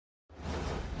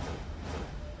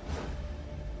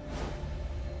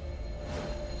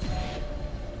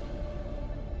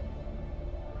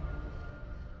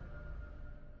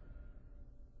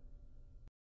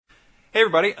Hey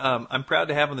everybody, I'm proud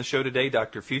to have on the show today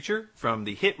Dr. Future from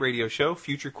the hit radio show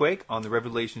Future Quake on the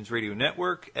Revelations Radio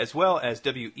Network, as well as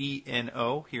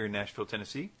WENO here in Nashville,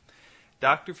 Tennessee.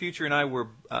 Dr. Future and I were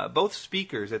both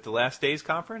speakers at the Last Days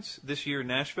Conference this year in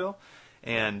Nashville,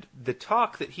 and the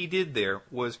talk that he did there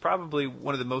was probably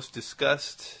one of the most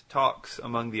discussed talks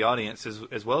among the audience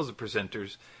as well as the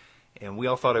presenters, and we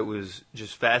all thought it was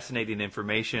just fascinating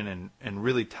information and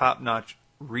really top-notch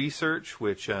research,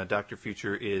 which Dr.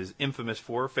 Future is famous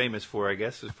for, I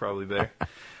guess, is probably better.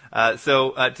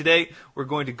 So today we're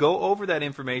going to go over that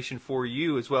information for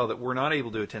you as well that we're not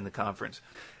able to attend the conference.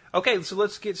 Okay, so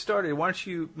let's get started. Why don't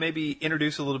you maybe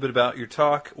introduce a little bit about your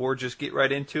talk, or just get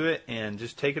right into it and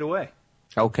just take it away.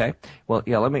 Okay. Well,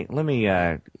 yeah. Let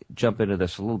me jump into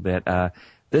this a little bit.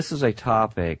 This is a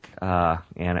topic,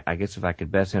 and I guess if I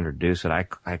could best introduce it,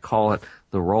 I call it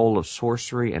the role of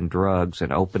sorcery and drugs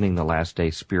in opening the Last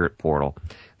Day Spirit Portal.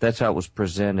 That's how it was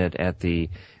presented at the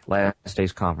Last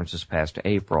Days Conference this past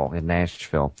April in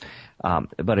Nashville.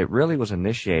 But it really was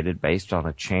initiated based on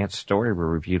a chance story we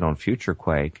reviewed on Future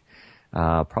Quake,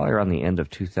 probably around the end of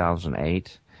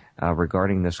 2008,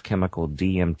 regarding this chemical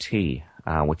DMT,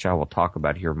 which I will talk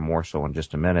about here more so in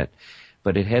just a minute.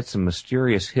 But it had some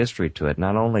mysterious history to it,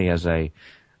 not only as a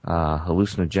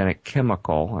hallucinogenic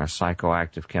chemical or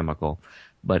psychoactive chemical,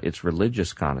 but its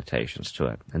religious connotations to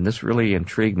it. And this really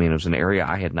intrigued me, and it was an area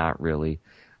I had not really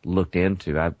looked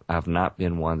into. I've not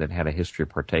been one that had a history of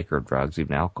partaker of drugs,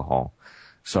 even alcohol.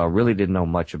 So I really didn't know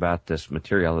much about this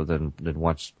material other than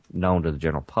what's known to the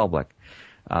general public.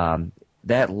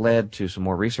 That led to some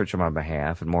more research on my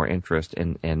behalf and more interest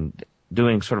in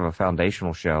doing sort of a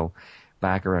foundational show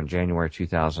back around January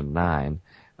 2009.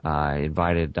 I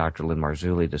invited Dr. Lynn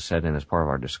Marzulli to sit in as part of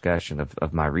our discussion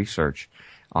of my research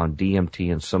on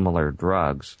DMT and similar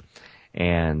drugs.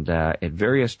 And at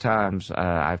various times,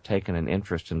 I've taken an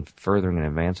interest in furthering and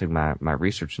advancing my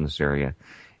research in this area.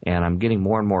 And I'm getting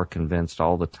more and more convinced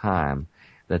all the time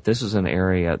that this is an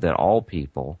area that all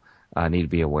people need to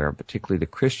be aware of, particularly the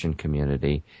Christian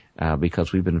community,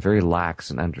 because we've been very lax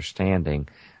in understanding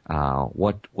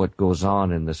what goes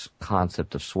on in this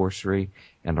concept of sorcery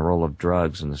and the role of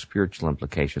drugs and the spiritual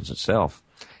implications itself.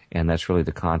 And that's really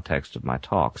the context of my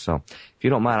talk. So if you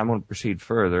don't mind, I'm going to proceed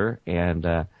further.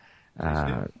 And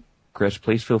Chris,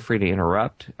 please feel free to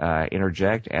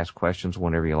interject, ask questions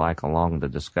whenever you like along the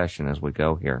discussion as we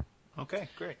go here. Okay,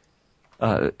 great.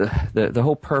 The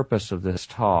whole purpose of this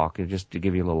talk, and just to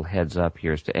give you a little heads up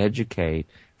here, is to educate,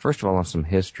 first of all, on some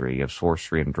history of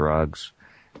sorcery and drugs,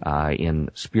 in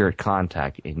spirit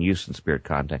contact, in use in spirit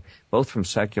contact, both from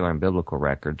secular and biblical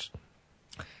records.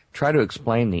 Try to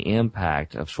explain the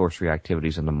impact of sorcery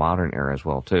activities in the modern era as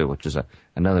well, too, which is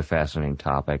another fascinating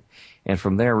topic. And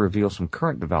from there, reveal some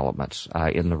current developments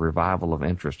in the revival of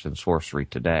interest in sorcery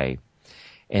today.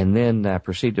 And then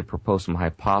proceed to propose some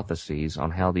hypotheses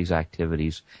on how these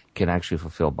activities can actually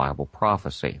fulfill Bible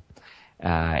prophecy.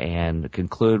 And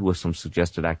conclude with some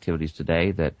suggested activities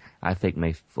today that I think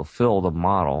may fulfill the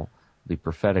model, the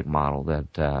prophetic model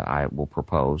that I will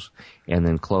propose, and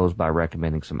then close by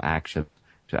recommending some action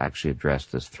to actually address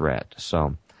this threat.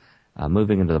 So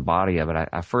moving into the body of it,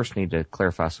 I first need to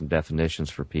clarify some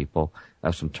definitions for people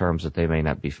of some terms that they may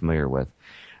not be familiar with.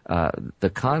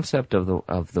 The concept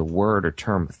of the word or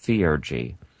term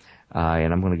theurgy,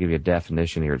 and I'm going to give you a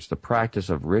definition here. It's the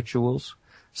practice of rituals,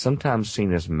 sometimes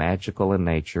seen as magical in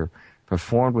nature,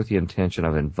 performed with the intention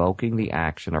of invoking the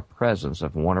action or presence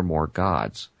of one or more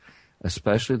gods,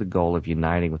 especially the goal of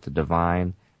uniting with the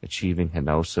divine, achieving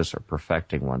henosis or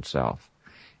perfecting oneself.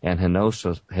 And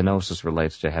henosis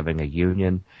relates to having a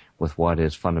union with what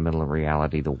is fundamental in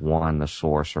reality, the one, the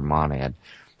source, or monad.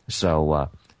 So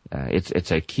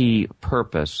it's a key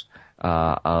purpose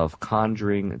of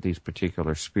conjuring these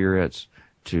particular spirits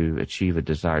to achieve a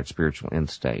desired spiritual end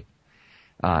state.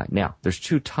 Now, there's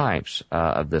two types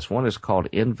of this. One is called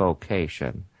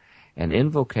invocation, and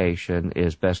invocation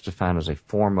is best defined as a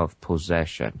form of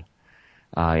possession.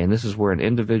 And this is where an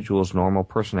individual's normal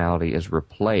personality is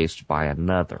replaced by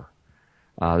another.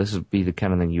 This would be the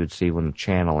kind of thing you would see when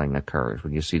channeling occurs,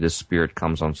 when you see this spirit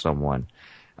comes on someone.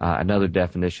 Another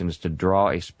definition is to draw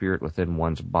a spirit within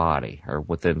one's body, or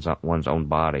within one's own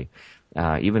body.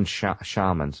 Even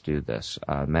shamans do this.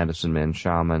 Medicine men,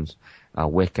 shamans,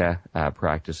 Wicca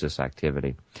practice this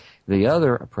activity. The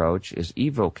other approach is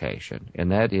evocation,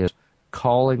 and that is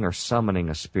calling or summoning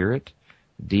a spirit,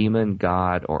 demon,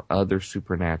 god, or other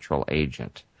supernatural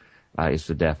agent, is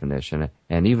the definition.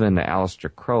 And even Aleister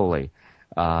Crowley,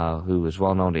 who is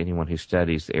well known to anyone who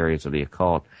studies the areas of the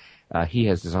occult, he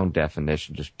has his own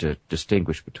definition just to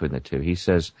distinguish between the two. He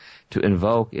says to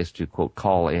invoke is to, quote,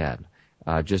 call in.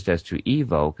 just as to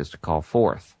evoke is to call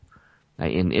forth.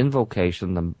 In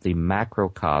invocation, the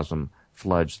macrocosm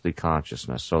floods the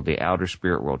consciousness, so the outer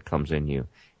spirit world comes in you.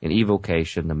 In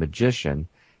evocation, the magician,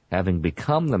 having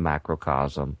become the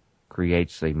macrocosm,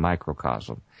 creates the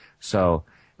microcosm. So,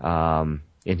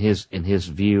 in his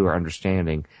view or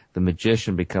understanding, the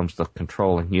magician becomes the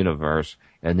controlling universe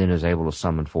and then is able to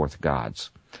summon forth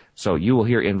gods. So you will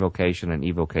hear invocation and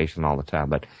evocation all the time,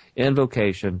 but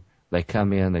invocation, they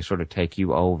come in, they sort of take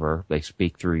you over, they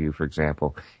speak through you, for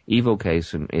example.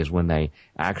 Evocation is when they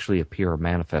actually appear or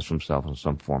manifest themselves in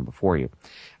some form before you.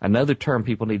 Another term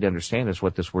people need to understand is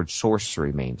what this word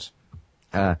sorcery means.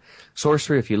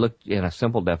 Sorcery, if you look in a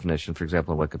simple definition, for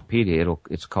example, in Wikipedia,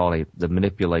 it's called the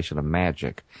manipulation of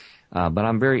magic. But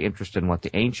I'm very interested in what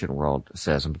the ancient world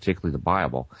says, and particularly the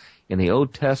Bible. In the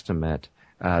Old Testament,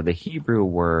 the Hebrew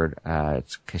word,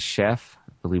 it's keshef,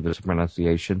 I believe it's a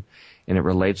pronunciation, and it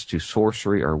relates to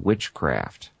sorcery or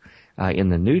witchcraft. In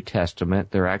the New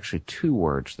Testament, there are actually two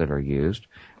words that are used.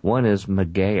 One is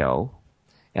mageo,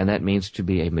 and that means to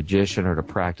be a magician or to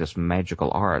practice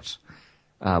magical arts.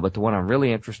 But the one I'm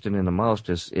really interested in the most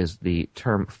is the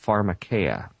term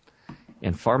pharmakeia.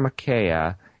 And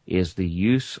pharmakeia is the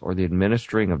use or the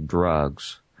administering of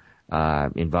drugs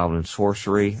involved in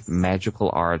sorcery,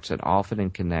 magical arts, and often in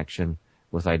connection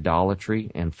with idolatry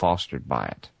and fostered by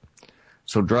it.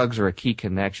 So drugs are a key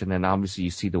connection, and obviously you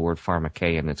see the word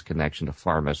pharmakeia and its connection to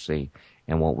pharmacy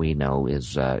and what we know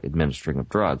is administering of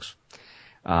drugs.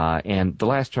 And the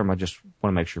last term I just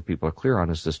want to make sure people are clear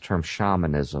on is this term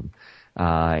shamanism.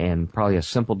 And probably a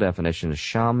simple definition is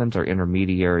shamans are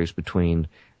intermediaries between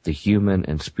the human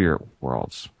and spirit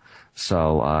worlds.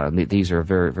 So these are a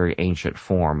very, very ancient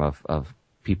form of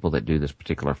people that do this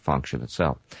particular function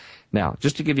itself. Now,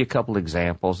 just to give you a couple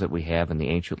examples that we have in the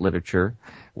ancient literature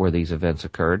where these events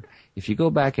occurred, if you go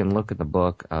back and look at the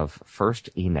book of First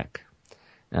Enoch.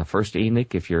 Now, First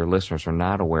Enoch, if your listeners are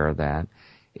not aware of that,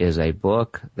 is a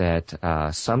book that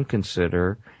some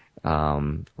consider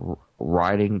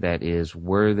writing that is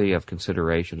worthy of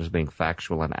consideration as being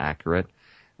factual and accurate.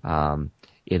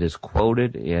 It is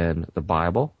quoted in the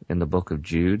Bible, in the book of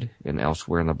Jude, and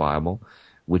elsewhere in the Bible,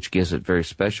 which gives it very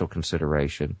special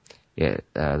consideration.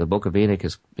 The book of Enoch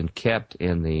has been kept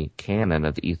in the canon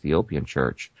of the Ethiopian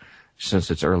church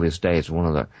since its earliest days, one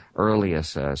of the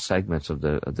earliest segments of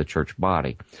the church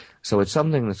body. So it's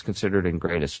something that's considered in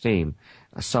great esteem.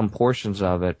 Some portions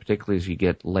of it, particularly as you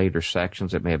get later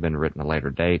sections that may have been written at a later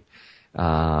date,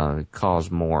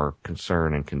 cause more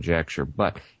concern and conjecture.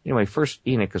 But anyway, First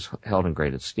Enoch is held in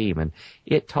great esteem, and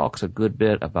it talks a good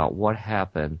bit about what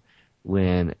happened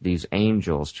when these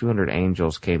angels, 200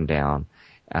 angels, came down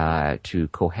to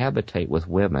cohabitate with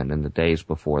women in the days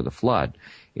before the flood.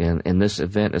 And this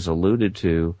event is alluded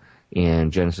to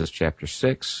in Genesis chapter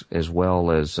 6, as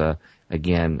well as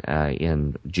again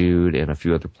in Jude and a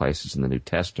few other places in the New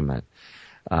Testament.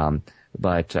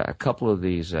 But a couple of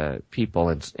these people,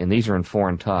 and these are in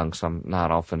foreign tongues, so I'm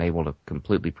not often able to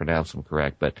completely pronounce them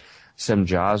correct, but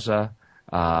Semjaza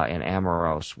and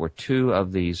Amoros were two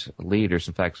of these leaders.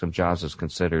 In fact, Semjaza is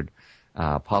considered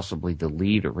possibly the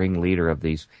ringleader of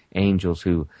these angels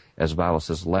who, as the Bible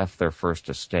says, left their first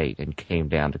estate and came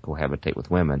down to cohabitate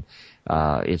with women.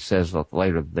 It says that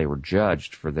later they were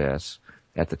judged for this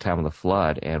at the time of the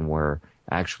flood and were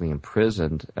actually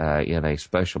imprisoned in a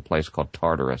special place called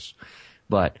Tartarus.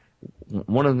 But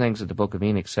one of the things that the book of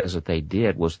Enoch says that they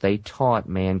did was they taught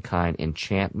mankind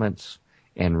enchantments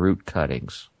and root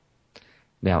cuttings.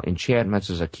 Now, enchantments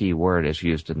is a key word as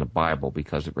used in the Bible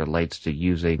because it relates to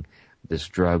using this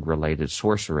drug-related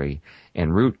sorcery,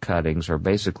 and root cuttings are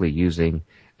basically using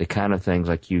the kind of things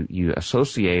like you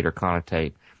associate or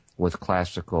connotate with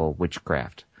classical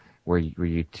witchcraft, where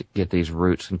you get these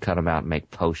roots and cut them out and make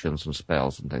potions and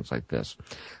spells and things like this.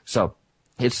 So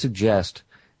it suggests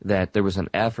that there was an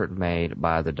effort made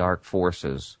by the dark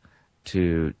forces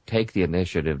to take the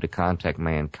initiative to contact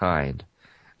mankind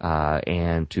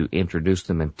and to introduce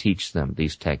them and teach them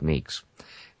these techniques.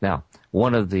 Now,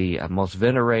 one of the most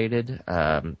venerated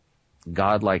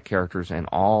godlike characters in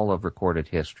all of recorded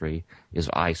history is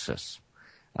Isis.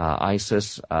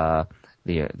 Isis,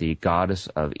 the goddess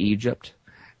of Egypt,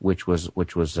 which was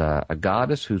a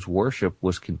goddess whose worship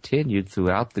was continued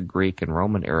throughout the Greek and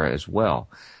Roman era as well.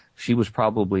 She was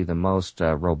probably the most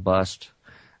robust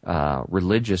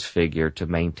religious figure to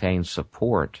maintain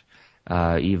support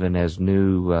even as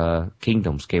new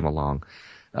kingdoms came along.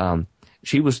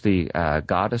 She was the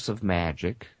goddess of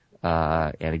magic,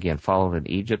 and again followed in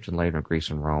Egypt and later in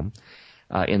Greece and Rome.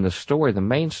 In the story, the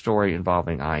main story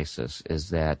involving Isis is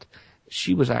that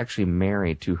she was actually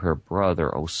married to her brother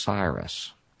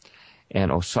Osiris.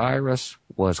 And Osiris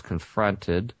was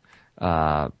confronted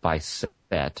by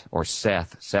Seth, or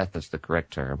Seth. Seth is the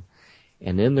correct term.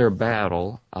 And in their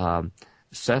battle,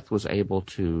 Seth was able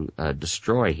to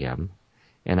destroy him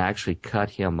and actually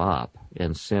cut him up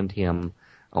and send him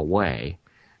away.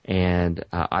 And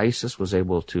Isis was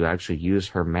able to actually use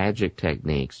her magic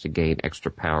techniques to gain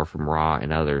extra power from Ra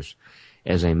and others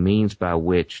as a means by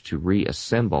which to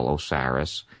reassemble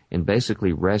Osiris and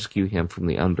basically rescue him from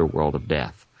the underworld of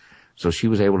death. So she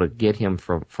was able to get him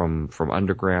from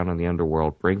underground in the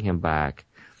underworld, bring him back,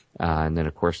 and then,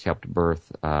 of course, helped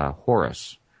birth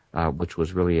Horus, which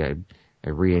was really a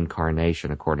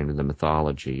reincarnation, according to the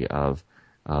mythology of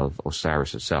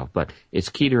Osiris itself. But it's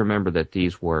key to remember that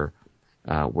these were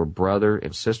brother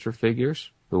and sister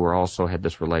figures who also had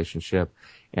this relationship,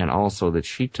 and also that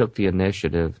she took the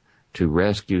initiative to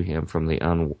rescue him from the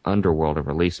underworld and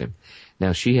release him.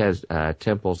 Now, she has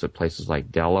temples at places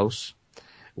like Delos,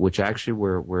 which actually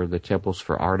where the temples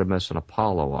for Artemis and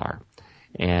Apollo are.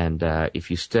 And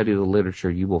if you study the literature,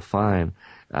 you will find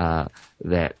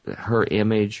that her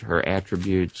image, her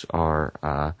attributes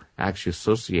are actually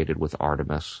associated with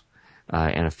Artemis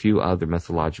and a few other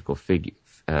mythological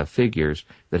figures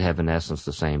that have, in essence,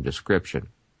 the same description.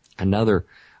 Another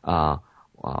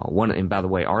one, and by the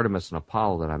way, Artemis and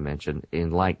Apollo that I mentioned,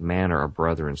 in like manner, are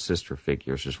brother and sister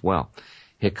figures as well.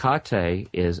 Hecate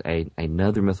is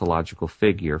another mythological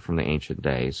figure from the ancient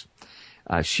days.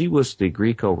 She was the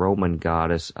Greco-Roman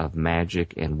goddess of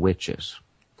magic and witches.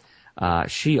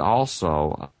 She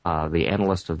also, the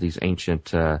annalists of these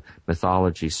ancient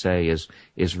mythologies say,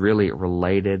 is really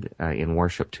related in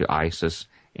worship to Isis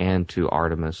and to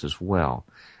Artemis as well.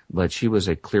 But she was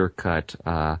a clear-cut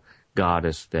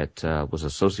goddess that was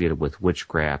associated with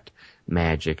witchcraft,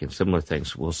 magic, and similar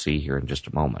things we'll see here in just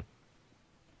a moment.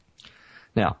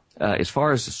 Now, as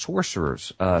far as the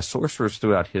sorcerers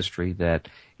throughout history that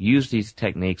use these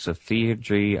techniques of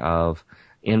theurgy, of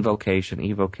invocation,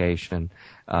 evocation,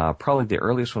 probably the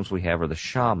earliest ones we have are the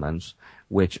shamans,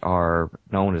 which are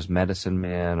known as medicine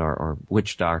men or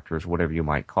witch doctors, whatever you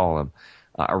might call them,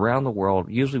 around the world,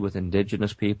 usually with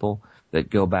indigenous people that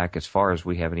go back as far as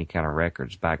we have any kind of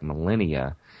records, back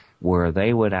millennia, where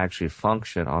they would actually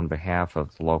function on behalf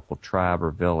of the local tribe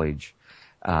or village,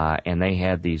 and they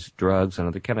had these drugs and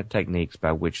other kind of techniques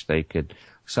by which they could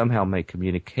somehow make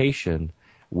communication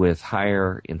with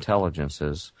higher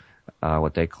intelligences,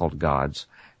 what they called gods,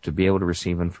 to be able to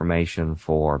receive information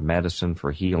for medicine,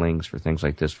 for healings, for things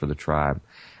like this for the tribe.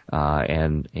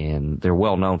 And they're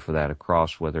well known for that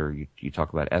across, whether you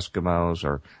talk about Eskimos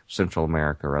or Central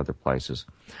America or other places.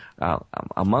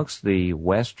 Amongst the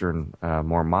Western,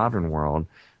 more modern world,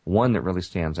 one that really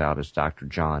stands out is Dr.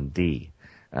 John Dee.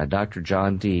 Dr.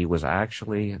 John Dee was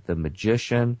actually the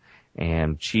magician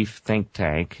and chief think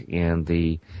tank in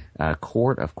the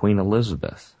court of Queen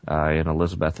Elizabeth, in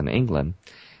Elizabethan England.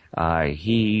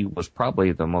 He was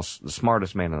probably the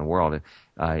smartest man in the world.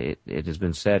 It has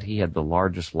been said he had the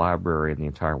largest library in the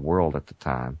entire world at the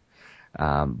time.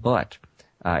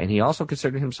 And he also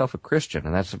considered himself a Christian,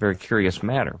 and that's a very curious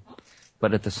matter.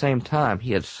 But at the same time,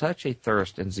 he had such a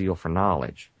thirst and zeal for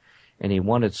knowledge, and he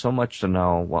wanted so much to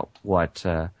know what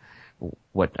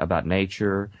about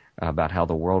nature, about how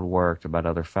the world worked, about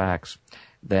other facts,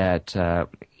 that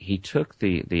he took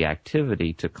the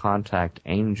activity to contact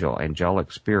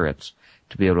angelic spirits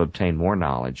to be able to obtain more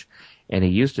knowledge. And he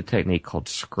used a technique called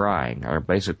scrying, or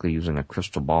basically using a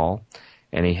crystal ball.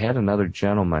 And he had another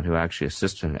gentleman who actually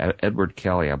assisted him, Edward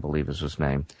Kelly, I believe is his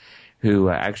name, who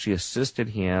actually assisted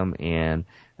him in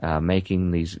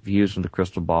making these views from the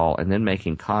crystal ball and then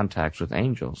making contacts with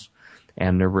angels.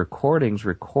 And the recordings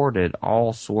recorded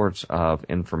all sorts of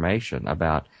information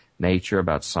about nature,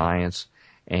 about science,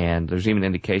 and there's even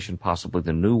indication possibly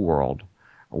the New World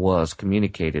was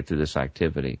communicated through this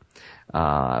activity.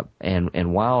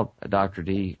 And while Dr.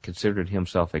 Dee considered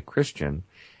himself a Christian,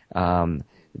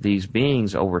 these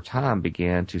beings over time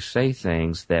began to say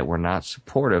things that were not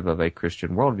supportive of a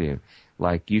Christian worldview,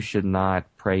 like you should not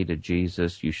pray to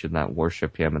Jesus, you should not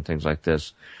worship him, and things like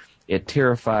this. It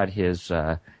terrified his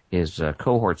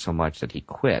cohort so much that he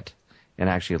quit and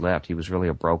actually left. He was really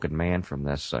a broken man from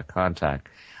this contact.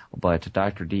 But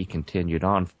Dr. Dee continued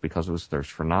on because of his thirst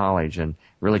for knowledge and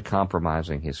really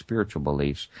compromising his spiritual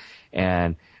beliefs.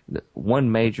 And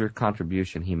one major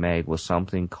contribution he made was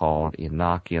something called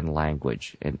Enochian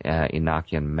language and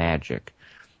Enochian magic.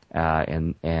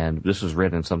 And this was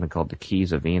written in something called the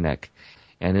Keys of Enoch.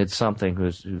 And it's something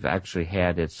who's actually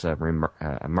had its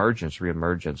reemergence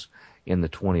in the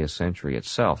 20th century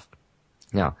itself.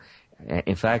 Now,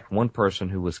 in fact, one person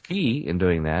who was key in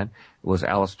doing that was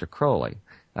Aleister Crowley.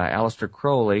 Aleister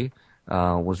Crowley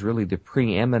was really the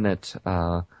preeminent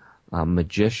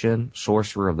magician,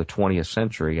 sorcerer of the 20th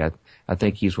century. I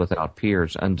think he's without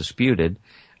peers, undisputed,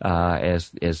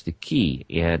 as the key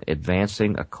in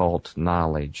advancing occult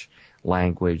knowledge,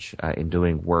 language, in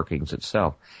doing workings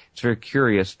itself. It's very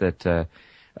curious that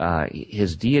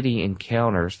his deity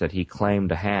encounters that he claimed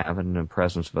to have in the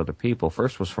presence of other people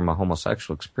first was from a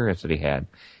homosexual experience that he had,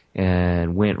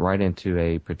 and went right into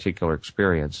a particular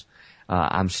experience.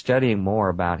 I'm studying more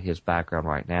about his background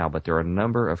right now, but there are a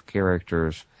number of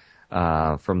characters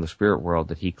from the spirit world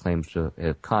that he claims to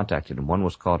have contacted him. One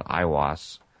was called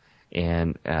Iwas,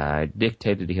 and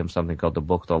dictated to him something called the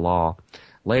Book of the Law.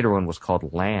 Later one was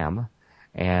called Lamb,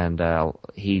 and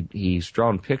he's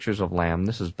drawn pictures of Lamb.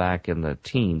 This is back in the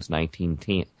teens,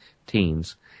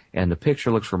 19-teens, and the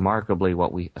picture looks remarkably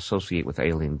what we associate with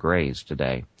alien grays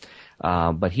today.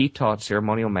 But he taught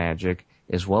ceremonial magic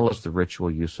as well as the ritual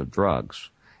use of drugs.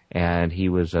 And he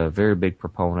was a very big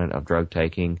proponent of drug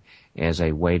taking as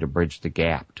a way to bridge the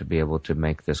gap to be able to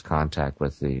make this contact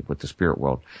with the spirit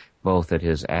world, both at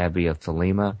his Abbey of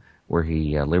Thelema, where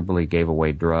he liberally gave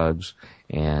away drugs,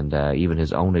 and even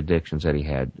his own addictions that he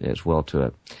had as well to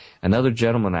it. Another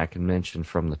gentleman I can mention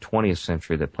from the 20th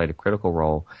century that played a critical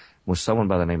role was someone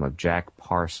by the name of Jack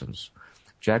Parsons.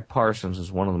 Jack Parsons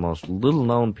is one of the most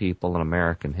little-known people in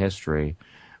American history,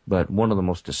 but one of the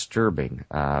most disturbing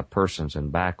persons in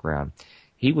background.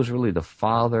 He was really the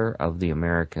father of the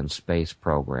American space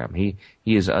program. He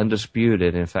is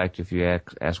undisputed. In fact, if you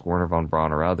ask Werner von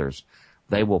Braun or others,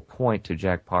 they will point to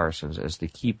Jack Parsons as the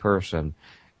key person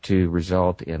to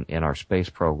result in our space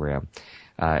program.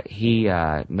 He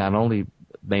not only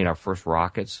made our first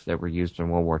rockets that were used in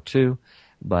World War II,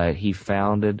 but he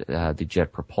founded the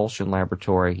Jet Propulsion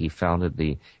Laboratory. He founded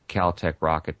the Caltech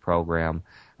rocket program.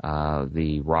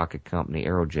 The rocket company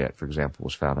Aerojet, for example,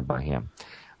 was founded by him.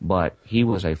 But he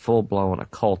was a full-blown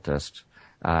occultist.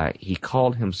 He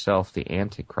called himself the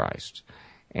Antichrist.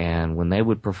 And when they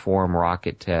would perform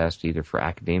rocket tests, either for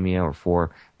academia or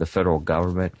for the federal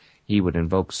government, he would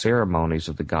invoke ceremonies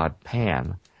of the god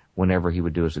Pan whenever he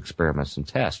would do his experiments and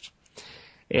tests.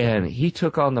 And he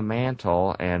took on the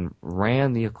mantle and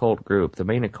ran the occult group, the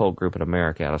main occult group in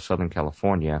America out of Southern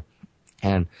California,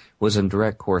 and was in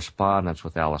direct correspondence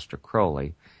with Aleister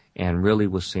Crowley, and really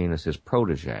was seen as his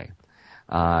protege.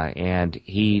 And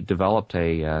he developed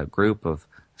a group of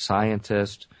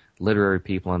scientists, literary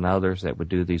people, and others that would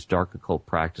do these dark occult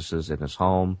practices in his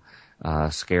home,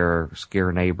 scare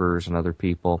neighbors and other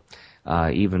people.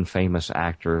 Even famous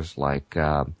actors like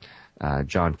John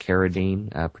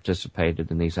Carradine participated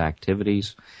in these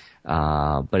activities.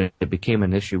 But it became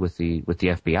an issue with the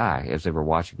FBI as they were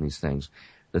watching these things.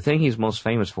 The thing he's most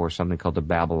famous for is something called the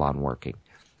Babylon working.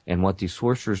 And what these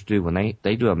sorcerers do, when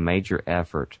they do a major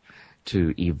effort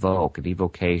to evoke, an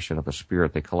evocation of a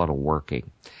spirit, they call it a working.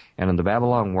 And in the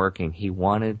Babylon working, he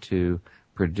wanted to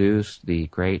produce the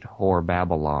great whore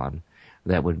Babylon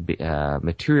that would be,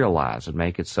 materialize and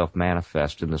make itself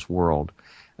manifest in this world.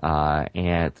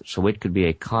 And so it could be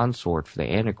a consort for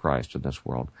the Antichrist in this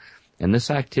world. And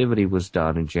this activity was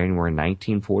done in January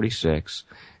 1946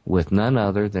 with none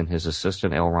other than his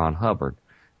assistant L. Ron Hubbard,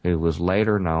 who was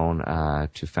later known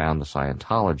to found the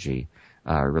Scientology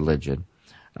religion.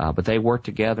 But they worked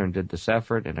together and did this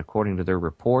effort, and according to their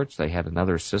reports, they had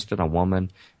another assistant, a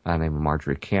woman named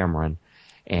Marjorie Cameron,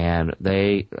 and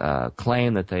they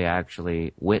claim that they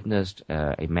actually witnessed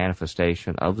a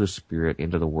manifestation of the spirit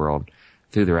into the world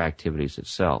through their activities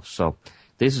itself. So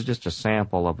this is just a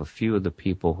sample of a few of the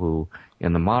people who,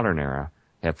 in the modern era,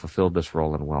 have fulfilled this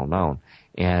role and well known.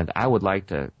 And I would like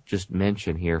to just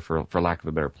mention here, for lack of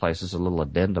a better place, as a little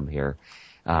addendum here,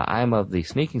 I'm of the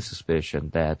sneaking suspicion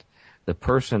that the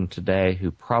person today who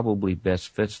probably best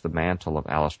fits the mantle of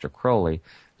Aleister Crowley,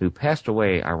 who passed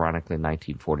away, ironically, in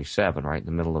 1947, right in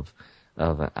the middle of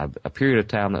a period of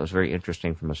time that was very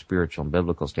interesting from a spiritual and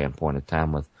biblical standpoint, a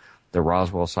time with the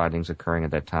Roswell sightings occurring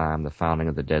at that time, the founding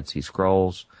of the Dead Sea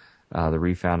Scrolls, the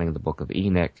refounding of the Book of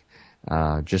Enoch,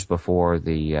 just before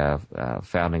the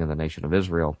founding of the nation of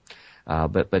Israel.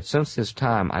 But since his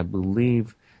time, I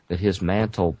believe that his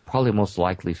mantle probably most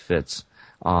likely fits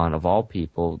on, of all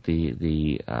people,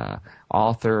 the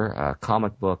author,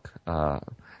 comic book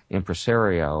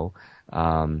impresario,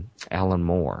 Alan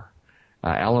Moore.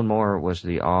 Alan Moore was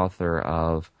the author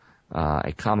of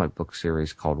a comic book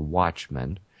series called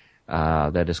Watchmen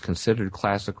that is considered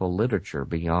classical literature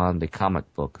beyond the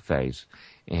comic book phase.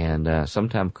 And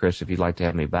sometime, Chris, if you'd like to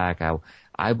have me back,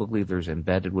 I believe there's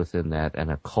embedded within that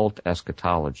an occult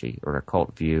eschatology or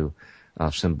occult view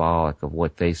symbolic of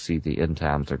what they see the end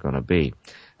times are going to be.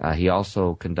 He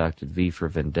also conducted V for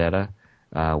Vendetta,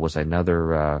 was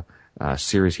another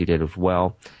series he did as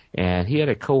well. And he had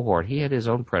a cohort. He had his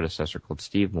own predecessor called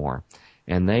Steve Moore.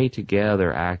 And they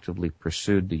together actively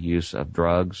pursued the use of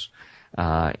drugs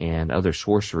and other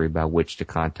sorcery by which to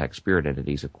contact spirit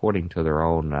entities according to their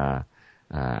own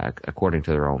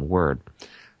word.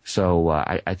 So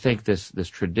I think this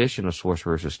tradition of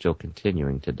sorcerers is still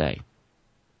continuing today.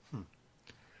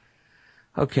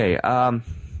 Okay,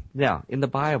 now in the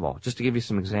Bible, just to give you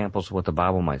some examples of what the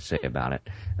Bible might say about it,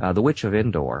 the Witch of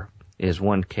Endor is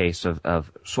one case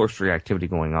of sorcery activity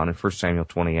going on in 1 Samuel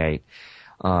 28.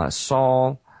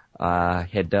 Saul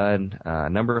had done a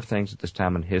number of things at this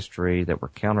time in history that were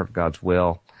counter to God's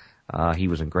will. He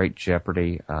was in great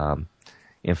jeopardy.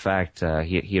 In fact,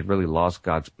 he had really lost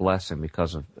God's blessing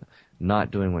because of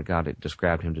not doing what God had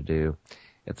described him to do.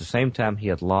 At the same time, he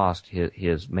had lost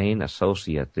his main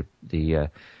associate, the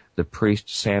priest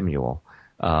Samuel,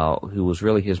 who was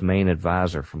really his main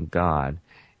advisor from God,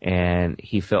 and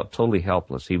he felt totally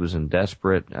helpless. He was in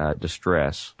desperate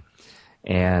distress,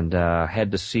 and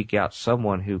had to seek out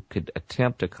someone who could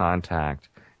attempt to contact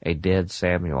a dead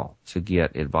Samuel to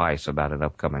get advice about an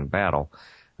upcoming battle.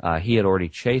 He had already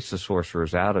chased the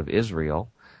sorcerers out of Israel,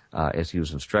 as he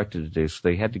was instructed to do, so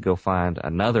they had to go find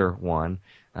another one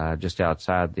just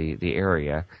outside the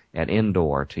area at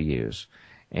Endor to use.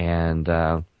 And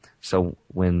so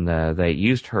when they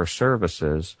used her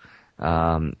services,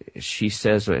 she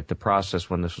says at the process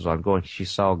when this was ongoing, she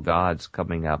saw gods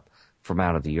coming up from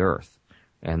out of the earth.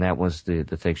 And that was the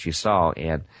thing she saw.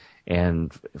 And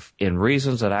in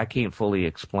reasons that I can't fully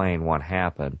explain what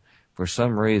happened, for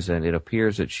some reason it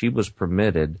appears that she was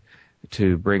permitted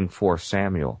to bring forth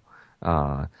Samuel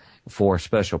for a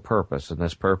special purpose. And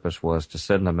this purpose was to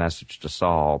send a message to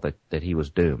Saul that he was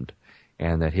doomed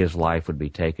and that his life would be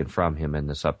taken from him in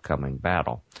this upcoming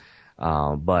battle.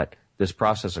 But this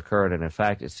process occurred, and in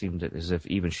fact it seemed as if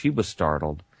even she was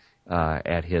startled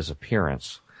at his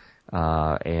appearance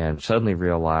and suddenly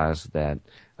realized that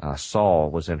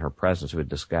Saul was in her presence, who had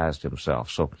disguised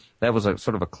himself. So that was a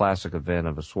sort of a classic event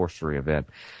of a sorcery event.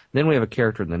 Then we have a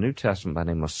character in the New Testament by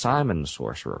the name of Simon the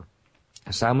Sorcerer.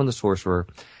 Simon the Sorcerer,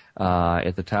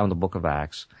 at the time of the book of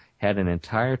Acts, had an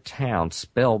entire town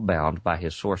spellbound by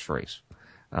his sorceries.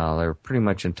 They were pretty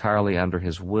much entirely under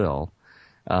his will.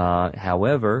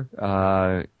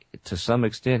 However, to some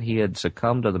extent, he had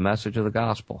succumbed to the message of the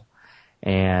gospel.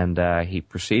 And he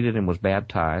proceeded and was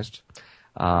baptized,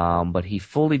 but he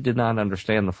fully did not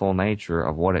understand the full nature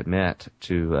of what it meant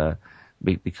to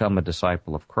become a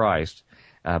disciple of Christ,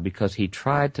 because he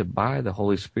tried to buy the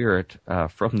Holy Spirit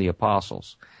from the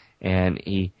apostles. And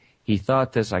he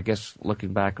thought this, I guess,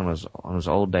 looking back on his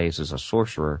old days as a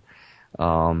sorcerer,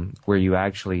 where you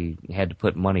actually had to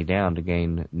put money down to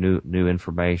gain new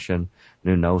information,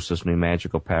 new gnosis, new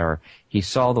magical power. He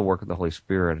saw the work of the Holy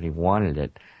Spirit and he wanted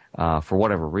it for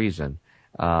whatever reason.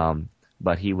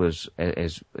 But he was,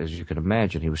 as you can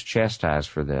imagine, he was chastised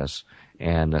for this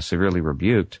and severely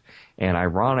rebuked. And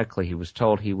ironically, he was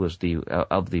told he was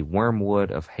of the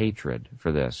wormwood of hatred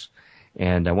for this.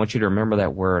 And I want you to remember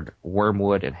that word,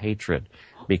 wormwood and hatred,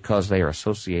 because they are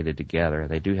associated together.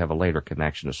 They do have a later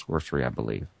connection to sorcery, I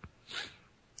believe.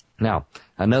 Now,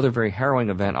 another very harrowing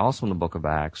event also in the book of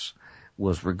Acts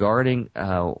was regarding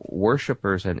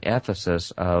worshipers in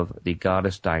Ephesus of the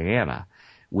goddess Diana,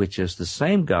 which is the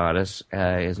same goddess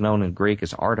is known in Greek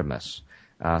as Artemis,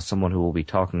 someone who we'll be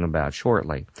talking about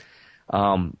shortly.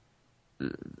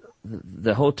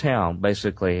 The whole town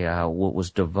basically was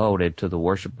devoted to the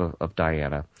worship of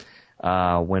Diana.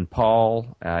 When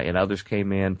Paul and others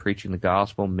came in preaching the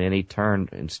gospel, many turned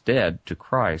instead to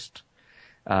Christ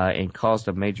and caused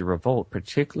a major revolt,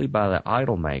 particularly by the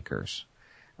idol makers,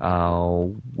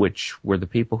 which were the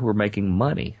people who were making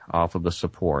money off of the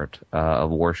support of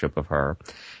worship of her.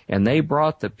 And they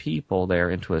brought the people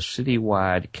there into a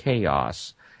citywide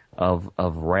chaos of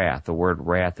wrath. The word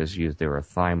wrath is used there,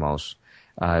 thymos,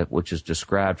 which is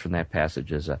described from that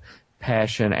passage as a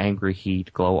passion, angry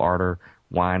heat, glow ardor,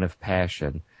 wine of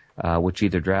passion, which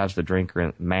either drives the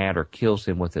drinker mad or kills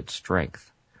him with its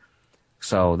strength.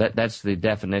 So that's the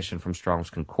definition from Strong's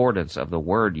Concordance of the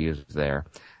word used there.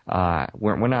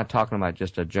 We're not talking about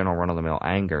just a general run-of-the-mill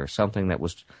anger, something that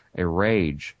was a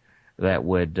rage that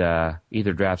would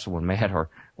either drive someone mad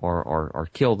or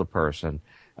kill the person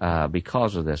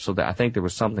because of this. So I think there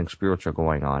was something spiritual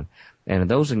going on. And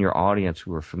those in your audience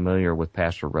who are familiar with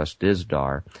Pastor Russ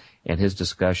Dizdar and his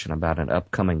discussion about an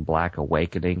upcoming Black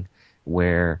Awakening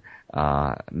where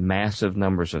massive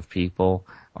numbers of people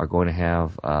are going to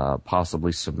have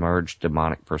possibly submerged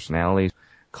demonic personalities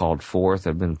called forth,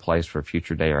 have been placed for a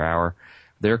future day or hour,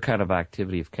 their kind of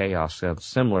activity of chaos sounds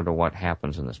similar to what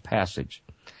happens in this passage.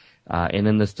 And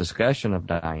in this discussion of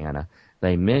Diana,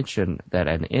 they mention that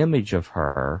an image of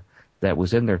her that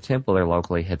was in their temple there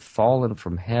locally had fallen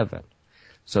from heaven.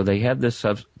 So they had this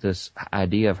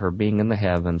idea of her being in the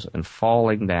heavens and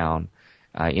falling down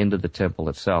into the temple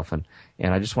itself. And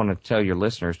I just want to tell your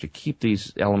listeners to keep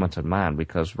these elements in mind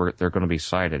because they're going to be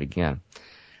cited again.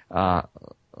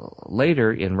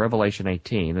 Later in Revelation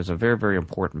 18, there's a very, very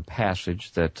important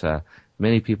passage that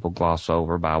many people gloss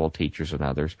over, Bible teachers and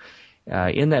others.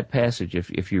 In that passage,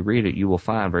 if you read it, you will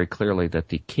find very clearly that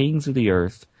the kings of the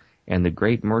earth and the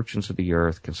great merchants of the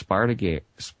earth conspire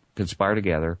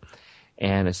together,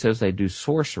 and it says they do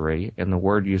sorcery, and the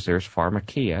word used there is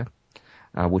pharmakia,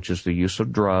 which is the use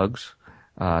of drugs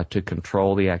to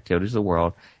control the activities of the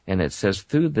world, and it says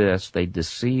through this they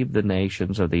deceive the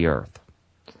nations of the earth,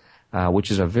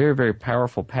 which is a very, very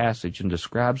powerful passage and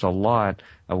describes a lot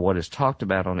of what is talked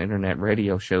about on internet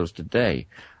radio shows today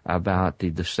about the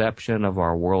deception of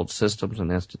our world systems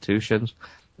and institutions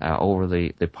over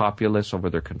the populace, over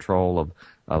their control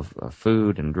of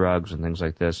food and drugs and things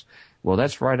like this. Well,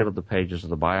 that's right out of the pages of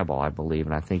the Bible, I believe,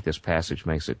 and I think this passage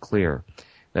makes it clear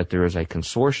that there is a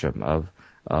consortium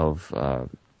of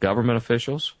government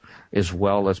officials as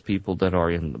well as people that are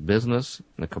in the business,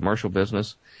 the commercial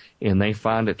business, and they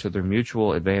find it to their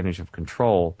mutual advantage of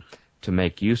control to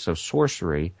make use of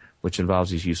sorcery, which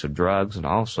involves the use of drugs and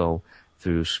also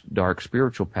through dark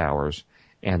spiritual powers,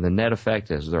 and the net effect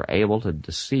is they're able to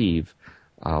deceive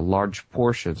large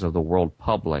portions of the world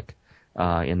public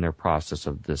in their process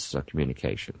of this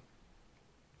communication.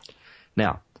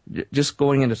 Now, just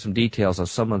going into some details of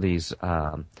some of these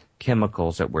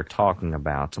chemicals that we're talking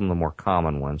about, some of the more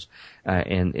common ones,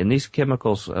 and these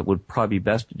chemicals would probably be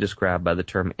best described by the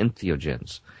term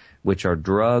entheogens, which are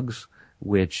drugs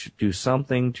which do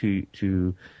something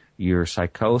to your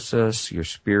psychosis, your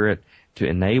spirit, to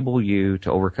enable you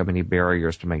to overcome any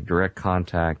barriers to make direct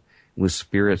contact with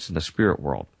spirits in the spirit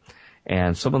world.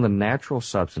 And some of the natural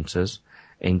substances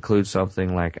include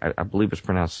something like, I believe it's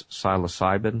pronounced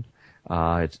psilocybin.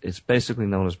 It's basically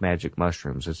known as magic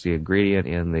mushrooms. It's the ingredient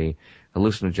in the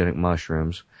hallucinogenic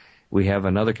mushrooms. We have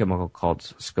another chemical called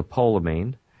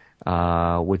scopolamine,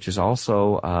 which is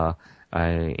also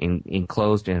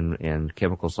enclosed in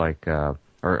chemicals like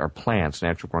or plants,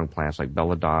 natural growing plants like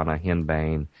belladonna,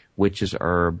 henbane, witch's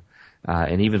herb,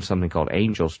 and even something called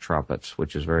angel's trumpets,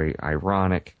 which is very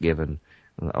ironic given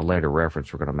a later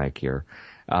reference we're going to make here.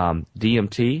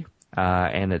 DMT,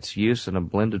 and its use in a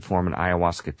blended form in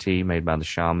ayahuasca tea made by the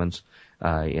shamans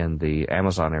in the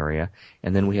Amazon area.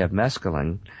 And then we have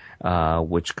mescaline,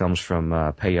 which comes from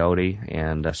peyote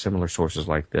and similar sources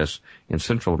like this in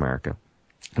Central America.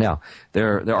 Now,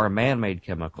 there are man-made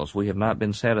chemicals. We have not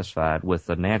been satisfied with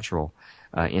the natural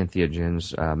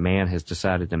entheogens. Man has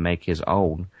decided to make his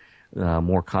own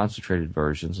more concentrated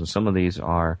versions, and some of these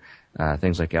are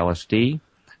things like LSD,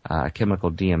 chemical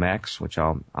DMX, which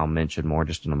I'll mention more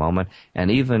just in a moment,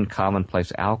 and even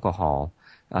commonplace alcohol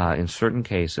in certain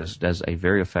cases does a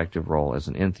very effective role as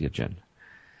an entheogen.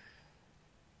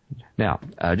 Now,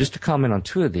 just to comment on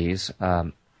two of these,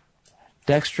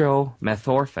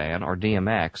 dextromethorphan, or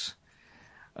DMX,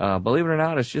 believe it or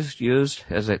not, it's just used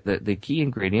as the key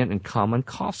ingredient in common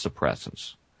cough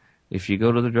suppressants. If you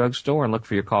go to the drugstore and look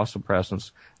for your cough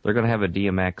suppressants, they're going to have a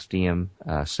DMX,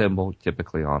 DM symbol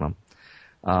typically on them.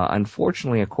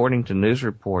 Unfortunately, according to news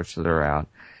reports that are out,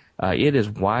 it is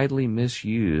widely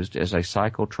misused as a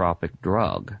psychotropic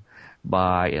drug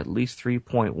by at least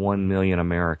 3.1 million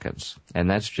Americans. And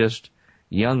that's just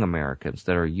young Americans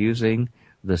that are using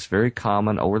this very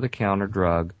common over-the-counter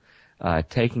drug,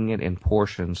 taking it in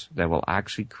portions that will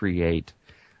actually create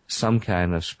some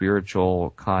kind of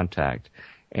spiritual contact.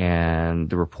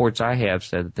 And the reports I have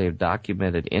said that they've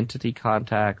documented entity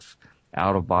contacts,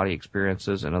 out-of-body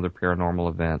experiences, and other paranormal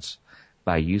events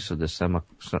by use of this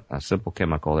simple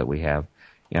chemical that we have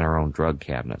in our own drug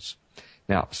cabinets.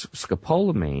 Now,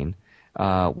 scopolamine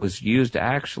was used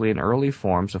actually in early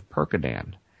forms of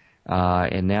Percodan,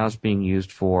 and now it's being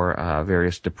used for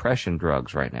various depression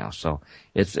drugs right now. So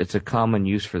it's a common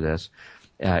use for this.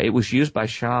 It was used by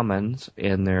shamans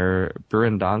in their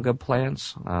burundanga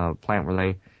plants, plant where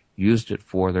they used it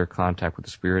for their contact with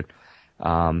the spirit.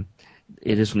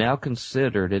 It is now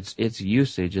considered, its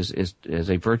usage is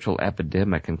a virtual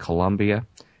epidemic in Colombia,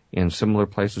 in similar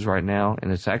places right now,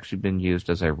 and it's actually been used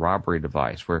as a robbery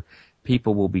device where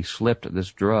people will be slipped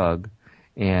this drug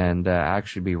and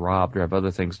actually be robbed or have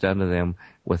other things done to them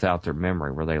without their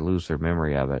memory, where they lose their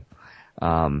memory of it.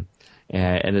 And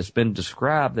it's been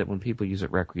described that when people use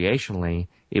it recreationally,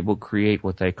 it will create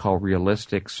what they call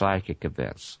realistic psychic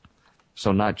events.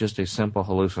 So not just a simple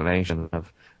hallucination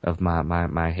of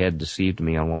my head deceived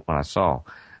me on what I saw,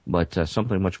 but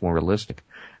something much more realistic.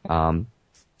 And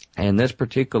this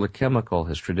particular chemical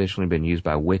has traditionally been used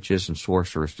by witches and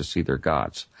sorcerers to see their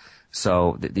gods.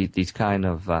 So these kind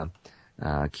of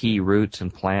key roots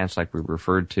and plants, like we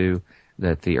referred to,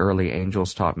 that the early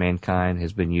angels taught mankind,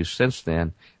 has been used since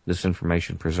then, this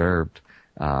information preserved,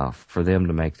 for them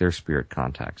to make their spirit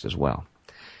contacts as well.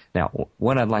 Now,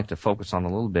 what I'd like to focus on a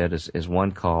little bit is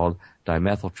one called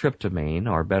dimethyltryptamine,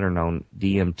 or better known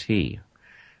DMT.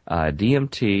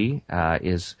 DMT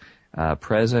is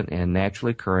present and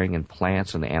naturally occurring in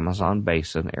plants in the Amazon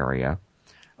basin area.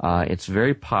 It's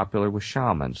very popular with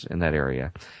shamans in that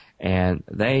area, and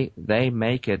they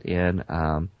make it in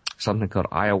something called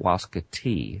ayahuasca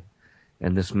tea,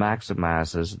 and this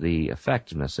maximizes the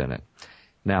effectiveness in it.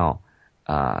 Now,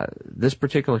 this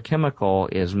particular chemical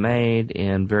is made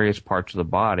in various parts of the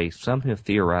body. Some have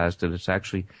theorized that it's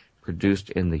actually produced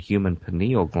in the human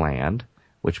pineal gland,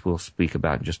 which we'll speak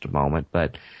about in just a moment.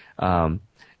 But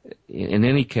in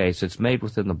any case, it's made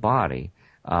within the body.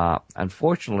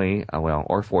 Unfortunately,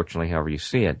 or fortunately, however you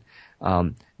see it,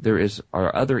 there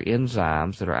are other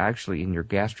enzymes that are actually in your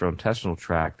gastrointestinal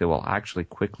tract that will actually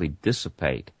quickly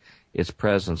dissipate its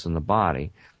presence in the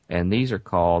body. And these are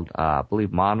called, I believe,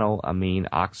 monoamine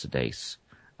oxidase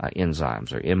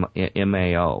enzymes, or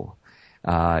MAO.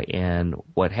 And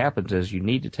what happens is you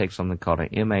need to take something called an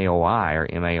MAOI, or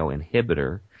MAO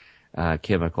inhibitor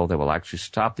chemical, that will actually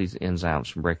stop these enzymes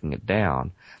from breaking it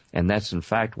down. And that's, in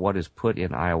fact, what is put in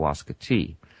ayahuasca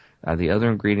tea. The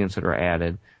other ingredients that are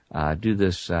added do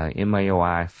this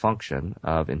MAOI function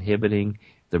of inhibiting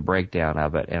the breakdown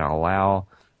of it and allow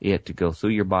it to go through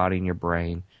your body and your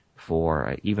brain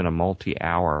for even a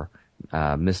multi-hour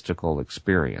mystical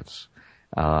experience.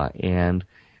 And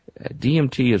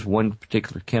DMT is one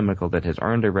particular chemical that has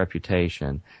earned a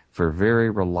reputation for very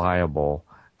reliable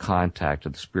contact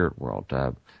with the spirit world.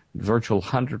 Virtual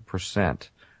 100%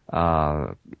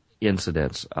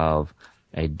 incidence of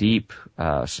a deep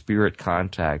spirit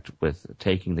contact with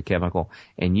taking the chemical,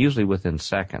 and usually within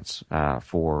seconds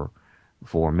for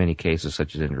many cases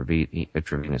such as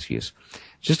intravenous use.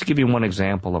 Just to give you one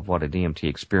example of what a DMT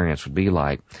experience would be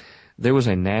like, there was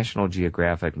a National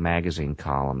Geographic magazine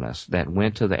columnist that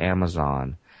went to the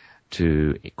Amazon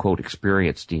to, quote,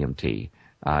 experience DMT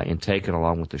and take it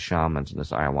along with the shamans in this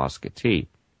ayahuasca tea.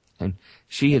 And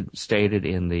she had stated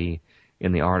in the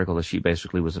article that she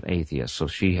basically was an atheist, so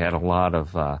she had a lot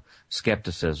of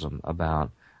skepticism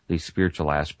about these spiritual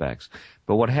aspects.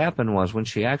 But what happened was, when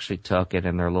she actually took it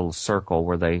in their little circle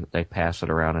where they pass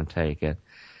it around and take it,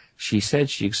 she said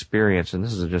she experienced, and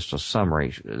this is just a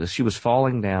summary, she was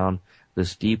falling down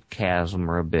this deep chasm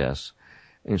or abyss,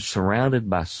 and surrounded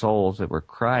by souls that were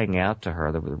crying out to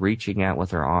her, that were reaching out with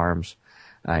their arms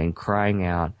and crying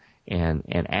out and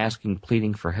asking,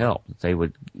 pleading for help,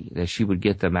 that she would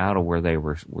get them out of where they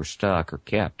were stuck or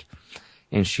kept.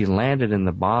 And she landed in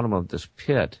the bottom of this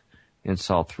pit and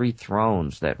saw 3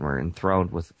 thrones that were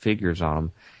enthroned with figures on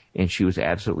them, and she was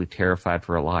absolutely terrified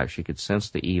for her life. She could sense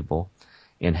the evil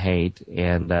and hate,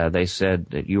 and they said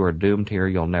that you are doomed here,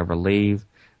 you'll never leave,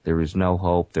 there is no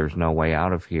hope, there's no way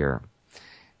out of here.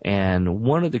 And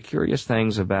one of the curious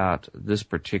things about this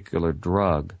particular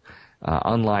drug,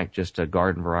 unlike just a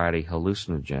garden variety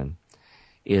hallucinogen,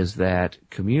 is that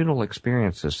communal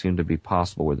experiences seem to be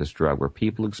possible with this drug, where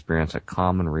people experience a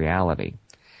common reality.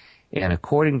 And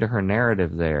according to her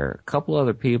narrative there, a couple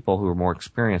other people who were more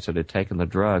experienced that had taken the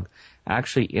drug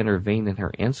actually intervened in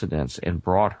her incidents and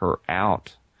brought her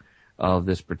out of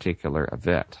this particular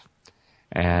event.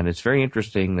 And it's very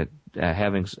interesting that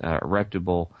having a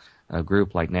reputable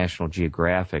group like National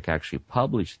Geographic actually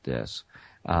published this,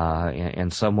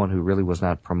 and someone who really was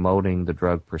not promoting the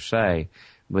drug per se,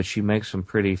 but she makes some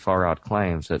pretty far-out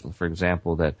claims that, for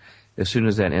example, that as soon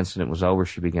as that incident was over,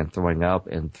 she began throwing up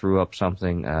and threw up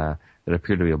something that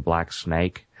appeared to be a black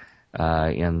snake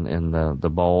in the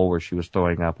bowl where she was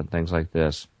throwing up and things like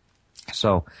this.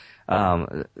 So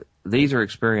these are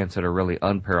experiences that are really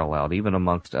unparalleled, even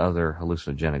amongst other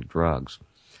hallucinogenic drugs.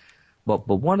 But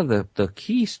one of the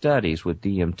key studies with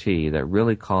DMT that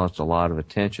really caused a lot of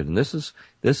attention, and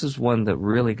this is one that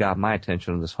really got my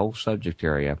attention in this whole subject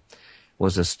area,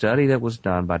 was a study that was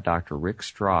done by Dr. Rick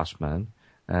Strassman,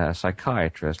 a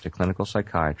psychiatrist, a clinical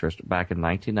psychiatrist, back in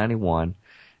 1991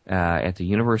 at the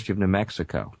University of New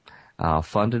Mexico,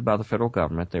 funded by the federal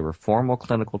government. They were formal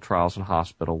clinical trials in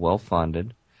hospital,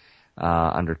 well-funded,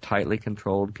 under tightly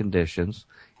controlled conditions,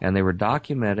 and they were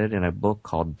documented in a book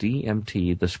called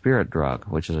DMT, The Spirit Drug,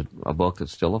 which is a book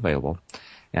that's still available.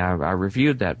 And I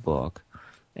reviewed that book,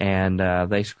 and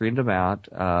they screened them out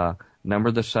A number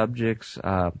of the subjects,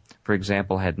 for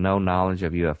example, had no knowledge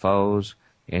of UFOs,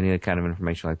 any kind of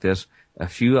information like this. A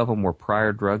few of them were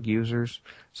prior drug users,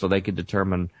 so they could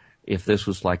determine if this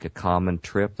was like a common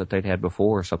trip that they'd had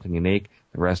before or something unique.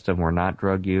 The rest of them were not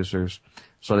drug users.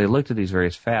 So they looked at these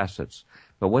various facets.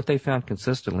 But what they found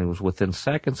consistently was within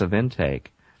seconds of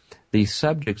intake, these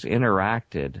subjects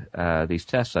interacted, these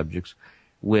test subjects,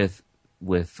 with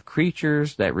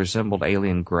creatures that resembled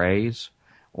alien greys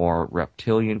or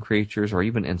reptilian creatures or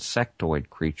even insectoid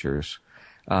creatures,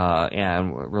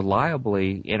 and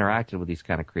reliably interacted with these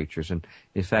kind of creatures. And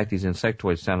in fact, these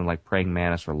insectoids sounded like praying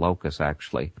mantis or locusts,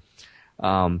 actually.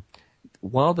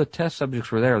 While the test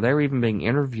subjects were there, they were even being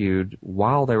interviewed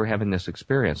while they were having this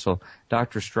experience. So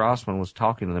Dr. Strassman was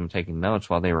talking to them, taking notes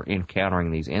while they were encountering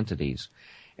these entities.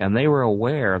 And they were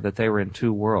aware that they were in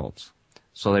two worlds.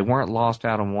 So they weren't lost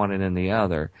out on one and in the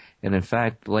other. And in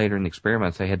fact, later in the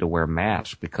experiments, they had to wear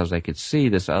masks because they could see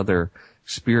this other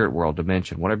spirit world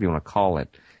dimension, whatever you want to call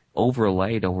it,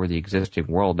 overlaid over the existing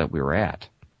world that we were at.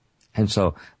 And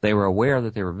so they were aware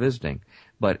that they were visiting.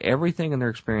 But everything in their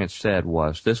experience said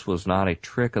was this was not a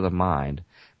trick of the mind,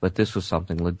 but this was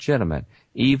something legitimate.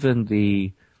 Even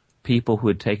the people who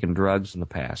had taken drugs in the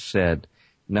past said,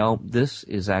 no, this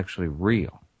is actually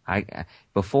real.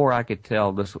 Before I could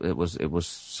tell this, it was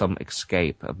some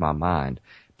escape of my mind,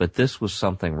 but this was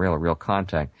something real, real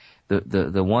contact.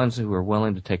 The ones who were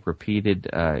willing to take repeated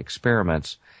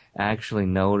experiments actually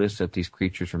noticed that these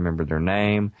creatures remembered their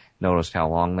name, noticed how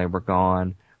long they were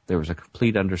gone. There was a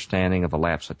complete understanding of a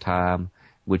lapse of time,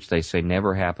 which they say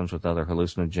never happens with other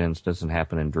hallucinogens, doesn't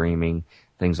happen in dreaming,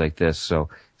 things like this. So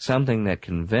something that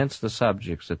convinced the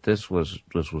subjects that this was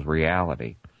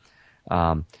reality.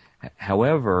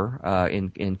 However,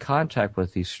 in contact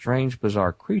with these strange,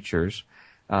 bizarre creatures,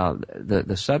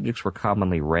 the subjects were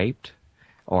commonly raped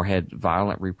or had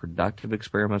violent reproductive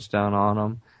experiments done on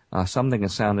them, something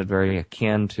that sounded very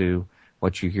akin to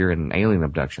what you hear in alien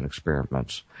abduction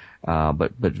experiments,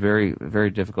 but very,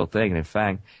 very difficult thing. And in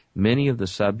fact, many of the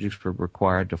subjects were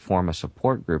required to form a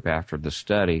support group after the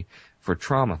study for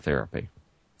trauma therapy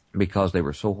because they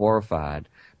were so horrified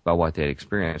by what they had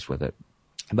experienced with it.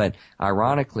 But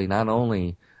ironically, not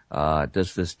only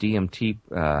does this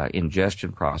DMT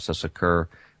ingestion process occur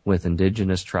with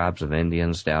indigenous tribes of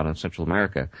Indians down in Central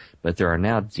America, but there are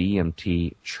now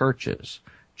DMT churches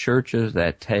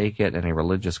that take it in a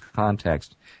religious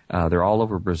context. They're all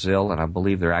over Brazil, and I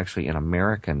believe they're actually in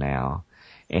America now.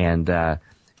 And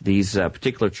these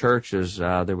particular churches,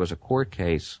 there was a court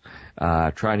case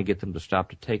trying to get them to stop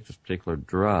to take this particular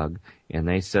drug, and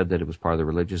they said that it was part of the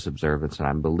religious observance, and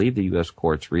I believe the U.S.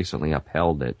 courts recently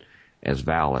upheld it as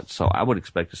valid. So I would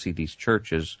expect to see these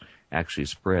churches actually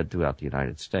spread throughout the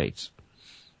United States.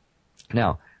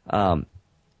 Now,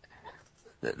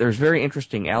 there's very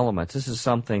interesting elements. This is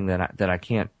something that I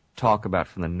can't talk about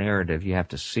from the narrative. You have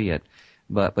to see it.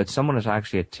 But someone has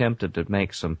actually attempted to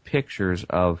make some pictures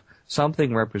of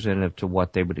something representative to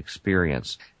what they would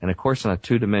experience. And of course, in a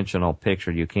two-dimensional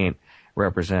picture, you can't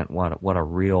represent what a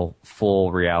real,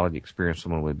 full reality experience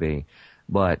someone would be.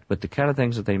 But the kind of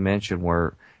things that they mentioned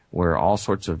were all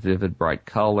sorts of vivid, bright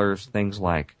colors, things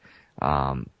like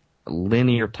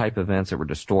linear type events that were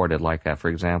distorted, like, for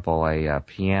example, a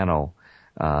piano,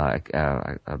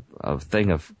 a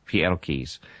thing of piano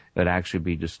keys that actually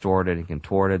be distorted and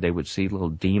contorted. They would see little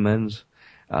demons,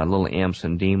 little imps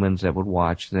and demons that would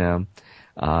watch them.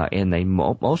 And they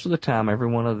most of the time, every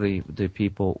one of the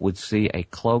people would see a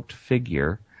cloaked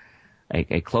figure,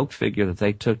 a cloaked figure that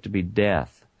they took to be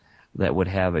death, that would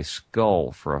have a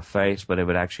skull for a face, but it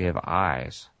would actually have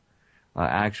eyes,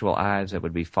 actual eyes that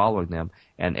would be following them.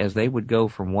 And as they would go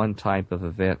from one type of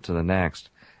event to the next,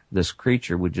 this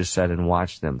creature would just sit and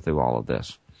watch them through all of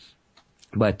this.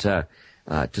 But to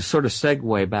sort of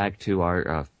segue back to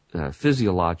our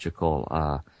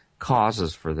physiological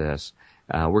causes for this,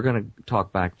 we're going to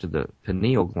talk back to the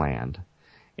pineal gland.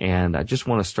 And I just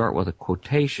want to start with a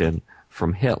quotation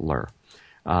from Hitler.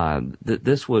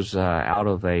 This was out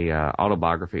of a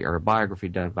autobiography, or a biography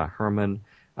done by Hermann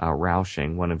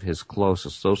Rausching, one of his close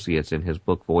associates in his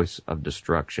book Voice of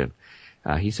Destruction.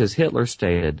 He says, Hitler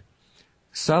stated,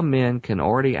 "Some men can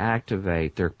already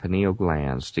activate their pineal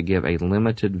glands to give a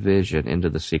limited vision into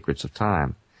the secrets of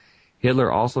time."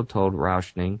 Hitler also told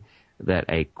Rauschning that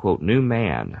a, quote, new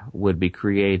man would be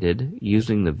created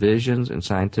using the visions and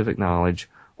scientific knowledge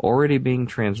already being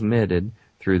transmitted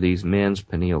through these men's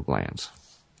pineal glands.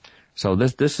 So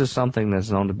this is something that's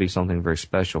known to be something very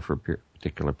special for a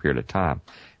particular period of time.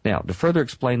 Now, to further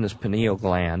explain this pineal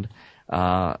gland,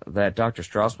 that Dr.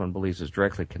 Strassman believes is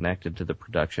directly connected to the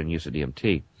production and use of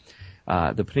DMT.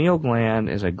 The pineal gland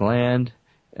is a gland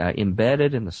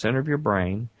embedded in the center of your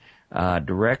brain,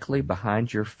 directly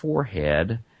behind your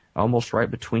forehead, almost right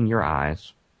between your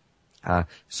eyes,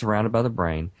 surrounded by the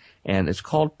brain. And it's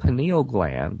called pineal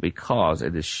gland because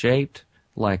it is shaped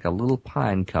like a little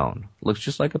pine cone. Looks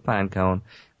just like a pine cone,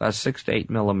 about 6 to 8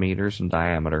 millimeters in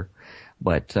diameter,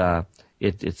 but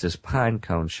it's this pine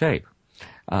cone shape.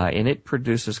 And it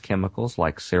produces chemicals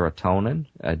like serotonin,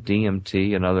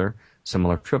 DMT, and other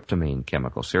similar tryptamine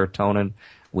chemicals. Serotonin,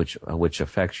 which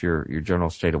affects your general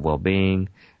state of well-being.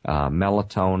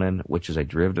 Melatonin, which is a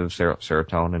derivative of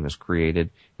serotonin, is created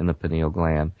in the pineal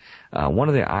gland. One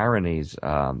of the ironies,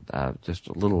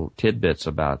 just little tidbits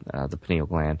about the pineal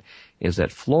gland, is that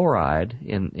fluoride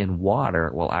in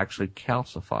water will actually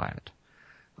calcify it.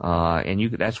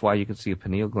 And that's why you can see a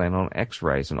pineal gland on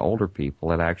X-rays in older people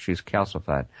that actually is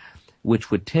calcified,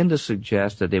 which would tend to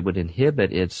suggest that it would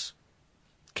inhibit its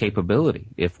capability,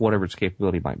 if whatever its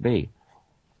capability might be.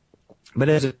 But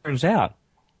as it turns out,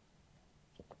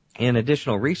 in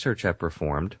additional research I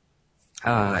performed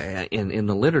in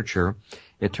the literature,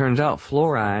 it turns out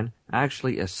fluoride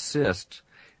actually assists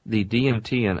the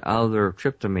DMT and other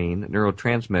tryptamine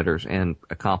neurotransmitters in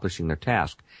accomplishing their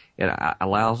task. It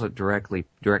allows it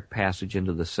direct passage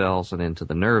into the cells and into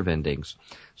the nerve endings.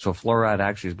 So fluoride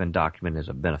actually has been documented as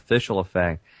a beneficial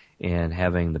effect in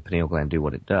having the pineal gland do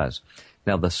what it does.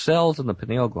 Now, the cells in the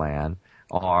pineal gland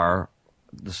are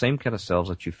the same kind of cells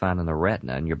that you find in the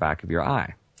retina in your back of your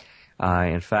eye.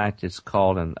 In fact, it's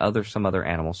called in some other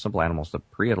animals, simple animals, the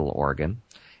parietal organ.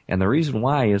 And the reason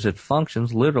why is it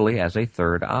functions literally as a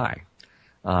third eye.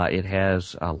 It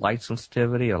has light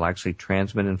sensitivity. It'll actually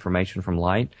transmit information from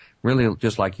light, really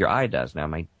just like your eye does.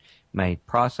 Now, it may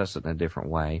process it in a different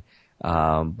way,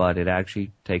 but it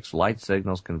actually takes light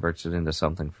signals, converts it into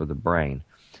something for the brain.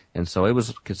 And so it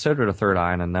was considered a third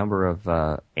eye in a number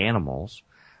of animals,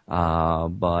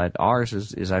 but ours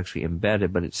is actually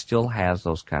embedded, but it still has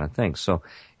those kind of things. So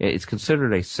it's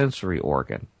considered a sensory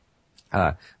organ.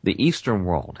 The Eastern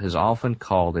world has often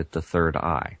called it the third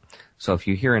eye. So if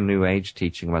you hear a New Age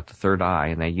teaching about the third eye,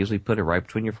 and they usually put it right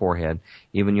between your forehead,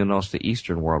 even you'll notice the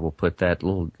Eastern world will put that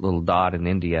little dot in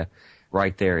India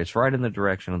right there. It's right in the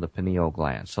direction of the pineal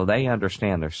gland. So they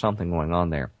understand there's something going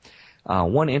on there.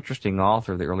 One interesting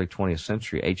author of the early 20th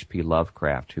century, H.P.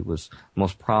 Lovecraft, who was the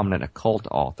most prominent occult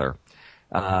author,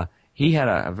 he had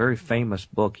a very famous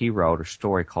book he wrote, a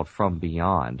story called From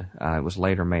Beyond. It was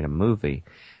later made a movie.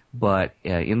 But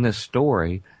in this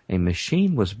story, a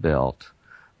machine was built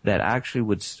that actually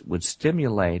would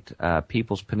stimulate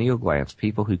people's pineal glands,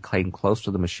 people who came close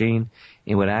to the machine.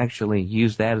 It would actually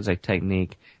use that as a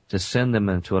technique to send them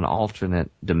into an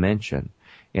alternate dimension.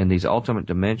 And these alternate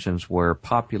dimensions were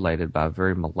populated by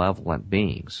very malevolent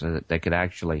beings so that they could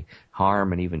actually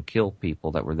harm and even kill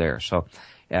people that were there. So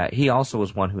he also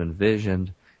was one who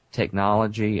envisioned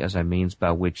technology as a means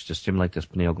by which to stimulate this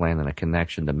pineal gland in a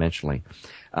connection dimensionally.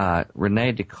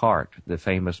 Rene Descartes, the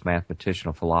famous mathematician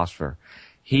and philosopher,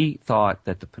 he thought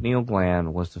that the pineal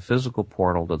gland was the physical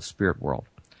portal to the spirit world.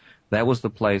 That was the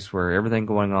place where everything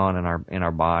going on in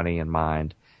our body and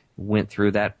mind went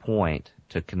through that point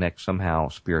to connect somehow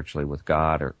spiritually with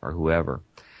God or whoever.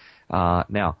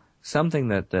 Now, something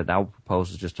that I would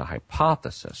propose is just a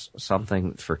hypothesis,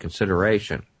 something for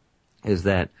consideration, is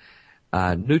that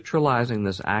neutralizing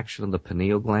this action of the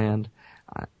pineal gland,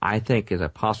 I think, is a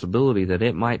possibility that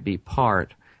it might be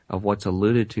part of what's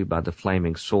alluded to by the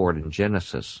flaming sword in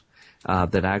Genesis,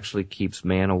 that actually keeps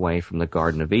man away from the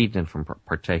Garden of Eden and from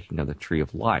partaking of the tree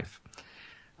of life.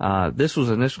 This was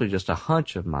initially just a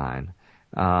hunch of mine,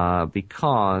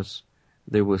 because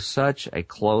there was such a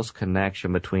close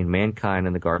connection between mankind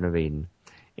and the Garden of Eden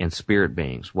and spirit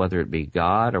beings, whether it be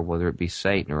God or whether it be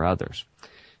Satan or others.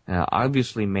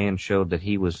 Obviously, man showed that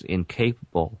he was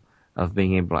incapable of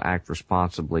being able to act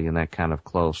responsibly in that kind of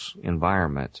close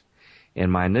environment.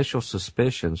 And my initial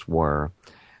suspicions were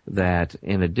that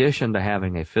in addition to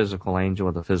having a physical angel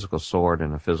with a physical sword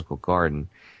and a physical garden,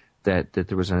 that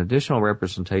there was an additional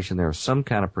representation there of some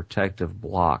kind of protective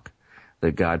block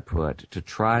that God put to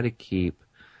try to keep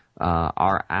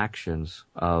our actions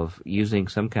of using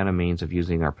some kind of means of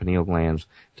using our pineal glands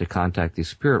to contact the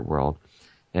spirit world.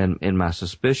 And my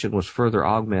suspicion was further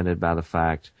augmented by the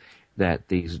fact that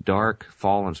these dark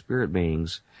fallen spirit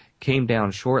beings came down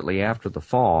shortly after the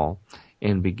fall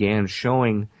and began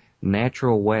showing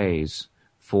natural ways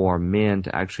for men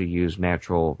to actually use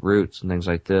natural roots and things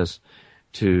like this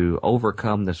to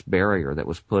overcome this barrier that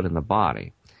was put in the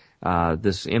body.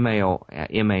 This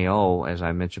MAO, as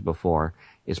I mentioned before,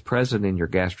 is present in your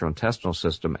gastrointestinal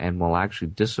system and will actually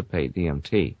dissipate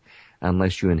DMT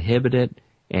unless you inhibit it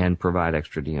and provide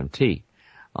extra DMT.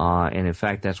 And in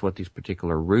fact, that's what these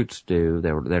particular roots do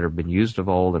that have been used of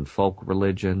old in folk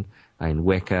religion, in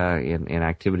Wicca, in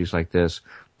activities like this.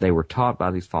 They were taught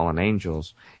by these fallen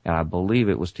angels, and I believe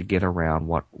it was to get around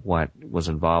what was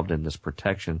involved in this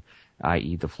protection,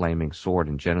 i.e. the flaming sword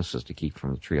in Genesis to keep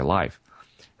from the tree of life.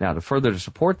 Now, to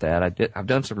support that, I've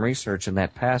done some research in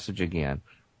that passage again.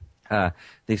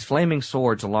 These flaming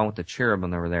swords, along with the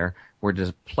cherubim that were there, were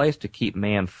placed to keep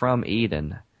man from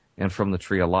Eden and from the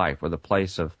tree of life, or the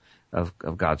place of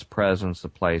God's presence, the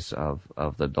place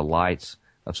of the delights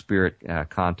of spirit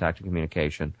contact and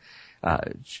communication.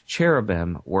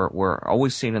 Cherubim were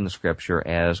always seen in the Scripture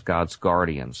as God's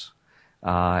guardians.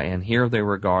 And here they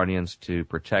were guardians to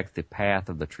protect the path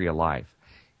of the tree of life.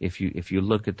 If you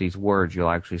look at these words, you'll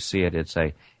actually see it. It's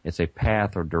a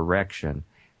path or direction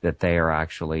that they are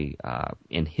actually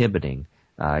inhibiting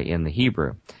in the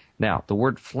Hebrew. Now, the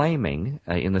word flaming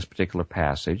in this particular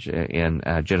passage in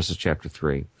Genesis chapter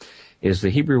 3 is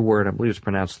the Hebrew word, I believe it's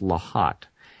pronounced lahat.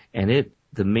 And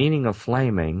the meaning of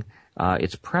flaming,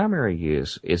 its primary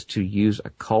use is to use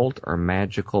occult or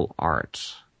magical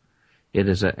arts. It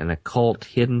is an occult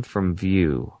hidden from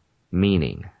view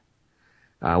meaning,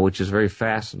 which is very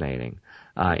fascinating.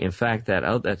 In fact,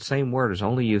 that same word is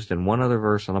only used in one other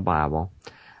verse in the Bible,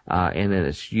 and it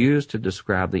is used to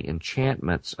describe the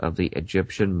enchantments of the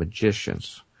Egyptian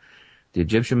magicians. The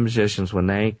Egyptian magicians, when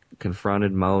they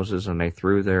confronted Moses and they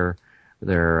threw their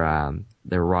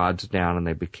rods down and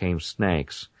they became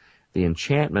snakes, the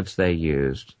enchantments they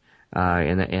used,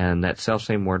 and that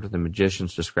self-same word that the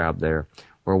magicians described there,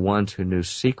 were ones who knew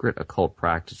secret occult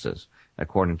practices,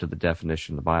 according to the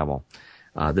definition of the Bible.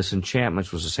 This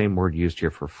enchantments was the same word used here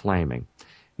for flaming.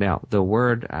 Now, the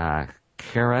word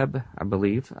Kereb, I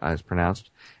believe, is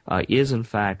pronounced, is in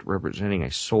fact representing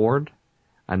a sword,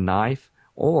 a knife,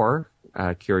 or,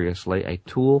 curiously, a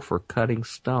tool for cutting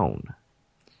stone.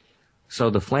 So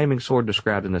the flaming sword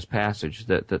described in this passage,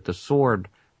 that the sword,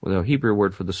 the Hebrew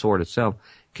word for the sword itself,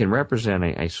 can represent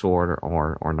a sword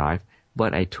or knife,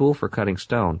 but a tool for cutting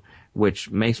stone, which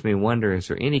makes me wonder, is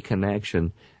there any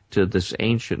connection to this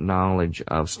ancient knowledge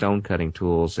of stone cutting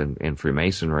tools and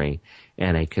Freemasonry,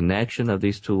 and a connection of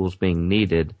these tools being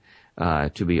needed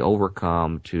to be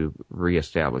overcome to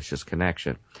reestablish this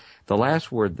connection? The last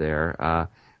word there,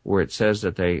 where it says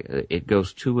that it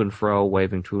goes to and fro,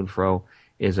 waving to and fro,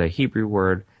 is a Hebrew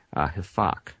word,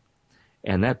 hifak.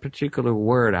 And that particular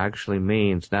word actually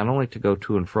means not only to go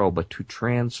to and fro, but to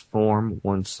transform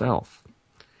oneself.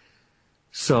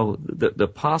 So the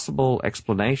possible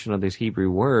explanation of these Hebrew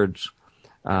words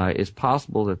is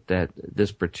possible that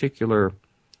this particular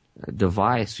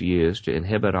device used to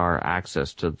inhibit our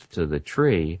access to the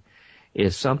tree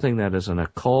is something that is an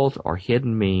occult or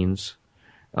hidden means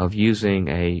of using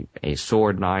a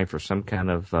sword, knife, or some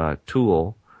kind of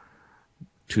tool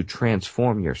to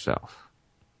transform yourself.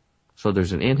 So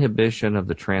there's an inhibition of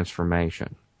the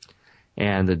transformation.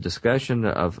 And the discussion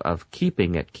of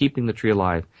keeping the tree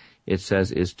alive, it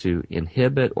says, is to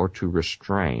inhibit or to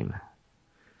restrain.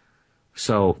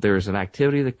 So there is an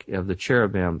activity of the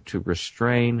cherubim to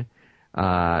restrain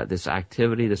this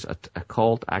activity, this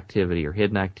occult activity or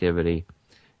hidden activity,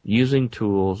 using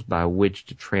tools by which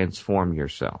to transform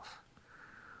yourself.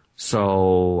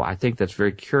 So I think that's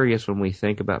very curious when we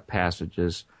think about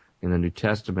passages in the New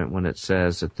Testament when it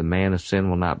says that the man of sin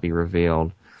will not be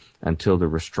revealed until the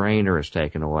restrainer is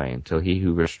taken away, until he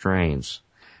who restrains,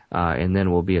 and then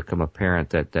will become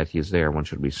apparent that he is there, one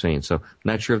should be seen. So I'm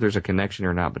not sure if there's a connection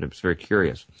or not, but it's very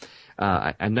curious.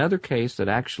 Another case that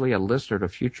actually a listener to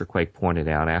Future Quake pointed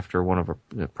out after one of our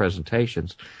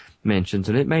presentations mentions,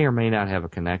 and it may or may not have a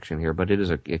connection here, but it is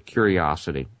a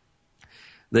curiosity.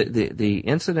 The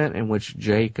incident in which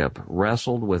Jacob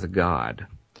wrestled with God,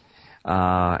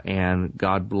 and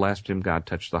God blessed him, God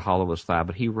touched the hollow of his thigh,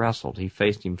 but he wrestled, he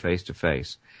faced him face to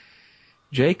face.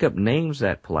 Jacob names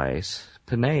that place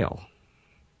Peniel,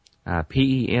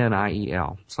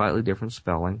 Peniel, slightly different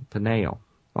spelling, Peniel,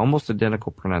 almost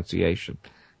identical pronunciation.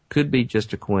 Could be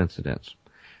just a coincidence.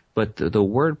 But the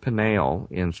word Peniel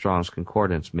in Strong's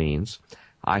Concordance means,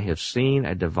 I have seen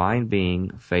a divine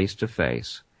being face to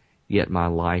face, yet my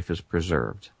life is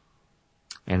preserved.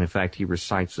 And in fact, he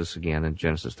recites this again in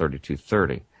Genesis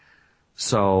 32:30.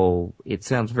 So it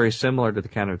sounds very similar to the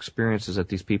kind of experiences that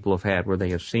these people have had where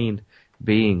they have seen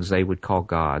beings they would call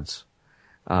gods,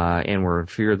 and were in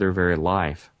fear of their very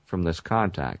life from this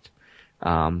contact.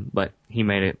 But he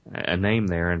made it a name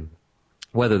there, and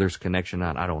whether there's a connection or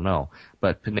not, I don't know.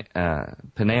 But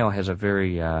Peniel has a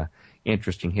very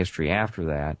interesting history after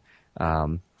that.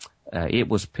 It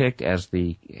was picked as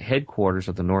the headquarters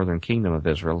of the northern kingdom of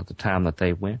Israel at the time that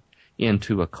they went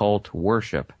into occult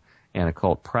worship and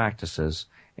occult practices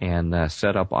and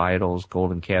set up idols,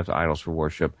 golden calves, idols for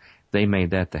worship. They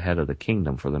made that the head of the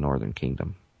kingdom for the northern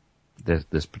kingdom,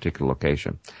 this particular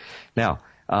location. Now,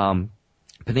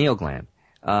 pineal gland.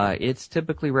 It's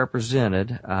typically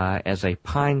represented as a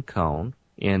pine cone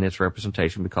in its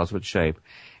representation because of its shape,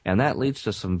 and that leads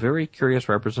to some very curious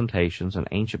representations in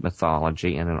ancient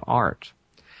mythology and in art.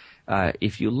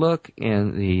 If you look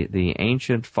in the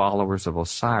ancient followers of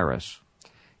Osiris,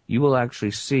 you will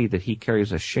actually see that he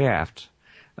carries a shaft,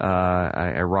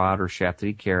 a rod or shaft that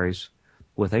he carries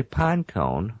with a pine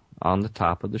cone on the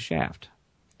top of the shaft.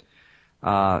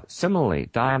 Similarly,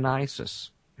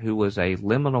 Dionysus, who was a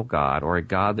liminal god, or a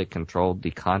god that controlled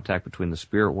the contact between the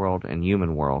spirit world and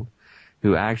human world,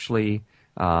 who actually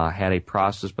had a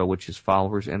process by which his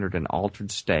followers entered an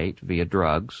altered state via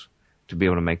drugs to be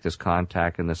able to make this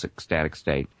contact in this ecstatic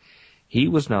state. He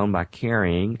was known by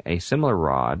carrying a similar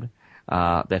rod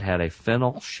that had a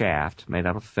fennel shaft made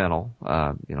out of fennel,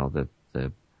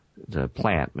 the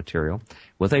plant material,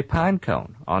 with a pine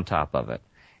cone on top of it.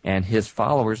 And his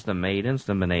followers, the maidens,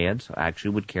 the Menaids,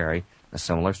 actually would carry a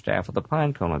similar staff with a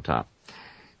pine cone on top.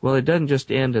 Well, it doesn't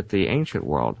just end at the ancient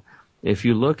world. If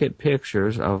you look at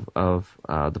pictures of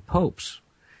the popes,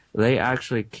 they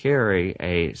actually carry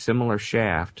a similar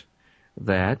shaft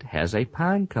that has a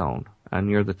pine cone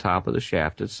near the top of the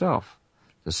shaft itself.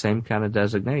 The same kind of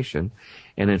designation.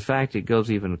 And in fact, it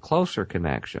goes even closer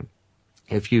connection.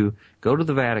 If you go to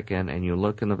the Vatican and you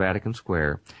look in the Vatican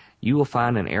Square, you will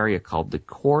find an area called the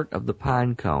Court of the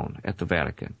Pine Cone at the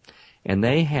Vatican. And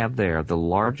they have there the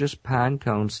largest pine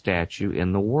cone statue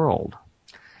in the world.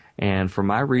 And from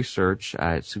my research,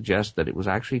 it suggests that it was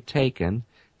actually taken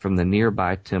from the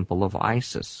nearby Temple of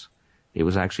Isis. It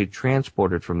was actually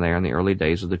transported from there in the early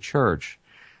days of the church,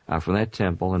 from that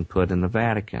temple, and put in the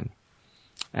Vatican.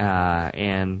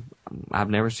 And I've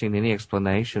never seen any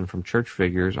explanation from church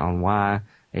figures on why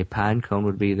a pine cone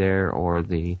would be there or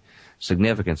the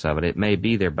significance of it. It may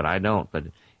be there, but I don't. But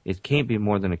it can't be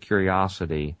more than a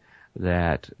curiosity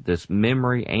that this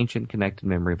memory, ancient connected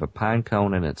memory of a pine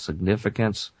cone and its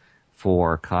significance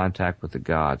for contact with the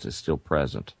gods is still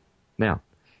present. Now,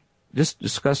 just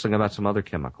discussing about some other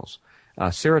chemicals.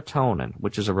 Serotonin,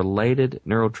 which is a related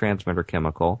neurotransmitter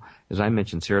chemical. As I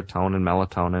mentioned, serotonin,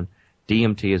 melatonin,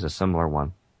 DMT is a similar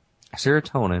one.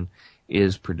 Serotonin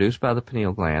is produced by the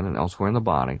pineal gland and elsewhere in the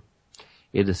body.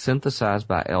 It is synthesized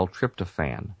by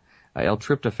L-tryptophan.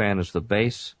 L-tryptophan is the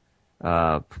base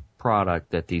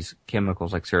product that these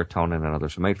chemicals like serotonin and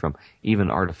others are made from,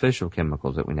 even artificial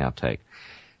chemicals that we now take.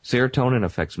 Serotonin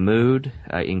affects mood,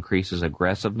 increases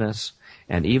aggressiveness,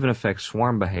 and even affects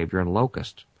swarm behavior in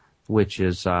locusts, which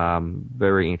is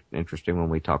very interesting when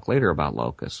we talk later about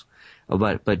locusts.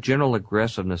 But general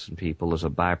aggressiveness in people is a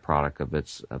byproduct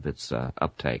of its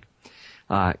uptake.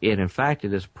 In fact,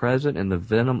 it is present in the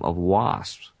venom of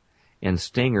wasps and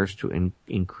stingers to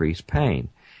increase pain.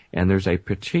 And there's a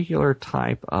particular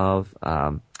type of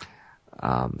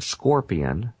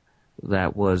scorpion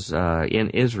that was in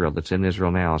Israel, that's in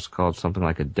Israel now. It's called something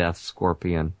like a death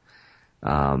scorpion.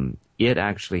 It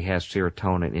actually has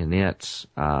serotonin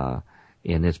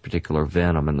in its particular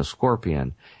venom in the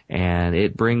scorpion, and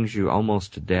it brings you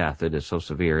almost to death. It is so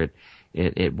severe.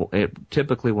 It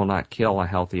typically will not kill a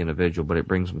healthy individual, but it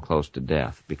brings them close to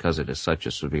death because it is such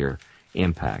a severe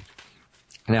impact.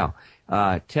 Now,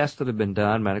 tests that have been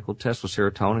done, medical tests with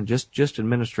serotonin, just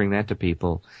administering that to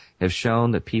people, have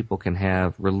shown that people can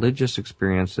have religious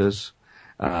experiences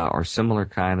or similar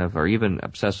kind of, or even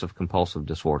obsessive compulsive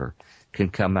disorder can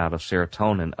come out of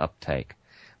serotonin uptake.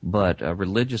 But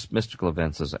religious mystical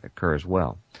events occur as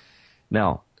well.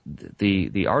 Now,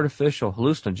 the artificial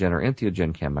hallucinogen or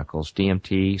entheogen chemicals,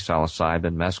 DMT,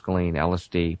 psilocybin, mescaline,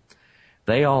 LSD,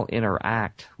 they all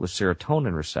interact with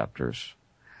serotonin receptors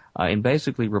and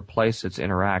basically replace its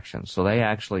interaction. So they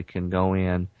actually can go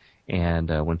in and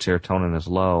when serotonin is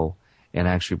low and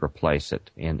actually replace it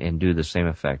and do the same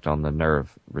effect on the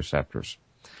nerve receptors.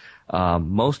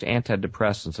 Most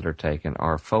antidepressants that are taken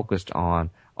are focused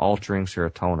on altering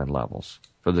serotonin levels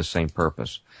for the same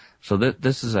purpose. So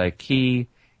this is a key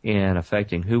in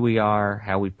affecting who we are,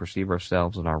 how we perceive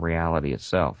ourselves, and our reality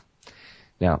itself.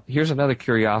 Now, here's another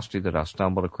curiosity that I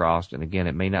stumbled across, and again,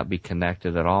 it may not be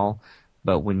connected at all,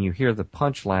 but when you hear the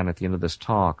punchline at the end of this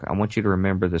talk, I want you to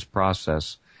remember this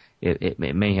process. It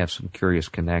may have some curious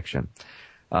connection.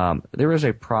 There is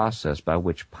a process by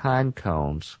which pine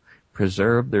cones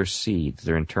preserve their seeds,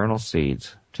 their internal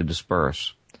seeds, to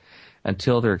disperse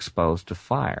until they're exposed to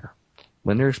fire.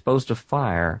 When they're exposed to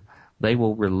fire, they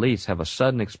will have a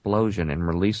sudden explosion and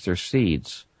release their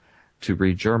seeds to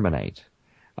regerminate.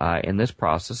 And this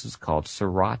process is called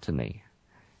serotiny.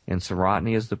 And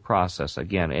serotiny is the process,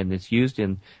 again, and it's used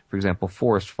in, for example,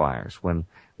 forest fires. When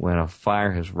a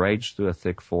fire has raged through a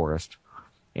thick forest,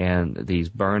 and these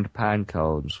burned pine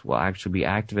cones will actually be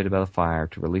activated by the fire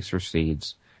to release their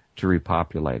seeds to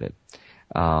repopulate it.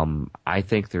 I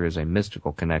think there is a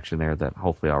mystical connection there that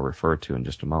hopefully I'll refer to in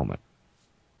just a moment.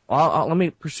 Let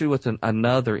me pursue with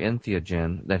another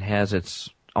entheogen that has its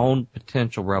own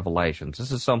potential revelations.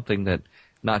 This is something that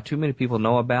not too many people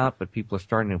know about, but people are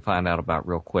starting to find out about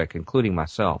real quick, including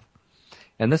myself.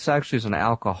 And this actually is an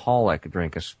alcoholic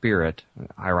drink, a spirit,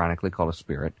 ironically called a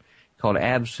spirit, called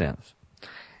absinthe.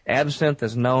 Absinthe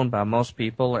is known by most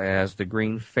people as the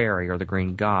green fairy or the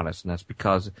green goddess, and that's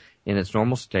because in its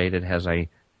normal state it has a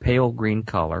pale green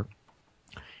color.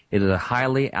 It is a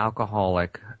highly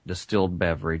alcoholic distilled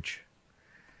beverage.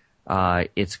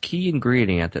 Its key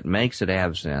ingredient that makes it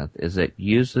absinthe is it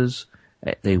uses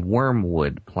the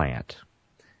wormwood plant.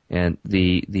 And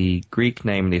the Greek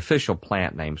name, the official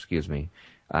plant name,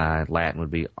 Latin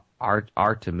would be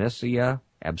Artemisia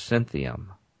absinthium.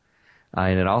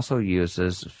 And it also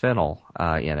uses fennel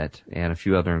in it and a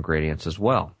few other ingredients as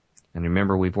well. And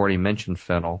remember, we've already mentioned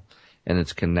fennel and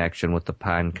its connection with the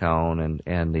pine cone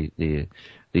and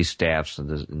these staffs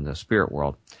in the spirit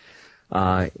world.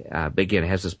 But again, it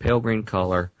has this pale green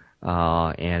color,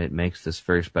 and it makes this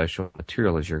very special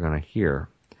material, as you're going to hear.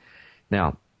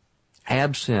 Now,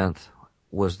 absinthe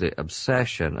was the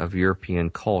obsession of European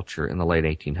culture in the late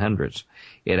 1800s.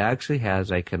 It actually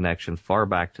has a connection far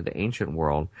back to the ancient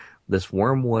world. This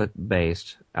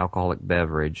wormwood-based alcoholic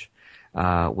beverage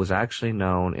was actually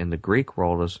known in the Greek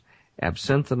world as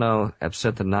absinthites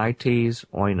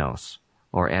oinos,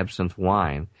 or absinthe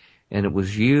wine, and it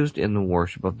was used in the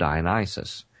worship of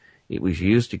Dionysus. It was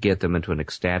used to get them into an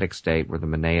ecstatic state where the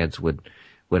Menaids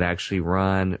would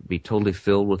actually be totally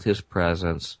filled with his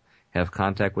presence, have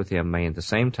contact with him, and at the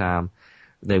same time,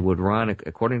 they would run,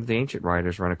 according to the ancient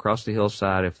writers, run across the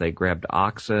hillside. If they grabbed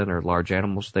oxen or large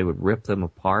animals, they would rip them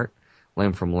apart,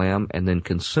 limb from limb, and then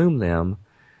consume them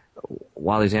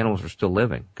while these animals were still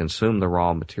living, consume the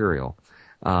raw material.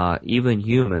 Even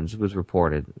humans, it was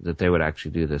reported that they would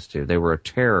actually do this too. They were a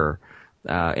terror.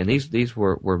 And these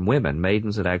were women,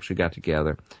 maidens that actually got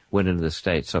together, went into the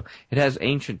state. So it has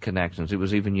ancient connections. It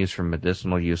was even used for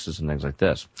medicinal uses and things like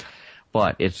this.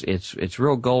 But its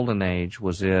real golden age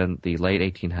was in the late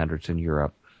 1800s in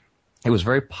Europe. It was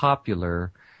very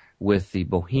popular with the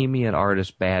bohemian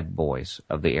artist bad boys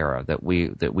of the era that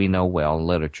we know well in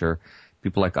literature.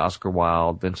 People like Oscar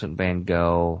Wilde, Vincent van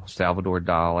Gogh, Salvador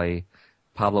Dali,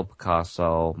 Pablo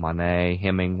Picasso, Monet,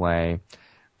 Hemingway.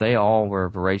 They all were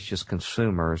voracious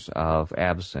consumers of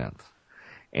absinthe.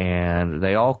 And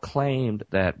they all claimed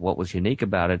that what was unique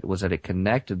about it was that it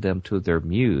connected them to their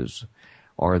muse,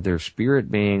 or their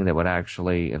spirit being that would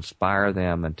actually inspire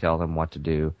them and tell them what to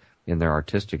do in their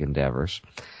artistic endeavors.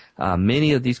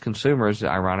 Many of these consumers,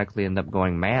 ironically, end up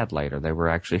going mad later. They were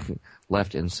actually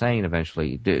left insane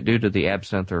eventually due to the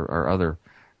absinthe or other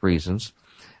reasons.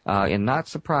 And not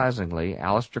surprisingly,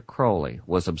 Aleister Crowley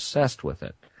was obsessed with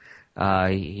it.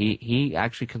 He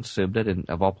actually consumed it in,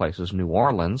 of all places, New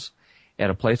Orleans,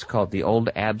 at a place called the Old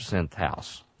Absinthe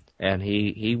House. And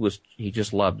he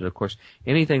just loved it. Of course,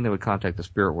 anything that would contact the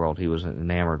spirit world, he was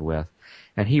enamored with.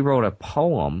 And he wrote a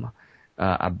poem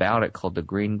about it called The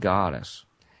Green Goddess.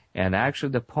 And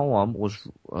actually, the poem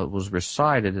was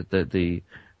recited that the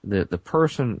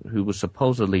person who was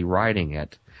supposedly writing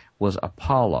it was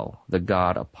Apollo, the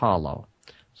god Apollo.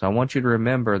 So I want you to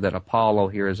remember that Apollo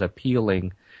here is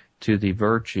appealing to the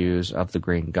virtues of the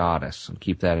Green Goddess, and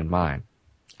keep that in mind.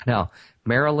 Now,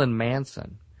 Marilyn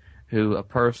Manson, a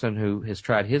person who has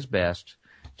tried his best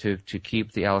to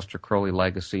keep the Aleister Crowley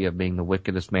legacy of being the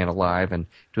wickedest man alive and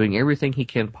doing everything he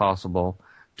can possible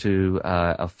to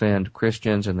offend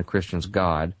Christians and the Christians'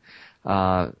 God.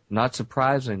 Not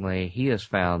surprisingly, he has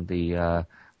found the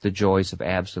joys of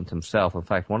absinthe himself. In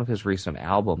fact, one of his recent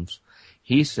albums,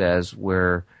 he says,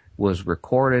 was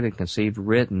recorded and conceived,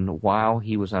 written while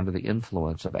he was under the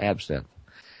influence of absinthe.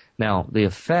 Now, the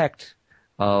effect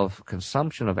of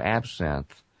consumption of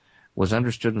absinthe was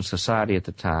understood in society at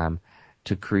the time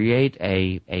to create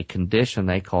a condition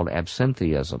they called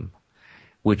absentheism,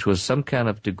 which was some kind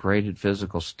of degraded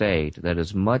physical state that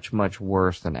is much, much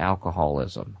worse than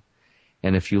alcoholism.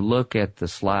 And if you look at the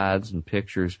slides and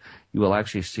pictures, you will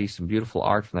actually see some beautiful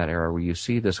art from that era where you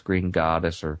see this green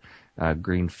goddess or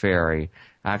green fairy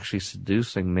actually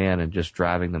seducing men and just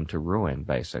driving them to ruin,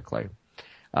 basically.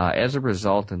 As a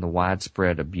result, in the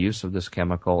widespread abuse of this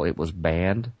chemical, it was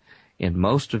banned in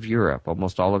most of Europe,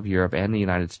 almost all of Europe and the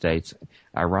United States,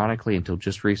 ironically, until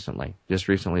just recently. Just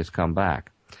recently it's come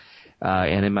back.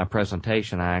 And in my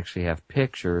presentation, I actually have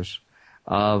pictures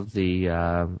of the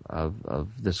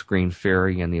of this green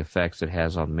fairy and the effects it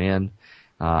has on men.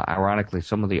 Ironically,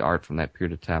 some of the art from that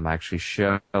period of time actually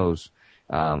shows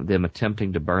them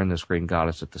attempting to burn this green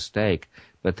goddess at the stake,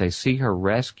 but they see her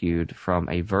rescued from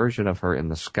a version of her in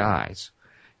the skies.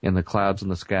 In the clouds in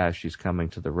the sky, she's coming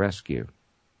to the rescue.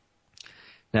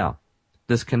 Now,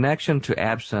 this connection to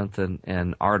absinthe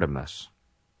and Artemis.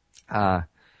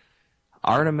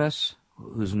 Artemis,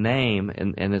 whose name,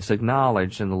 and it's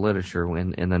acknowledged in the literature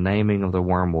in the naming of the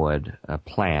wormwood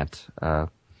plant,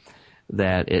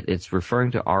 that it's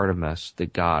referring to Artemis, the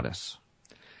goddess.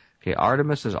 Okay,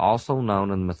 Artemis is also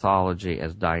known in mythology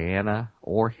as Diana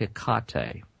or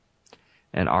Hecate,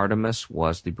 and Artemis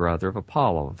was the brother of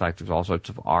Apollo. In fact, there's all sorts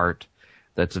of art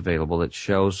that's available that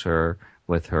shows her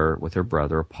with her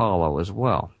brother Apollo as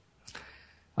well.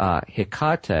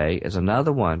 Hecate is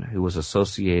another one who was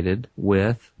associated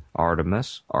with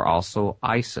Artemis, or also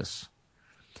Isis.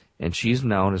 And she's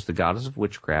known as the goddess of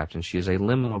witchcraft, and she is a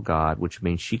liminal god, which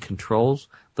means she controls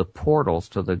the portals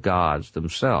to the gods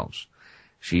themselves.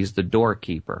 She's the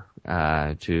doorkeeper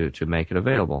to make it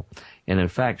available. And in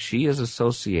fact, she is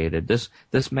associated, this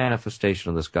manifestation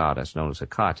of this goddess known as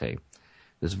Hecate,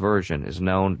 this version is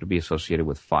known to be associated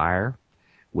with fire,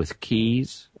 with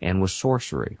keys, and with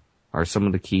sorcery, are some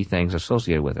of the key things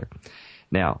associated with her.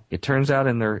 Now, it turns out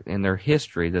in their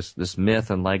history, this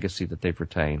myth and legacy that they've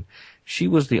retained, she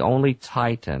was the only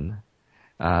Titan,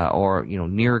 or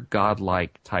near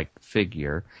godlike type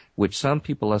figure, which some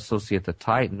people associate the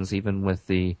Titans even with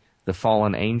the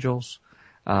fallen angels.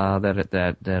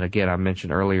 That again I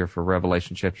mentioned earlier for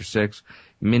Revelation chapter 6.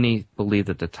 Many believe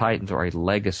that the Titans are a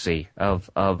legacy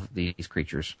of these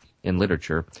creatures in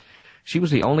literature. She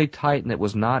was the only Titan that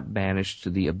was not banished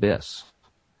to the abyss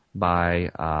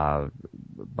by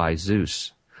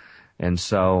Zeus, and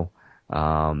so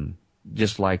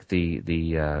just like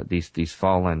these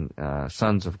fallen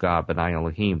sons of God, B'nai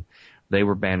Elohim, they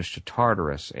were banished to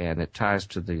Tartarus, and it ties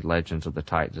to the legends of the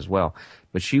Titans as well.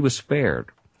 But she was spared,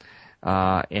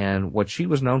 and what she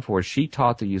was known for is she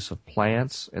taught the use of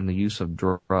plants and the use of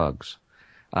drugs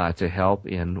to help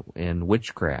in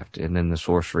witchcraft and in the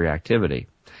sorcery activity.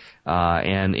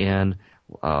 And in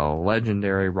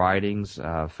legendary writings,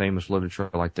 famous literature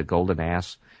like the Golden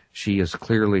Ass, she is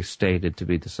clearly stated to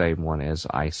be the same one as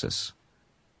Isis.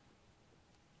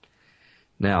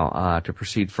 Now, to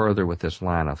proceed further with this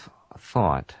line of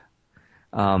thought,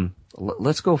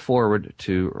 let's go forward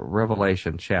to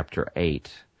Revelation chapter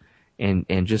 8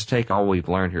 and just take all we've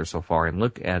learned here so far and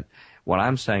look at what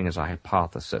I'm saying is a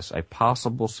hypothesis, a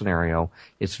possible scenario.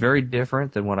 It's very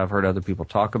different than what I've heard other people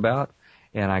talk about,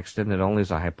 and I extend it only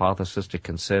as a hypothesis to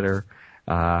consider.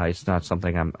 It's not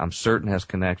something I'm certain has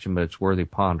connection, but it's worthy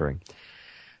pondering.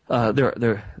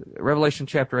 Revelation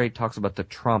chapter 8 talks about the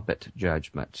trumpet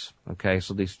judgments. Okay,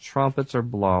 so these trumpets are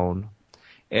blown.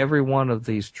 Every one of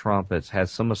these trumpets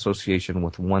has some association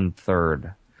with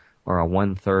 1/3, or a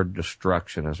 1/3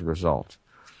 destruction as a result.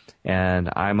 And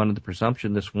I'm under the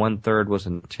presumption this 1/3 was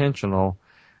intentional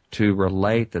to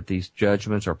relate that these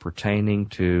judgments are pertaining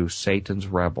to Satan's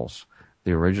rebels,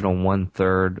 the original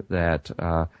 1/3 that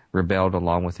rebelled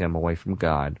along with him away from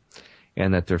God,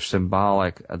 and that they're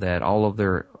symbolic that all of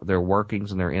their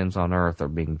workings and their ends on earth are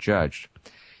being judged.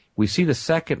 We see the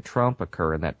second trump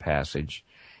occur in that passage,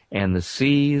 and the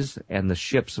seas and the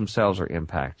ships themselves are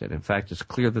impacted. In fact, it's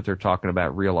clear that they're talking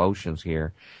about real oceans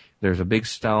here. There's a big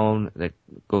stone that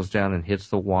goes down and hits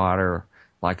the water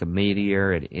like a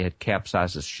meteor. It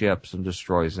capsizes ships and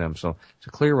destroys them. So it's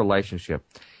a clear relationship.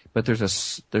 But there's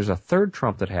a third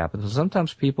trump that happens, and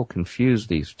sometimes people confuse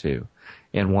these two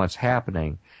in what's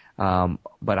happening.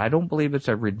 But I don't believe it's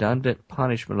a redundant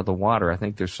punishment of the water. I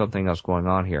think there's something else going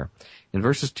on here. In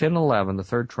verses 10 and 11, the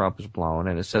third trump is blown,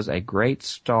 and it says a great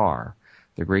star.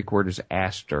 The Greek word is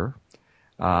aster,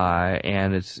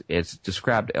 and it's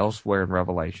described elsewhere in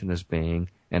Revelation as being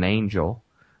an angel.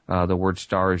 The word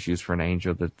star is used for an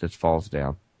angel that falls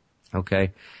down.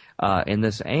 Okay? And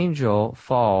this angel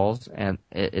falls, and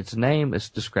its name is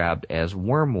described as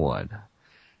wormwood.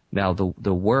 Now,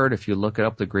 the word, if you look it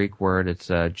up, the Greek word, it's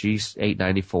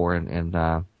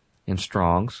G894 in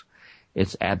Strong's.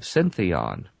 It's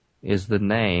absinthion is the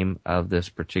name of this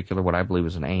particular, what I believe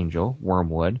is an angel,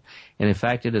 wormwood. And in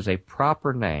fact, it is a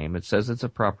proper name. It says it's a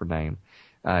proper name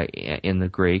in the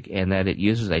Greek, and that it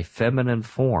uses a feminine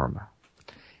form.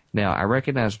 Now, I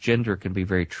recognize gender can be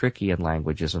very tricky in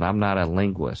languages, and I'm not a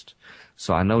linguist.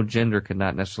 So I know gender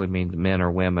cannot necessarily mean men or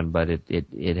women, but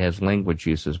it has language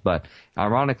uses. But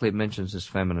ironically, it mentions this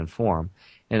feminine form.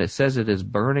 And it says it is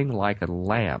burning like a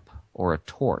lamp or a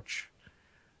torch.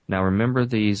 Now remember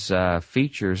these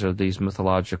features of these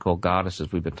mythological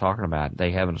goddesses we've been talking about.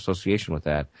 They have an association with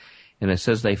that. And it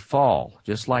says they fall,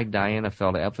 just like Diana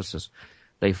fell to Ephesus.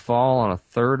 They fall on a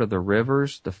third of the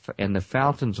rivers and the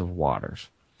fountains of waters.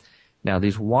 Now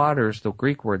these waters, the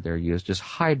Greek word there used is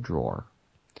hydror.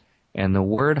 And the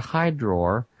word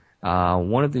hydror,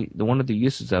 one of the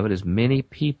uses of it is many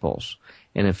peoples.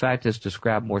 And in fact, it's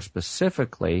described more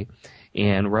specifically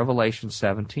in Revelation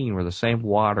 17, where the same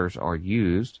waters are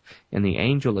used, and the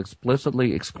angel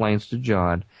explicitly explains to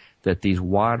John that these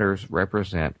waters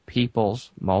represent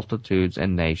peoples, multitudes,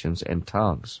 and nations and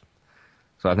tongues.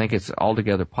 So I think it's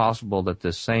altogether possible that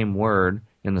this same word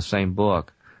in the same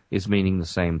book is meaning the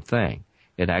same thing.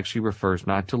 It actually refers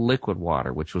not to liquid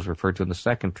water, which was referred to in the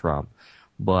second trump,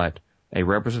 but a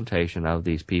representation of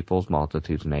these peoples,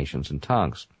 multitudes, nations, and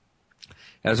tongues.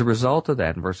 As a result of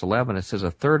that, in verse 11, it says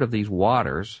a third of these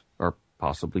waters, or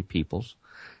possibly peoples,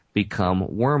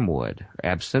 become wormwood,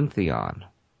 absinthion.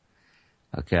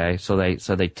 Okay, so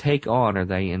they take on, or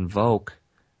they invoke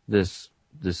this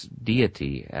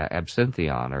deity,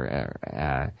 absinthion,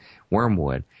 or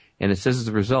wormwood. And it says as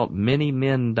a result, many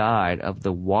men died of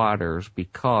the waters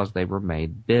because they were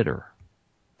made bitter.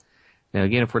 Now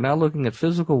again, if we're not looking at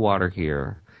physical water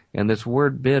here, and this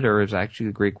word bitter is actually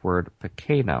the Greek word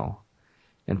pekano.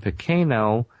 And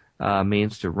pekano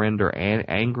means to render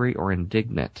angry or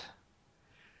indignant.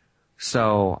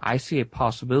 So I see a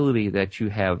possibility that you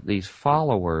have these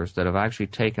followers that have actually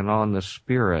taken on the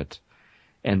Spirit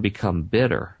and become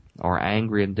bitter or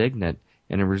angry, indignant.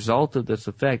 And as a result of this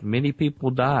effect, many people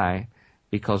die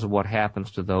because of what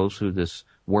happens to those who this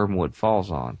wormwood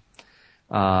falls on.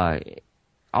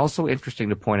 Also interesting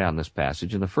to point out in this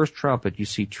passage, in the first trumpet you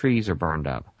see trees are burned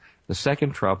up. The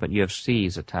second trumpet you have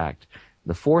seas attacked.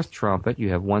 The fourth trumpet you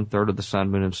have 1/3 of the sun,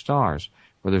 moon, and stars,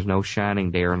 where there's no shining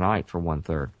day or night for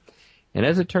 1/3. And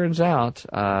as it turns out,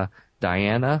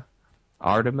 Diana,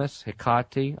 Artemis,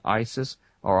 Hecate, Isis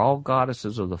are all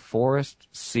goddesses of the forest,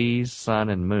 seas, sun,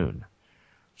 and moon.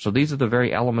 So these are the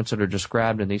very elements that are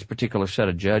described in these particular set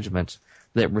of judgments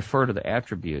that refer to the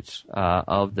attributes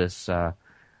of this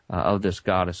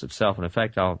goddess itself. And in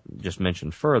fact, I'll just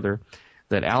mention further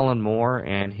that Alan Moore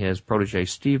and his protege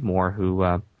Steve Moore,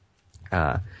 who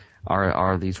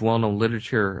are these well-known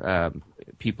literature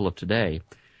people of today,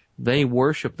 they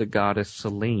worship the goddess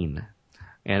Selene.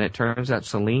 And it turns out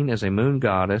Selene is a moon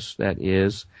goddess that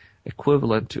is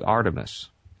equivalent to Artemis.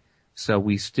 So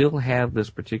we still have this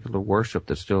particular worship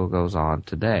that still goes on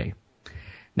today.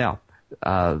 Now,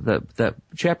 the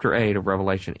chapter 8 of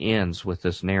Revelation ends with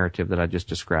this narrative that I just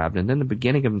described, and then the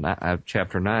beginning of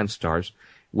chapter 9 starts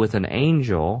with an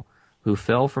angel who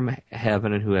fell from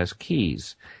heaven and who has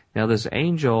keys. Now, this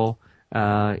angel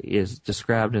is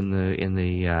described in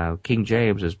the King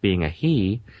James as being a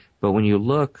he, but when you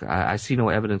look, I see no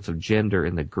evidence of gender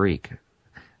in the Greek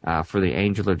for the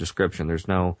angular description. There's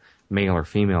no male or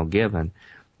female given,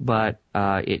 but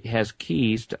it has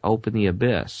keys to open the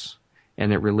abyss,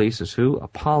 and it releases who?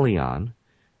 Apollyon,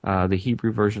 the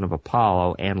Hebrew version of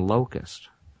Apollo, and locust.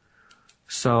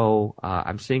 So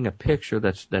I'm seeing a picture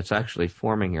that's actually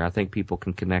forming here. I think people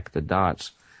can connect the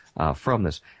dots from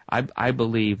this. I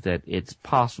believe that it's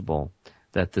possible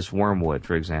that this wormwood,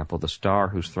 for example, the star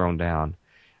who's thrown down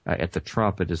at the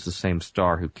trumpet is the same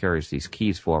star who carries these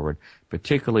keys forward,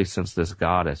 particularly since this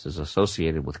goddess is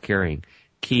associated with carrying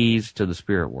keys to the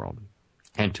spirit world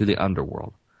and to the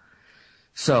underworld.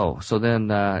 So then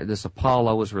this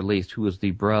Apollo is released, who is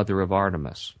the brother of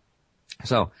Artemis.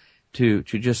 So to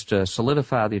just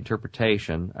solidify the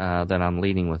interpretation that I'm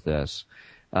leading with this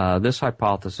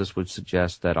hypothesis would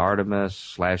suggest that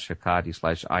Artemis /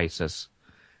 Hecate / Isis,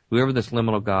 whoever this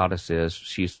liminal goddess is,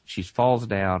 she falls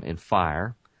down in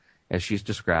fire, as she's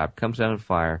described, comes down in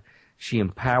fire. She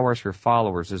empowers her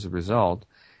followers as a result,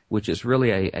 which is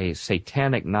really a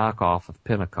satanic knockoff of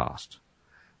Pentecost.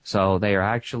 So they are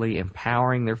actually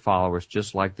empowering their followers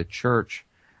just like the church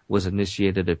was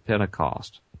initiated at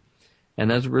Pentecost. And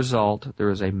as a result, there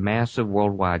is a massive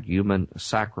worldwide human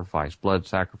sacrifice, blood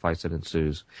sacrifice that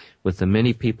ensues with the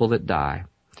many people that die.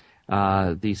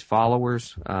 These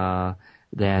followers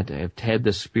that have had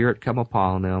the Spirit come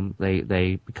upon them,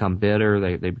 they become bitter,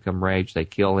 they become rage, they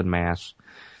kill en masse.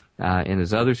 And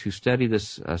as others who study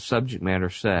this subject matter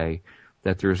say,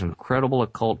 that there is incredible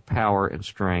occult power and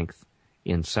strength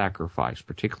in sacrifice,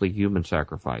 particularly human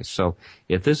sacrifice. So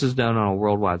if this is done on a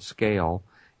worldwide scale,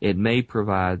 it may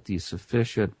provide the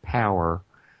sufficient power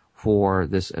for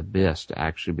this abyss to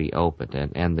actually be opened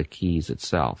and the keys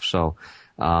itself. So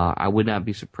I would not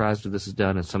be surprised if this is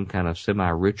done in some kind of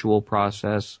semi-ritual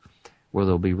process where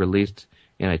they'll be released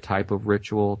in a type of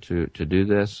ritual to do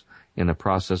this. in the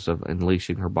process of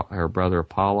unleashing her brother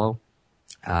Apollo,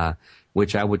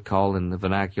 which I would call in the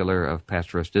vernacular of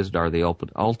Pastor Dizdar the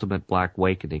ultimate black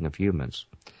awakening of humans.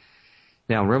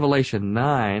 Now, in Revelation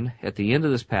 9, at the end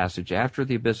of this passage, after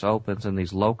the abyss opens and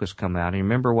these locusts come out, and you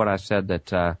remember what I said that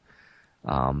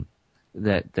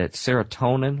that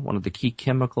serotonin, one of the key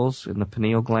chemicals in the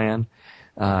pineal gland,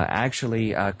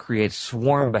 actually creates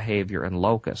swarm behavior in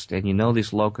locusts. And you know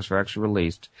these locusts are actually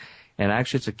released. And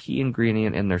actually it's a key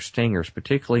ingredient in their stingers,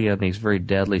 particularly in these very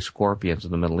deadly scorpions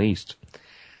in the Middle East.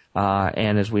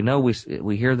 And as we know,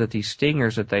 we hear that these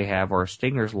stingers that they have are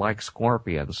stingers like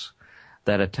scorpions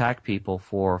that attack people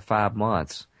for 5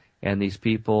 months. And these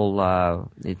people,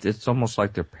 it's almost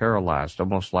like they're paralyzed,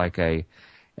 almost like a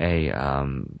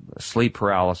sleep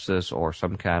paralysis or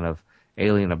some kind of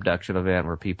alien abduction event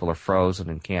where people are frozen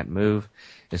and can't move.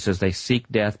 It says they seek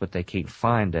death, but they can't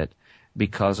find it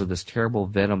because of this terrible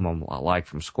venom like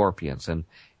from scorpions. And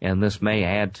this may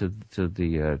add to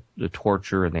the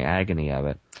torture and the agony of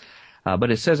it. But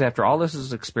it says after all this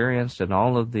is experienced and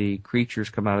all of the creatures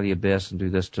come out of the abyss and do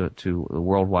this to the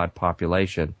worldwide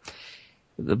population,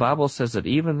 the Bible says that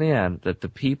even then that the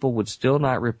people would still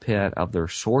not repent of their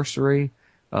sorcery,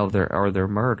 of their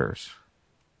murders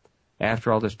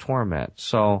after all this torment.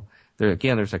 So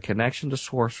there's a connection to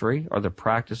sorcery or the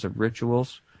practice of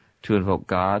rituals to invoke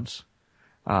gods,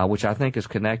 which I think is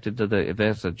connected to the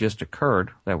events that just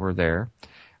occurred that were there,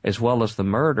 as well as the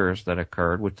murders that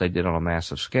occurred, which they did on a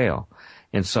massive scale.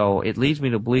 And so it leads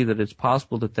me to believe that it's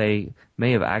possible that they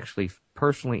may have actually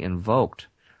personally invoked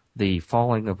the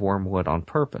falling of wormwood on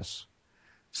purpose.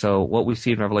 So what we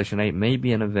see in Revelation 8 may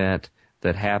be an event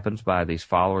that happens by these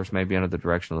followers, maybe under the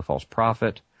direction of the false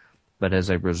prophet, but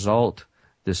as a result,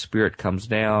 the Spirit comes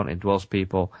down and dwells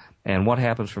people, and what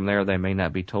happens from there they may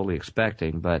not be totally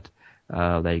expecting, but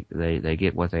they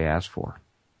get what they ask for.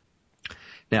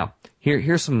 Now,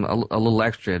 here's a little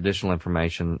extra additional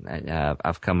information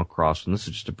I've come across, and this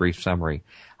is just a brief summary.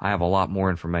 I have a lot more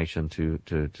information to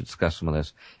discuss some of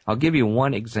this. I'll give you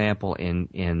one example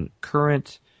in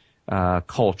current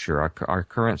culture, our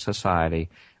current society,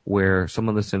 where some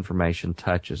of this information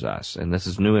touches us. And this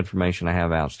is new information I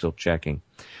have out, still checking.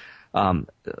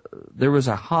 There was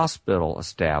a hospital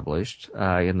established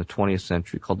in the 20th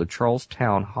century called the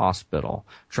Charlestown's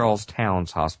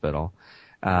Hospital,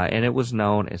 and it was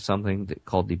known as something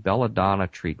called the belladonna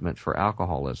treatment for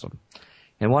alcoholism.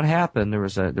 And what happened, there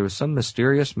was some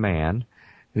mysterious man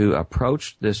who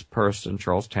approached this person,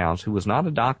 Charles Towns, who was not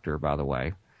a doctor, by the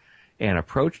way, and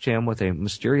approached him with a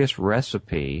mysterious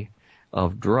recipe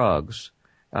of drugs,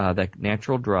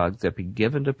 natural drugs that be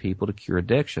given to people to cure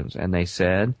addictions. And they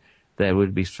said that it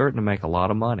would be certain to make a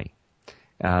lot of money.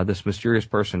 This mysterious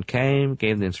person came,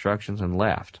 gave the instructions, and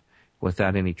left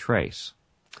without any trace.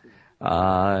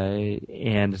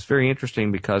 And it's very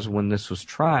interesting because when this was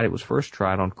tried, it was first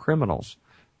tried on criminals,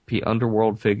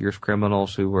 underworld figures,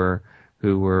 criminals who were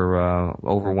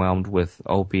overwhelmed with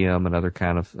opium and other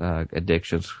kind of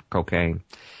addictions, cocaine.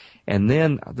 And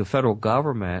then the federal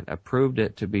government approved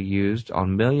it to be used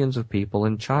on millions of people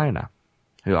in China,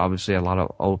 who obviously had a lot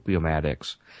of opium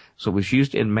addicts. So it was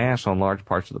used en masse on large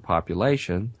parts of the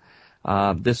population.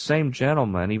 This same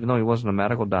gentleman, even though he wasn't a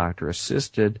medical doctor,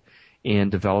 assisted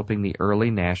in developing the early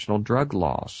national drug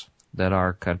laws that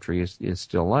our country is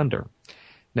still under.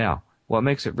 Now, what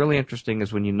makes it really interesting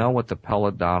is when you know what the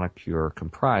belladonna cure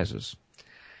comprises.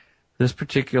 This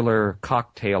particular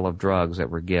cocktail of drugs that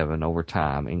were given over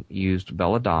time used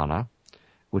belladonna,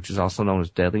 which is also known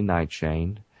as deadly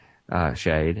nightshade,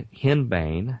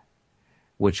 henbane,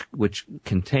 which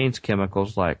contains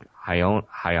chemicals like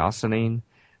hyoscine,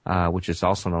 which is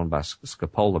also known by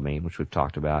scopolamine, which we've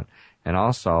talked about, and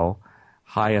also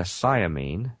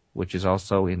hyoscyamine, which is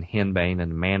also in henbane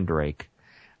and mandrake.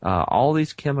 All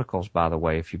these chemicals, by the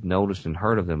way, if you've noticed and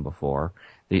heard of them before,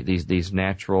 these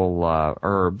natural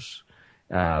herbs,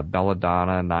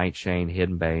 belladonna, nightshade,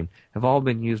 henbane, have all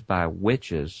been used by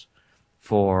witches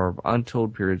for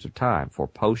untold periods of time, for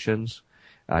potions.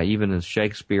 Even in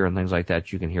Shakespeare and things like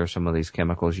that, you can hear some of these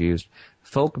chemicals used.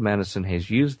 Folk medicine has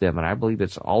used them, and I believe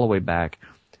it's all the way back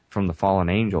from the fallen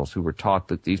angels who were taught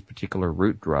that these particular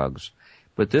root drugs.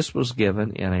 But this was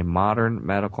given in a modern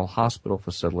medical hospital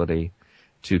facility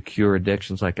to cure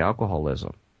addictions like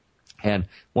alcoholism. And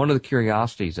one of the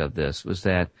curiosities of this was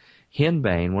that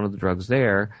henbane, one of the drugs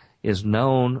there, is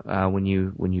known when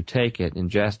you take it,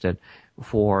 ingest it,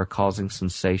 for causing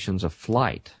sensations of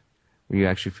flight, where you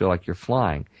actually feel like you're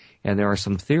flying. And there are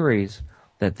some theories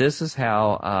that this is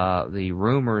how the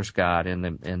rumors got in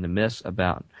the myths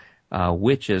about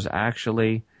witches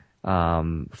actually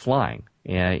flying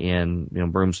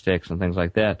in broomsticks and things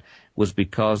like that, was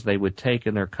because they would take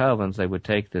in their covens, they would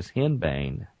take this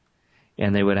henbane,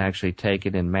 and they would actually take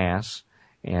it in mass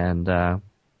and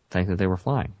think that they were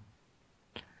flying.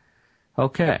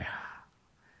 Okay.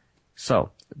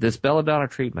 So, this belladonna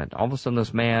treatment, all of a sudden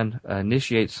this man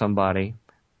initiates somebody,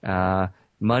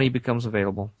 money becomes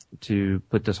available to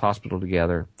put this hospital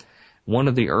together. One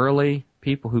of the early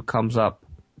people who comes up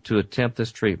to attempt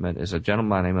this treatment is a gentleman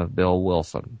by the name of Bill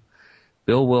Wilson.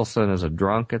 Bill Wilson is a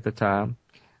drunk at the time,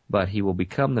 but he will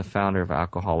become the founder of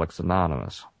Alcoholics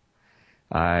Anonymous.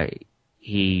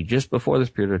 He, just before this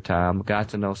period of time, got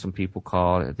to know some people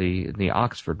called the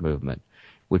Oxford movement,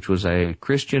 which was a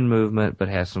Christian movement but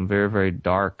has some very, very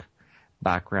dark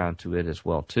background to it as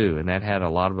well, too. And that had a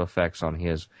lot of effects on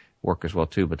his work as well,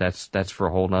 too. But that's for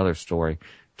a whole other story,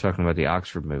 talking about the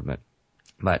Oxford movement.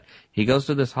 But he goes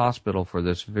to this hospital for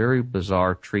this very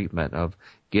bizarre treatment of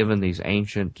given these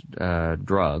ancient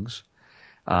drugs.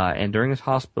 And during his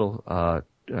hospital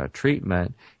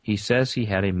treatment, he says he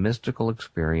had a mystical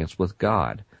experience with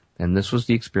God. And this was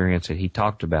the experience that he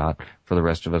talked about for the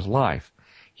rest of his life.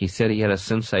 He said he had a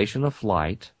sensation of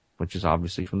flight, which is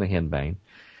obviously from the henbane,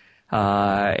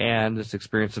 and this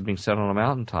experience of being set on a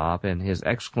mountaintop. And his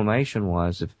exclamation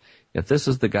was, if this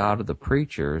is the God of the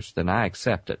preachers, then I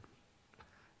accept it.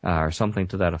 Or something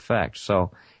to that effect. So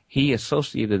he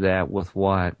associated that with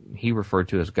what he referred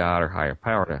to as God or higher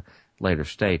power to later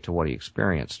state to what he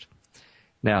experienced.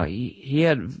 Now, he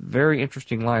had a very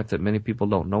interesting life that many people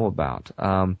don't know about.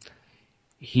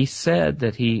 He said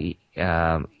that he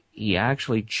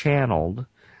actually channeled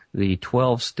the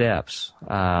 12 steps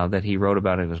that he wrote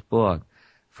about in his book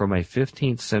from a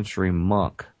 15th century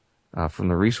monk. From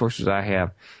the resources I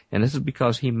have, and this is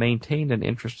because he maintained an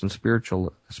interest in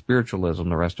spiritualism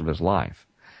the rest of his life.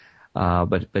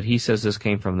 But he says this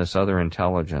came from this other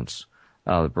intelligence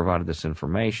that provided this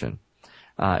information.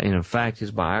 And in fact,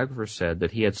 his biographer said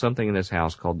that he had something in his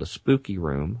house called the spooky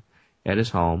room at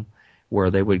his home,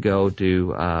 where they would go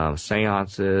do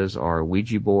seances or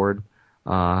Ouija board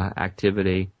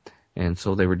activity, and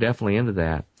so they were definitely into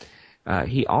that.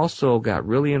 He also got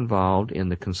really involved in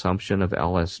the consumption of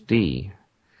LSD,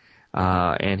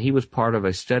 and he was part of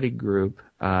a study group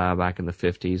back in the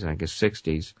 50s and I guess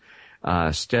 60s,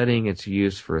 studying its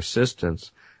use for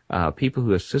assistance. People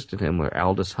who assisted him were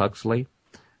Aldous Huxley,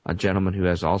 a gentleman who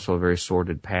has also a very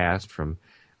sordid past from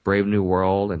Brave New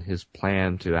World and his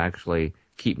plan to actually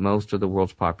keep most of the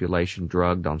world's population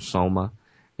drugged on soma.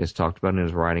 It's talked about in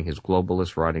his writing, his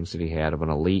globalist writings that he had of an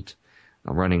elite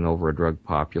running over a drug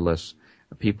populace.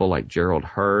 People like Gerald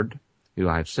Hurd, who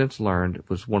I have since learned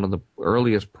was one of the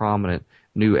earliest prominent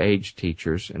New Age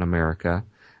teachers in America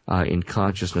in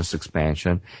consciousness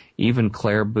expansion. Even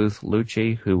Claire Booth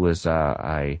Lucci, who was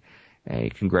a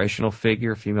congressional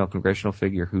figure, female congressional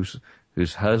figure,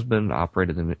 whose husband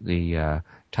operated the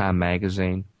Time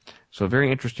magazine. So a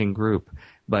very interesting group.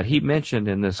 But he mentioned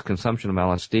in this consumption of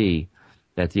LSD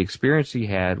that the experience he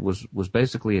had was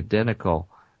basically identical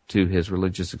to his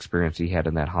religious experience he had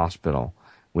in that hospital,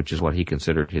 which is what he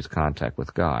considered his contact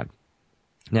with God.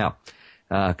 Now,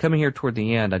 coming here toward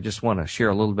the end, I just want to share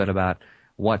a little bit about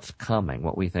what's coming,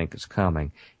 what we think is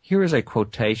coming. Here is a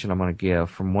quotation I'm going to give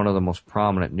from one of the most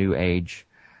prominent New Age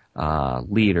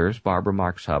leaders, Barbara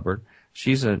Marx Hubbard.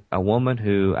 She's a woman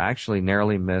who actually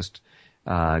narrowly missed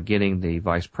getting the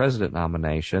vice president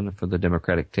nomination for the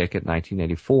Democratic ticket in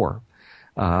 1984.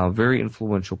 Very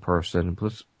influential person,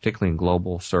 particularly in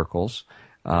global circles,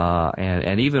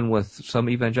 and even with some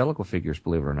evangelical figures,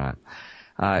 believe it or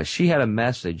not. She had a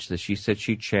message that she said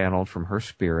she channeled from her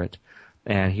spirit,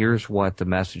 and here's what the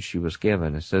message she was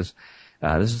given. It says,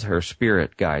 this is her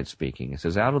spirit guide speaking. It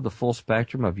says, out of the full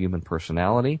spectrum of human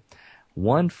personality,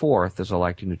 1/4 is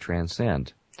electing to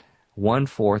transcend.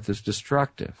 1/4 is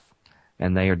destructive,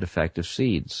 and they are defective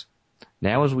seeds.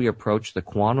 Now as we approach the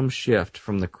quantum shift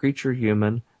from the creature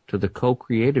human to the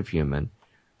co-creative human,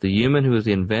 the human who is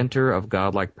the inventor of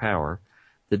godlike power,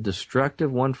 the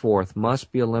destructive 1/4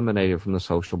 must be eliminated from the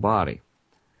social body.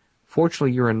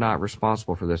 Fortunately, you are not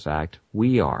responsible for this act.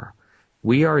 We are.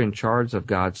 We are in charge of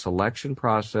God's selection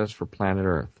process for planet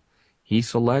Earth. He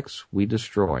selects, we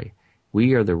destroy.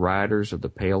 We are the riders of the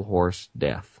pale horse,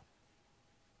 death.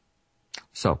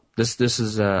 So this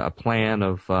is a plan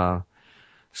of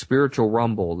spiritual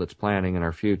rumble that's planning in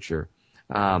our future.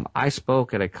 I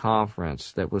spoke at a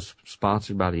conference that was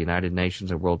sponsored by the United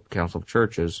Nations and World Council of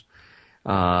Churches.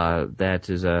 That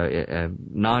is a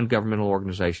non-governmental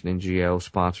organization, NGO,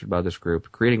 sponsored by this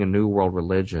group, creating a new world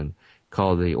religion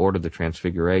called the Order of the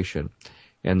Transfiguration.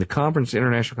 And the conference,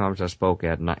 international conference I spoke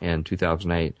at in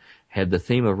 2008, had the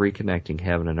theme of reconnecting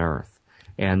heaven and earth.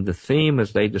 And the theme,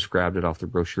 as they described it off the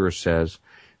brochure, says,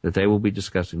 that they will be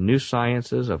discussing new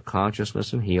sciences of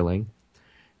consciousness and healing,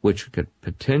 which could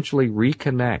potentially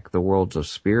reconnect the worlds of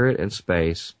spirit and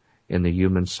space in the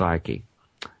human psyche.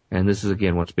 And this is,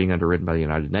 again, what's being underwritten by the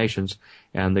United Nations.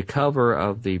 And the cover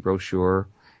of the brochure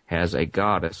has a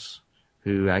goddess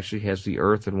who actually has the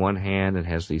earth in one hand and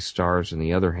has these stars in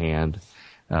the other hand,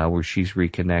 where she's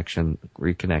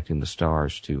reconnecting the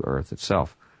stars to earth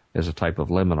itself as a type of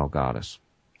liminal goddess.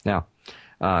 Now,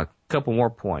 a couple more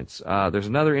points. There's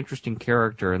another interesting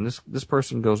character, and this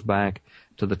person goes back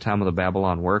to the time of the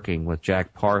Babylon working with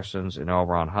Jack Parsons and L.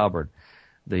 Ron Hubbard.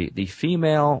 The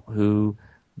female who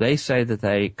they say that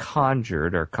they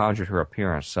conjured her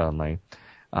appearance suddenly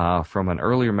from an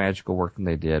earlier magical working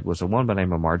they did was a woman by the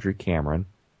name of Marjorie Cameron.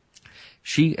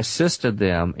 She assisted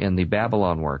them in the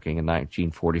Babylon working in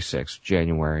 1946,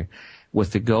 January,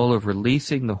 with the goal of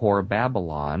releasing the whore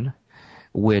Babylon,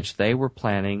 which they were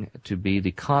planning to be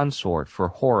the consort for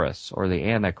Horus, or the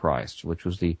Antichrist, which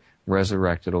was the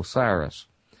resurrected Osiris.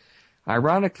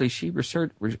 Ironically, she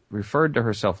referred to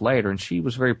herself later, and she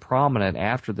was very prominent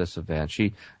after this event.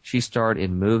 She starred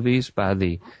in movies by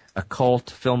the occult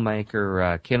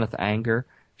filmmaker Kenneth Anger.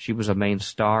 She was a main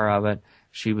star of it.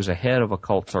 She was a head of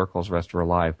occult circles the rest of her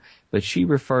life, but she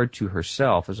referred to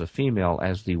herself as a female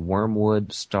as the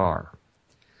Wormwood Star.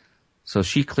 So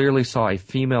she clearly saw a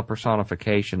female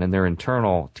personification in their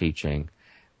internal teaching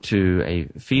to a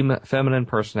feminine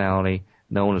personality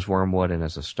known as Wormwood and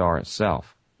as a star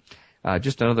itself.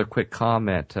 Just another quick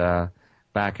comment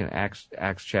back in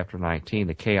Acts chapter 19,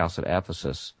 the chaos at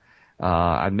Ephesus.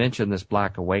 I mentioned this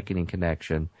Black Awakening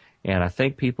connection, and I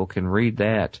think people can read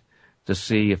that to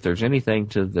see if there's anything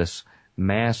to this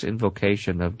mass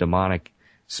invocation of demonic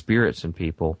spirits in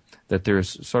people, that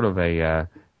there's sort of a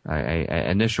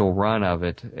initial run of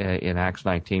it in Acts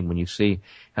 19 when you see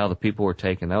how the people were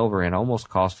taken over and almost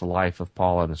cost the life of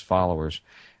Paul and his followers,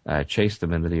 chased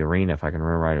them into the arena, if I can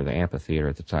remember right, or the amphitheater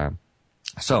at the time.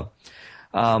 So,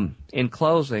 in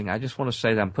closing, I just want to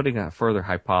say that I'm putting a further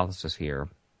hypothesis here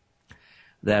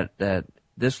that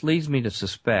this leads me to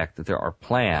suspect that there are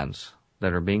plans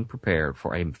that are being prepared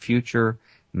for a future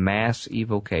mass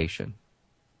evocation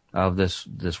of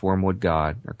this wormwood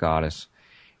god or goddess.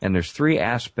 And there's three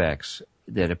aspects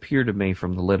that appear to me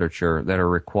from the literature that are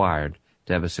required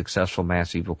to have a successful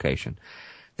mass evocation.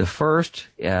 The first,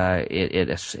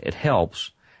 it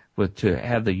helps to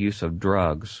have the use of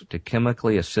drugs to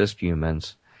chemically assist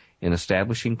humans in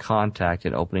establishing contact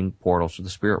and opening portals to the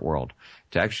spirit world,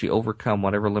 to actually overcome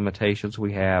whatever limitations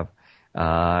we have,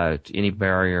 any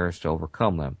barriers to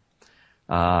overcome them.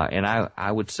 And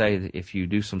I would say that if you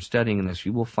do some studying in this,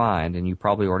 you will find, and you're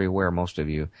probably already aware, most of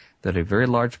you, that a very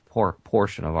large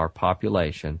portion of our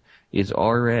population is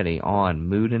already on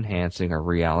mood-enhancing or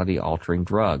reality-altering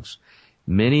drugs.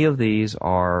 Many of these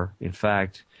are, in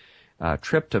fact,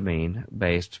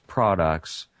 tryptamine-based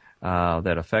products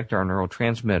that affect our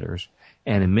neurotransmitters,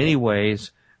 and in many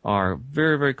ways are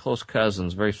very, very close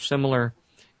cousins, very similar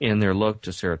in their look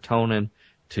to serotonin,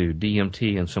 to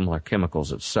DMT, and similar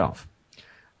chemicals itself.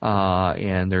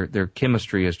 And their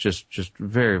chemistry is just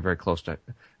very, very close to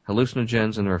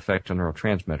hallucinogens and their effect on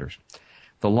neurotransmitters.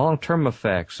 The long-term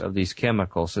effects of these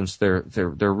chemicals, since there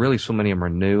really so many of them are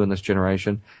new in this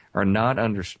generation, are not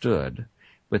understood,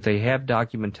 but they have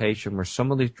documentation where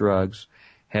some of these drugs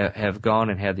have gone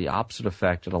and had the opposite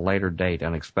effect at a later date,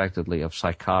 unexpectedly, of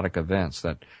psychotic events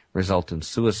that result in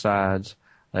suicides,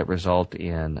 that result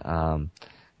in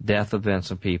death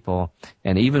events of people,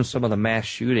 and even some of the mass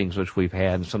shootings which we've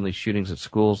had, and some of these shootings at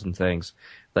schools and things,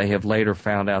 they have later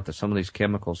found out that some of these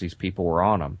chemicals, these people were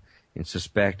on them, and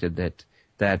suspected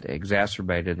that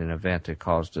exacerbated an event that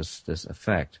caused this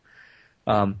effect.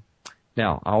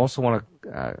 Now, I also want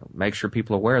to make sure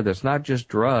people are aware that it's not just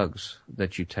drugs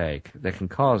that you take that can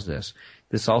cause this.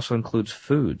 This also includes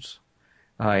foods.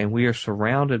 And we are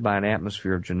surrounded by an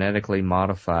atmosphere of genetically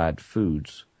modified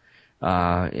foods.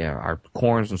 Our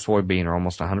corns and soybean are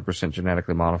almost 100%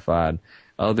 genetically modified.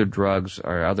 Other drugs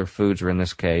or other foods are in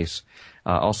this case.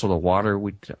 Also the water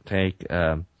we take.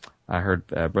 I heard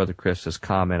Brother Chris's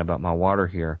comment about my water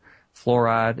here.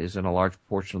 Fluoride is in a large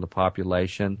portion of the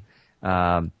population.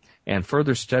 And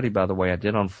further study, by the way, I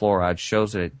did on fluoride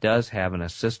shows that it does have an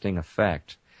assisting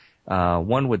effect.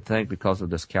 One would think because of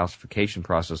this calcification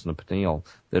process in the pineal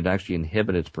that it actually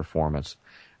inhibit its performance.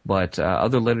 But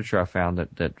other literature I found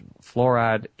that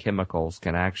fluoride chemicals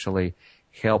can actually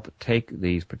help take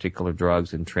these particular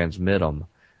drugs and transmit them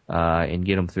and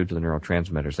get them through to the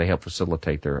neurotransmitters. They help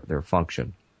facilitate their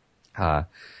function. But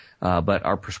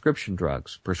our prescription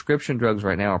drugs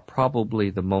right now are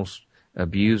probably the most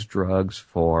abused drugs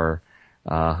for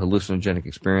hallucinogenic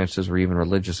experiences or even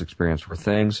religious experience were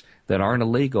things that aren't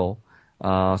illegal.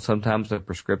 Sometimes they're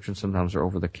prescription, sometimes they're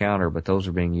over the counter, but those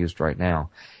are being used right now.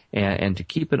 And to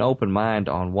keep an open mind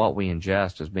on what we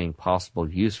ingest as being possible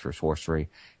use for sorcery,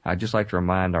 I'd just like to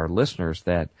remind our listeners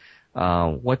that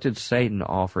what did Satan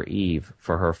offer Eve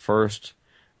for her first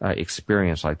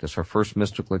experience like this, her first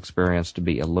mystical experience to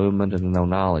be illumined and to know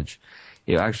knowledge?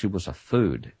 It actually was a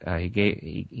food.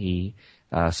 He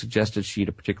suggested she eat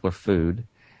a particular food,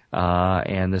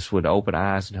 and this would open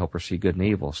eyes and help her see good and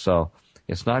evil. So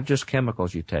it's not just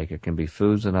chemicals you take. It can be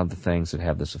foods and other things that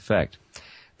have this effect.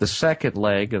 The second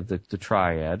leg of the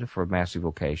triad for mass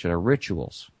evocation are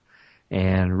rituals.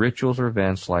 And rituals are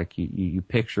events like you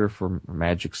picture for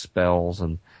magic spells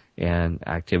and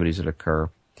activities that occur.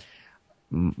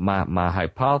 My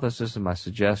hypothesis and my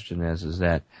suggestion is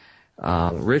that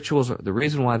rituals, the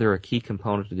reason why they're a key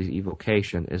component to the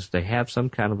evocation is they have some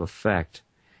kind of effect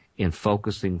in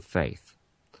focusing faith.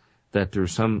 That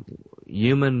there's some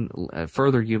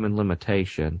further human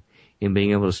limitation in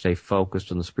being able to stay focused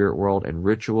in the spirit world, and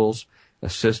rituals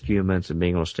assist humans in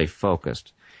being able to stay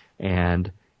focused.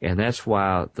 And that's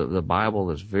why the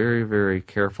Bible is very, very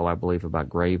careful, I believe, about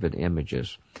graven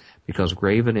images, because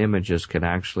graven images can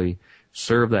actually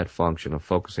serve that function of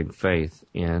focusing faith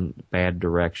in bad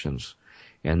directions.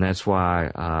 And that's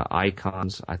why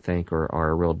icons, I think, are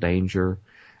a real danger.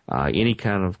 Any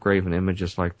kind of graven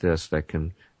images like this that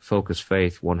can focus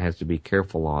faith, one has to be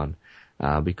careful on,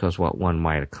 because what one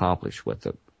might accomplish with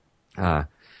it.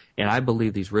 And I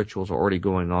believe these rituals are already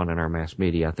going on in our mass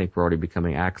media. I think we're already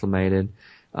becoming acclimated.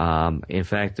 In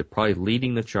fact, probably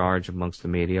leading the charge amongst the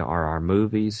media are our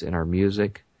movies and our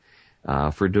music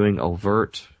for doing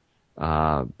overt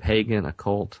pagan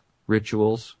occult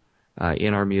rituals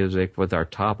in our music with our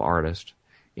top artists,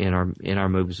 in our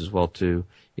movies as well too.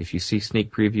 If you see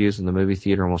sneak previews in the movie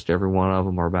theater, almost every one of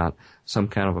them are about some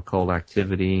kind of occult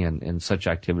activity, and such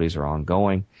activities are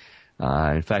ongoing.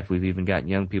 In fact, we've even gotten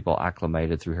young people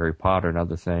acclimated through Harry Potter and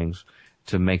other things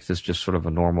to make this just sort of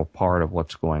a normal part of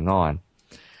what's going on.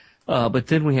 But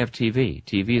then we have TV.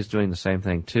 TV is doing the same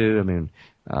thing too. I mean,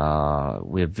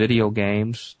 we have video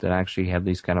games that actually have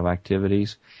these kind of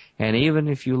activities. And even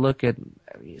if you look at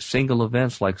single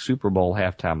events like Super Bowl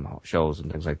halftime shows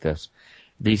and things like this,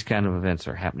 these kind of events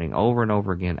are happening over and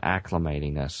over again,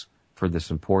 acclimating us for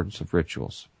this importance of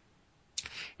rituals.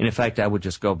 And in fact, I would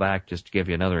just go back, just to give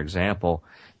you another example,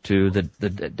 to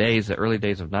the early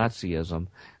days of Nazism,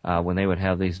 when they would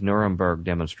have these Nuremberg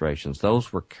demonstrations.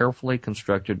 Those were carefully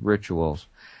constructed rituals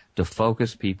to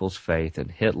focus people's faith in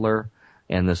Hitler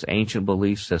and this ancient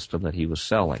belief system that he was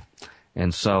selling.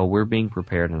 And so we're being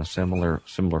prepared in a similar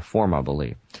form, I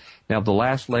believe. Now, the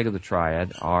last leg of the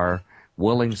triad are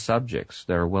willing subjects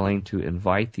that are willing to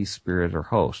invite the spirit or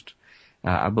host.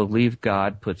 I believe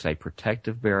God puts a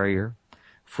protective barrier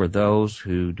for those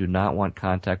who do not want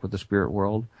contact with the spirit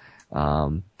world.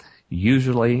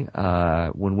 Usually,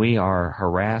 when we are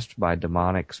harassed by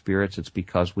demonic spirits, it's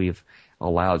because we've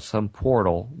allowed some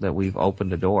portal that we've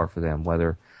opened a door for them,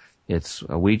 whether it's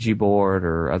a Ouija board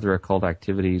or other occult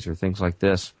activities or things like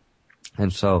this.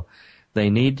 And so they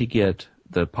need to get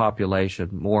the population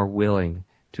more willing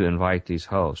to invite these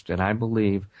hosts. And I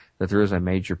believe that there is a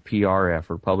major PR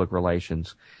effort, public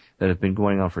relations, that have been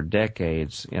going on for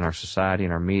decades in our society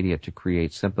and our media to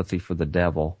create sympathy for the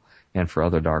devil and for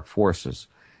other dark forces.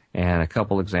 And a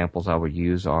couple examples I would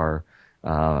use are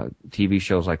TV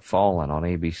shows like Fallen on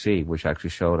ABC, which actually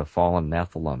showed a fallen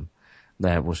Nephilim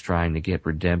that was trying to get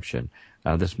redemption.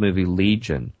 This movie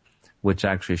Legion, which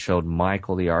actually showed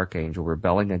Michael the Archangel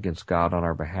rebelling against God on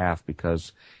our behalf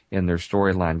because in their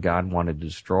storyline, God wanted to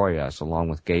destroy us, along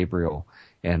with Gabriel,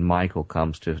 and Michael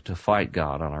comes to fight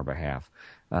God on our behalf.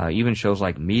 Even shows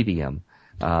like Medium,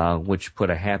 which put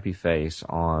a happy face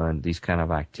on these kind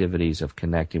of activities of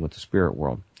connecting with the spirit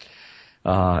world.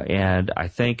 And I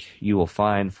think you will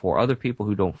find for other people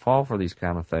who don't fall for these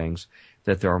kind of things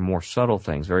that there are more subtle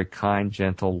things, very kind,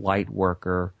 gentle, light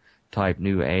worker type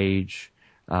New Age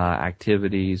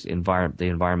activities, the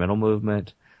environmental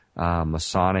movement,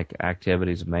 Masonic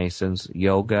activities, Masons,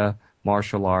 yoga,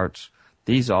 martial arts.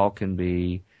 These all can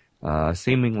be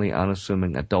seemingly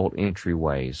unassuming adult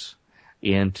entryways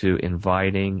into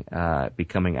inviting,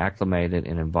 becoming acclimated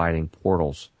and inviting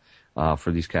portals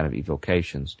for these kind of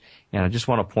evocations. And I just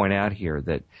want to point out here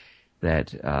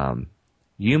that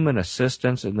human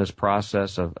assistance in this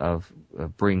process of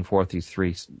bringing forth these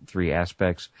three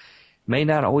aspects may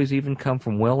not always even come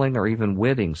from willing or even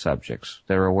witting subjects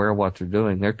that are aware of what they're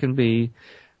doing. There can be,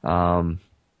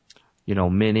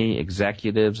 many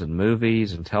executives in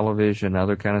movies and television,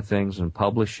 other kind of things, and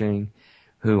publishing,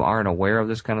 who aren't aware of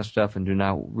this kind of stuff and do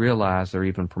not realize they're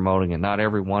even promoting it. Not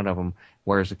every one of them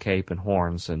wears a cape and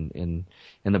horns in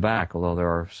the back, although there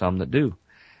are some that do.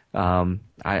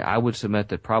 I would submit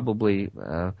that probably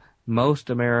most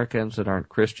Americans that aren't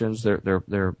Christians,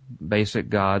 their basic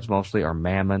gods mostly are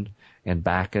Mammon and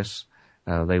Bacchus.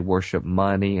 They worship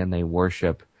money and they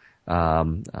worship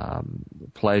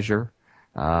pleasure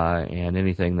and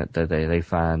anything that they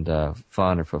find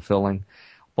fun or fulfilling.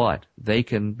 But they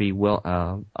can be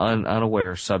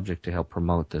unaware subject to help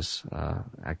promote this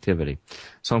activity.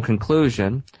 So in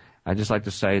conclusion, I'd just like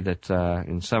to say that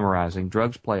in summarizing,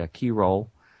 drugs play a key role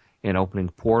in opening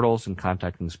portals and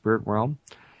contacting the spirit realm.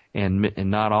 And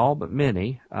not all, but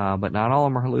many, but not all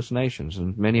of them are hallucinations,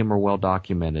 and many of them are well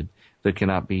documented that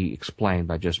cannot be explained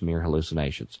by just mere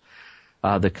hallucinations.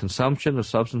 The consumption of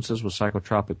substances with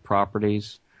psychotropic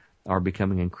properties are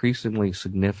becoming increasingly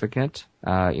significant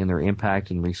in their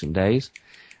impact in recent days.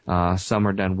 Some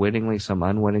are done wittingly, some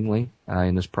unwittingly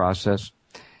in this process.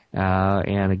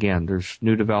 And again, there's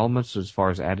new developments as far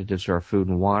as additives to our food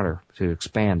and water to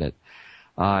expand it.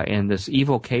 And this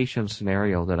evocation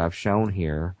scenario that I've shown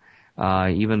here,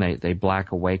 even a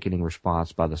black awakening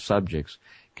response by the subjects,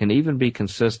 can even be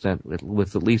consistent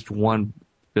with at least one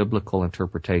biblical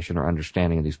interpretation or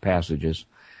understanding of these passages.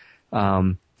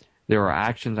 There are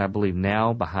actions, I believe,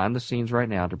 now behind the scenes right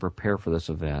now to prepare for this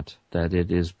event, that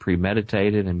it is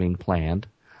premeditated and being planned,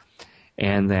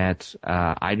 and that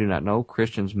I do not know,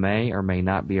 Christians may or may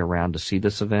not be around to see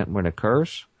this event when it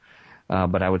occurs.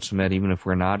 But I would submit, even if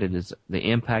we're not,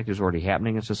 the impact is already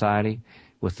happening in society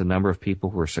with the number of people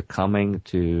who are succumbing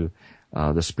to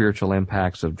the spiritual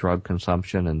impacts of drug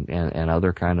consumption and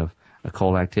other kind of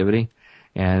occult activity,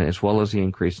 and as well as the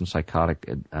increase in psychotic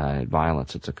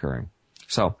violence that's occurring.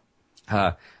 So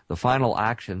the final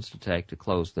actions to take to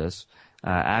close this,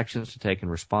 actions to take in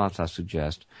response, I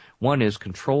suggest. One is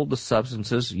control the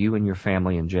substances you and your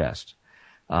family ingest.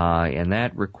 And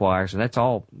that requires, and that's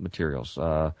all materials,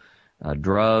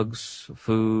 drugs,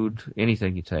 food,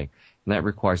 anything you take. And that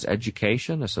requires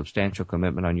education, a substantial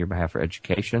commitment on your behalf for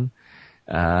education,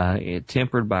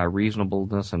 tempered by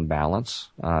reasonableness and balance.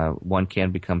 One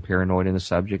can become paranoid in the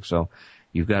subject, so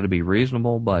you've got to be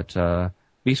reasonable, but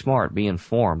be smart, be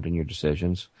informed in your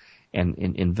decisions, and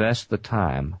invest the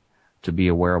time to be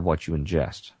aware of what you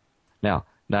ingest. Now,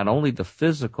 not only the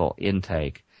physical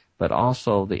intake, but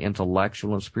also the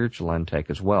intellectual and spiritual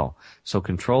intake as well. So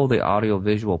control the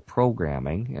audiovisual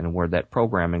programming, and where that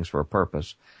programming is for a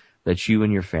purpose, that you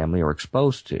and your family are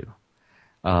exposed to.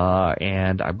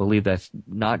 And I believe that's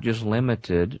not just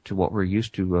limited to what we're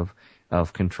used to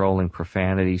of controlling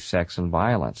profanity, sex, and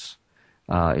violence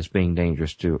as being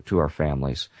dangerous to our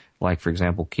families. Like, for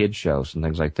example, kids shows and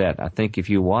things like that. I think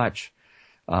if you watch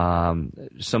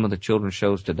some of the children's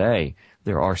shows today,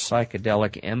 there are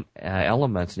psychedelic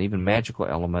elements and even magical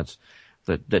elements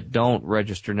that don't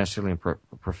register necessarily in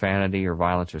profanity or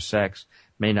violence or sex,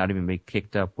 may not even be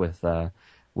kicked up with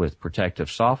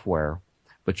protective software,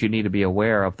 but you need to be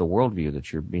aware of the worldview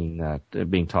that you're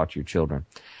being taught to your children.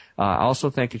 I also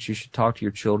think that you should talk to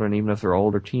your children, even if they're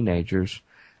older teenagers,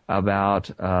 about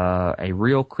a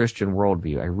real Christian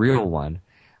worldview, a real one,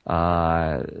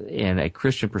 and a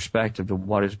Christian perspective to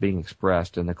what is being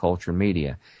expressed in the culture and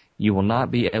media. You will not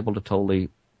be able to totally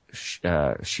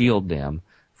shield them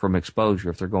from exposure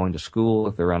if they're going to school,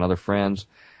 if they're around other friends.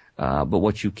 But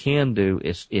what you can do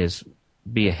is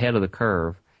be ahead of the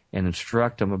curve and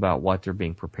instruct them about what they're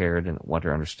being prepared and what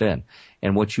they're understood.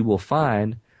 And what you will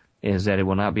find is that it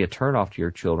will not be a turnoff to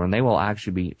your children. They will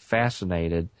actually be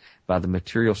fascinated by the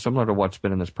material similar to what's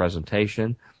been in this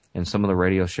presentation and some of the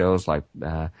radio shows like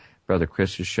Brother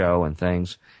Chris's show and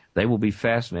things. They will be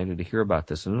fascinated to hear about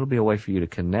this, and it'll be a way for you to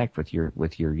connect with your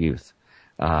youth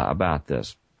about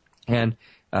this. And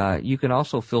you can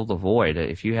also fill the void.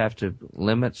 If you have to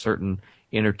limit certain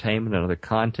entertainment and other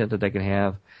content that they can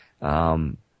have,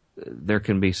 there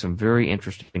can be some very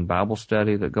interesting Bible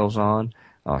study that goes on,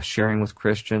 sharing with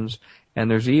Christians.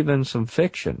 And there's even some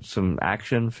fiction, some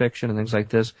action fiction and things like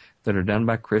this that are done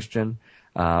by Christian,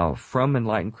 from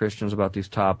enlightened Christians about these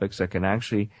topics that can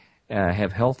actually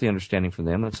have healthy understanding for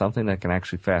them and something that can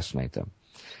actually fascinate them.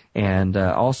 And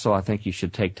also, I think you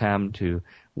should take time to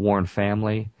warn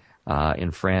family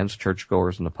and friends,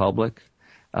 churchgoers, and the public.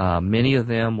 Many of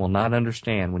them will not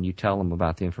understand when you tell them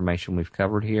about the information we've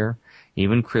covered here.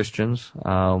 Even Christians,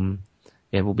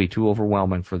 it will be too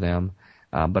overwhelming for them.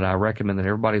 But I recommend that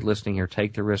everybody listening here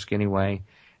take the risk anyway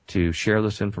to share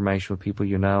this information with people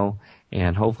you know,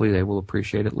 and hopefully they will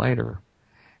appreciate it later.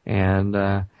 And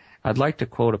I'd like to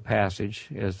quote a passage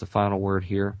as the final word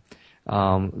here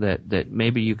that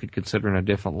maybe you could consider in a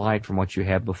different light from what you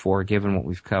had before, given what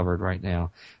we've covered right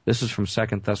now. This is from 2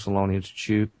 Thessalonians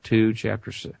 2,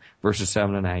 verses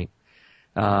 7 and 8.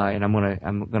 And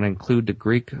I'm gonna include the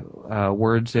Greek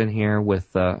words in here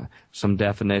with some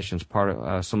definitions,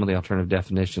 some of the alternative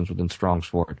definitions within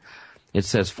Strong's Word. It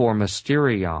says, "For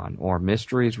mysterion, or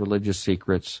mysteries, religious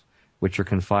secrets, which are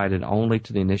confided only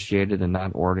to the initiated and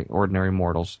not ordinary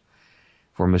mortals.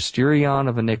 For mysterion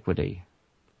of iniquity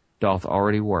doth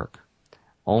already work.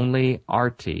 Only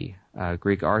arti,"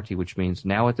 Greek arti, which means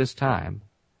now at this time,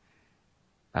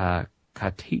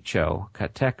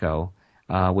 kateko,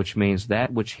 which means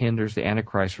that which hinders the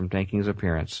Antichrist from making his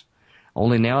appearance.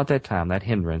 Only now at that time, that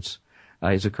hindrance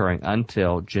is occurring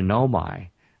until genomai,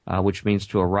 which means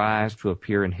to arise, to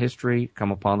appear in history,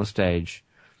 come upon the stage,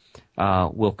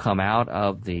 will come out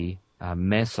of the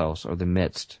mesos, or the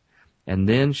midst. And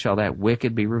then shall that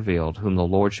wicked be revealed, whom the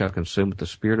Lord shall consume with the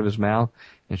spirit of his mouth,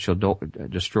 and shall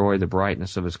destroy the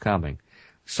brightness of his coming.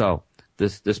 So,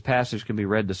 this passage can be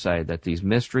read to say that these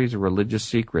mysteries or religious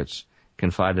secrets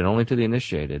confided only to the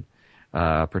initiated,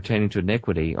 pertaining to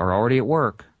iniquity, are already at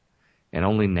work, and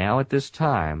only now at this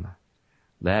time,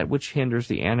 that which hinders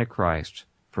the Antichrist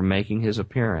from making his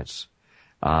appearance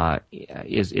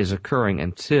is occurring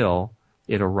until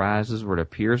it arises, or it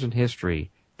appears in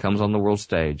history, comes on the world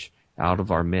stage, out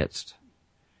of our midst,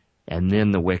 and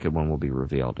then the wicked one will be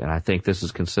revealed. And I think this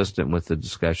is consistent with the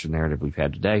discussion narrative we've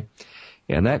had today.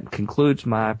 And that concludes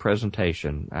my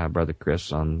presentation, Brother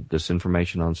Chris, on this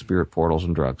information on spirit portals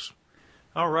and drugs.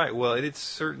 All right. Well, it's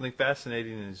certainly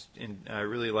fascinating, and I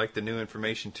really like the new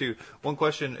information, too. One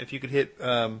question, if you could hit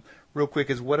real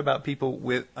quick, is what about people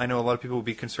with, I know a lot of people will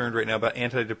be concerned right now about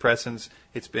antidepressants.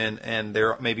 And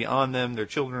they're maybe on them, their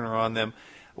children are on them.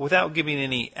 Without giving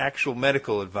any actual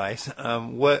medical advice,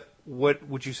 what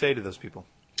would you say to those people?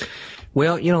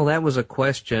 Well, that was a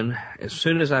question. As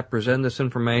soon as I presented this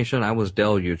information, I was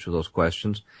deluged with those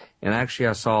questions. And actually,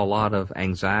 I saw a lot of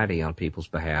anxiety on people's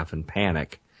behalf and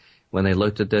panic when they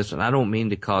looked at this. And I don't mean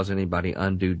to cause anybody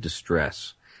undue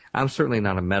distress. I'm certainly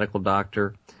not a medical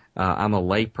doctor. I'm a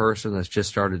lay person that's just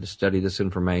started to study this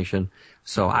information.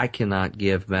 So I cannot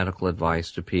give medical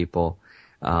advice to people.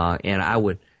 And I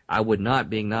would not,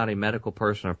 being not a medical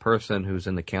person, a person who's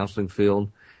in the counseling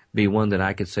field, be one that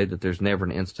I could say that there's never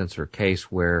an instance or case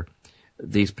where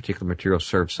these particular materials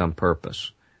serve some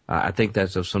purpose. I think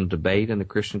that's of some debate in the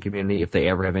Christian community if they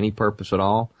ever have any purpose at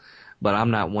all, but I'm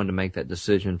not one to make that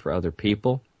decision for other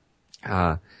people.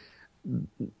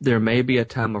 There may be a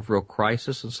time of real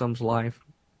crisis in someone's life,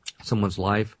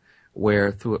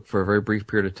 where for a very brief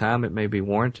period of time it may be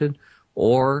warranted,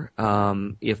 or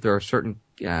if there are certain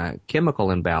chemical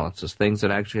imbalances, things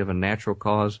that actually have a natural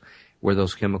cause where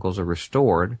those chemicals are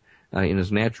restored in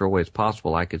as natural a way as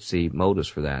possible, I could see motives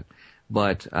for that.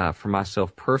 But for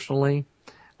myself personally,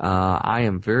 I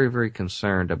am very, very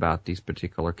concerned about these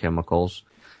particular chemicals.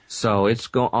 So it's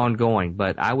ongoing.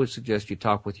 But I would suggest you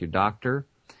talk with your doctor.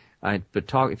 But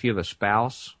talk if you have a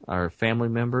spouse or family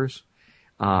members.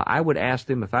 I would ask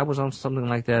them, if I was on something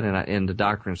like that and the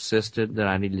doctor insisted that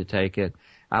I needed to take it,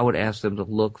 I would ask them to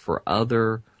look for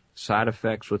other side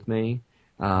effects with me.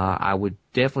 I would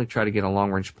definitely try to get a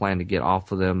long-range plan to get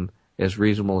off of them as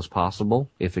reasonable as possible,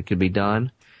 if it could be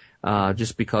done,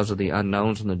 just because of the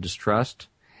unknowns and the distrust,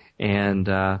 and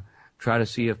try to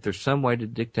see if there's some way to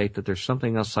dictate that there's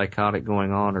something else psychotic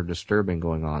going on or disturbing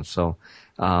going on. So,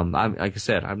 like I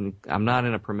said, I'm not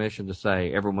in a permission to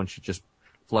say everyone should just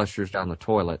flush yours down the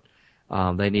toilet.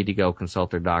 They need to go consult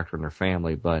their doctor and their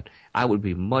family, but I would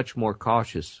be much more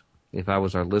cautious if I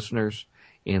was our listeners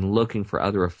in looking for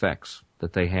other effects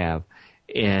that they have,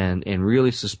 and really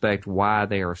suspect why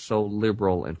they are so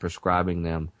liberal in prescribing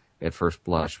them at first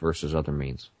blush versus other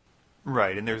means.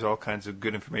 Right, and there's all kinds of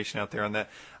good information out there on that.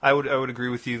 I would agree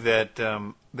with you that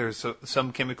there's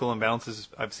some chemical imbalances.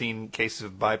 I've seen cases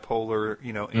of bipolar,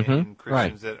 in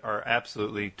Christians that are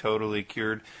absolutely, totally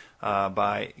cured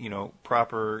by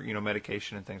proper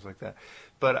medication and things like that.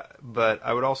 But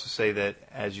I would also say that,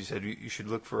 as you said, you should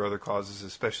look for other causes,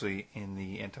 especially in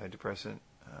the antidepressant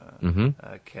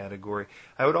category.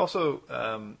 I would also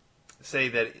say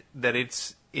that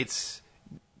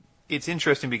it's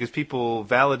interesting because people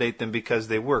validate them because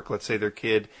they work. Let's say their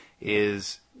kid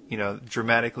is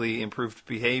dramatically improved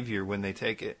behavior when they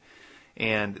take it,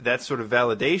 and that sort of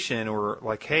validation, or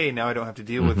like, hey, now I don't have to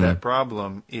deal with that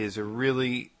problem, is a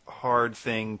really hard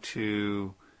thing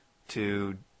to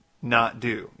not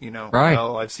do. Right.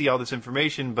 Well, I see all this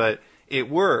information, but it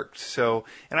worked. So,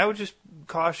 and I would just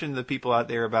caution the people out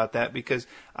there about that, because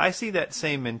I see that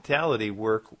same mentality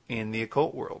work in the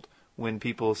occult world when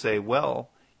people say, well,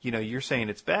 you're saying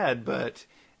it's bad, but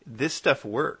this stuff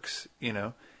works,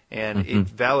 and it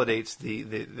validates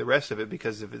the rest of it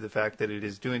because of the fact that it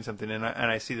is doing something. And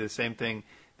I see the same thing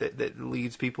that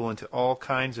leads people into all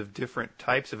kinds of different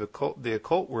types of the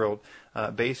occult world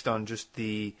based on just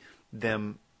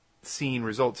them seeing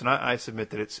results. And I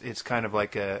submit that it's kind of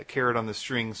like a carrot on the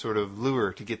string sort of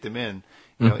lure to get them in.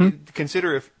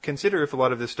 Consider if a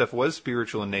lot of this stuff was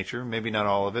spiritual in nature, maybe not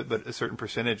all of it, but a certain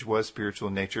percentage was spiritual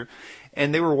in nature,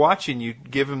 and they wwere watching you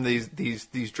give them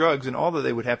these drugs, and all that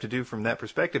they would have to do from that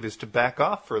perspective is to back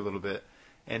off for a little bit,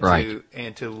 and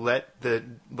to let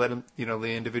them,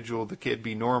 the individual, the kid,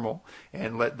 be normal,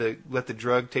 and let the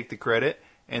drug take the credit,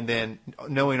 and then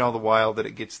knowing all the while that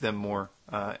it gets them more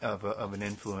of an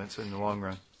influence in the long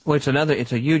run. Well,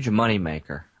 it's a huge money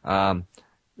maker.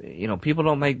 People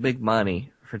don't make big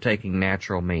money for taking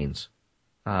natural means.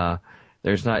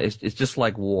 It's just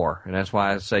like war, and that's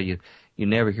why I say you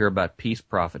never hear about peace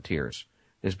profiteers.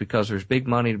 It's because there's big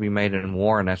money to be made in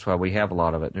war, and that's why we have a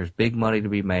lot of it. There's big money to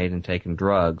be made in taking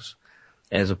drugs,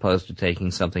 as opposed to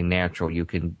taking something natural you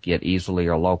can get easily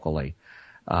or locally,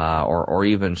 or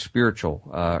even spiritual,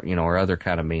 or other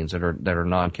kind of means that are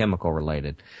non-chemical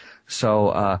related.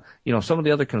 So, some of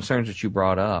the other concerns that you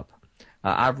brought up.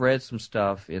 I've read some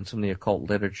stuff in some of the occult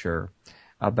literature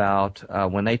about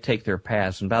when they take their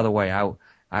paths. And by the way,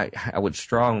 I would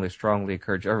strongly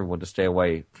encourage everyone to stay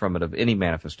away from it of any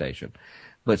manifestation.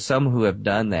 But some who have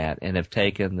done that and have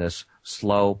taken this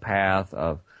slow path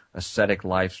of ascetic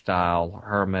lifestyle,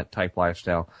 hermit-type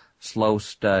lifestyle, slow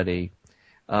study,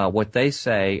 what they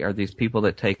say are these people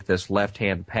that take this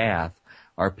left-hand path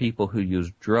are people who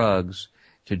use drugs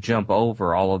to jump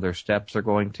over all of their steps they're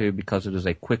going to because it is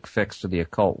a quick fix to the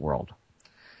occult world.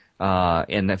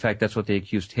 And in fact, that's what they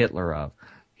accused Hitler of.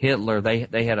 Hitler,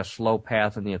 they had a slow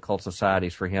path in the occult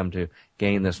societies for him to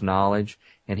gain this knowledge,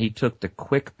 and he took the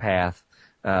quick path,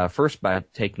 first by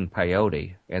taking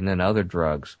peyote and then other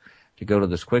drugs to go to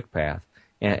this quick path.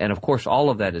 And of course, all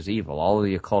of that is evil. All of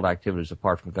the occult activities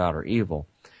apart from God are evil.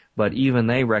 But even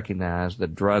they recognize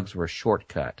that drugs were a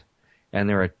shortcut, and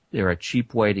they're a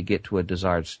cheap way to get to a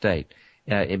desired state.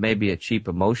 It may be a cheap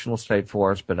emotional state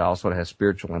for us, but it also has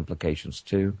spiritual implications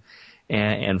too.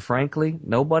 And frankly,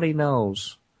 nobody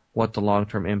knows what the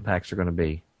long-term impacts are going to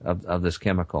be of this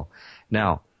chemical.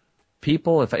 Now,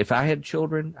 people, if I had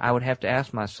children, I would have to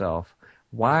ask myself,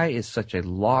 why is such a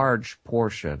large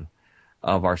portion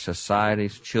of our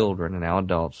society's children and now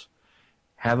adults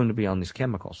having to be on these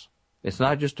chemicals? It's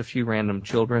not just a few random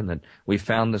children that we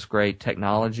found this great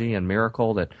technology and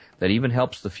miracle that even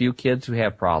helps the few kids who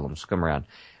have problems come around.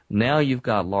 Now you've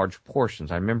got large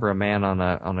portions. I remember a man on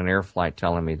an air flight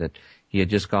telling me that he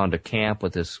had just gone to camp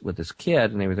with his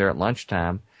kid, and they were there at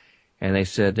lunchtime, and they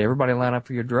said, "Everybody line up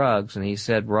for your drugs." And he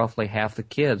said roughly half the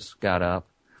kids got up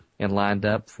and lined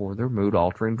up for their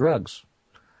mood-altering drugs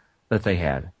that they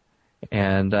had.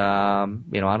 And, I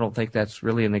don't think that's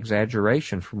really an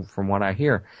exaggeration from what I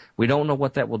hear. We don't know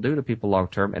what that will do to people long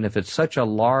term. And if it's such a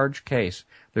large case,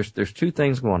 there's two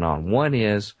things going on. One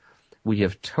is we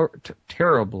have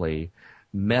terribly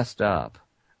messed up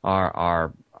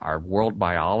our world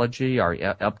biology, our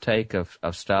uptake of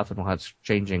stuff, and how it's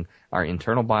changing our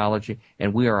internal biology.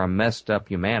 And we are a messed up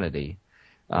humanity.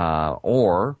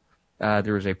 Or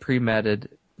there is a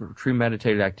premeditated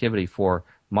activity for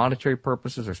monetary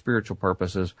purposes or spiritual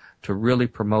purposes to really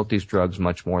promote these drugs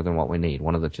much more than what we need.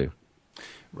 One of the two.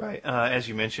 Right. As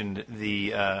you mentioned,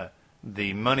 the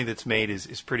money that's made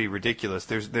is pretty ridiculous.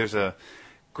 There's a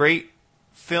great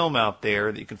film out there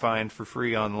that you can find for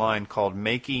free online called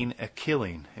Making a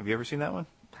Killing. Have you ever seen that one?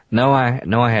 No, I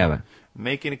haven't.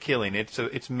 Making a Killing.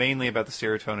 It's mainly about the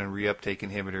serotonin reuptake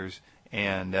inhibitors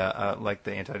and like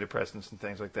the antidepressants and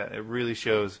things like that. It really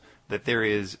shows that there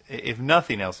is, if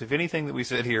nothing else, if anything that we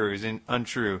said here is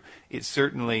untrue, it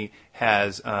certainly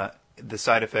has the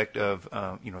side effect of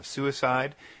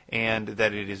suicide, and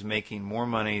that it is making more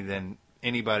money than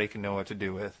anybody can know what to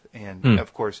do with. And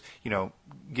of course,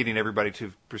 getting everybody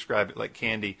to prescribe it like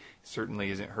candy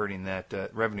certainly isn't hurting that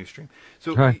revenue stream.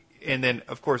 So, right. And then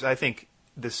of course, I think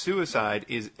the suicide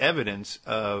is evidence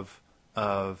of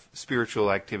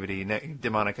spiritual activity,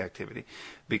 demonic activity,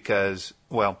 because,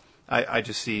 well, I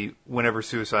just see whenever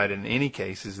suicide in any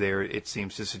case is there, it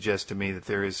seems to suggest to me that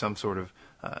there is some sort of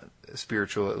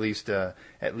spiritual, at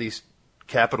least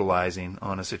capitalizing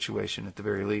on a situation at the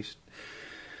very least.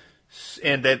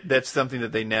 And that's something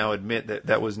that they now admit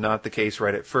that was not the case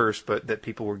right at first, but that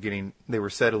people were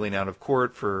settling out of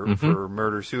court for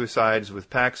murder suicides with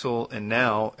Paxil, and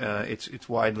now it's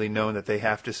widely known that they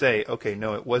have to say, okay,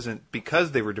 no, it wasn't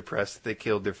because they were depressed that they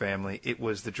killed their family. It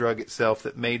was the drug itself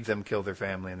that made them kill their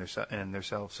family and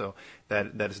themselves. So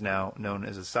that is now known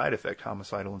as a side effect,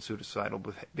 homicidal and suicidal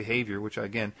behavior, which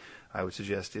again I would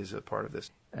suggest is a part of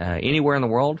this. Anywhere in the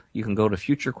world, you can go to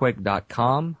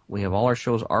futurequake.com. We have all our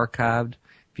shows archived.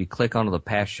 If you click onto the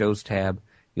past shows tab,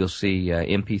 you'll see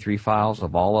MP3 files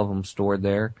of all of them stored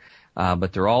there.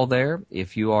 But they're all there.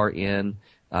 If you are in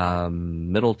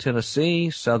Middle Tennessee,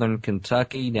 Southern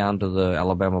Kentucky, down to the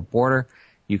Alabama border,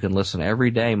 you can listen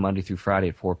every day, Monday through Friday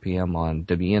at 4 p.m. on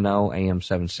WNO AM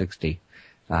 760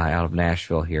 out of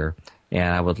Nashville here.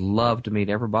 And I would love to meet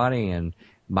everybody, and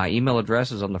my email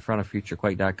address is on the front of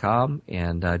futurequake.com,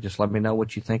 and just let me know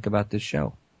what you think about this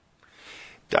show.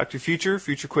 Dr. Future,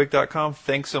 futurequake.com,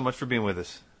 thanks so much for being with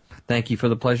us. Thank you for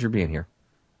the pleasure of being here.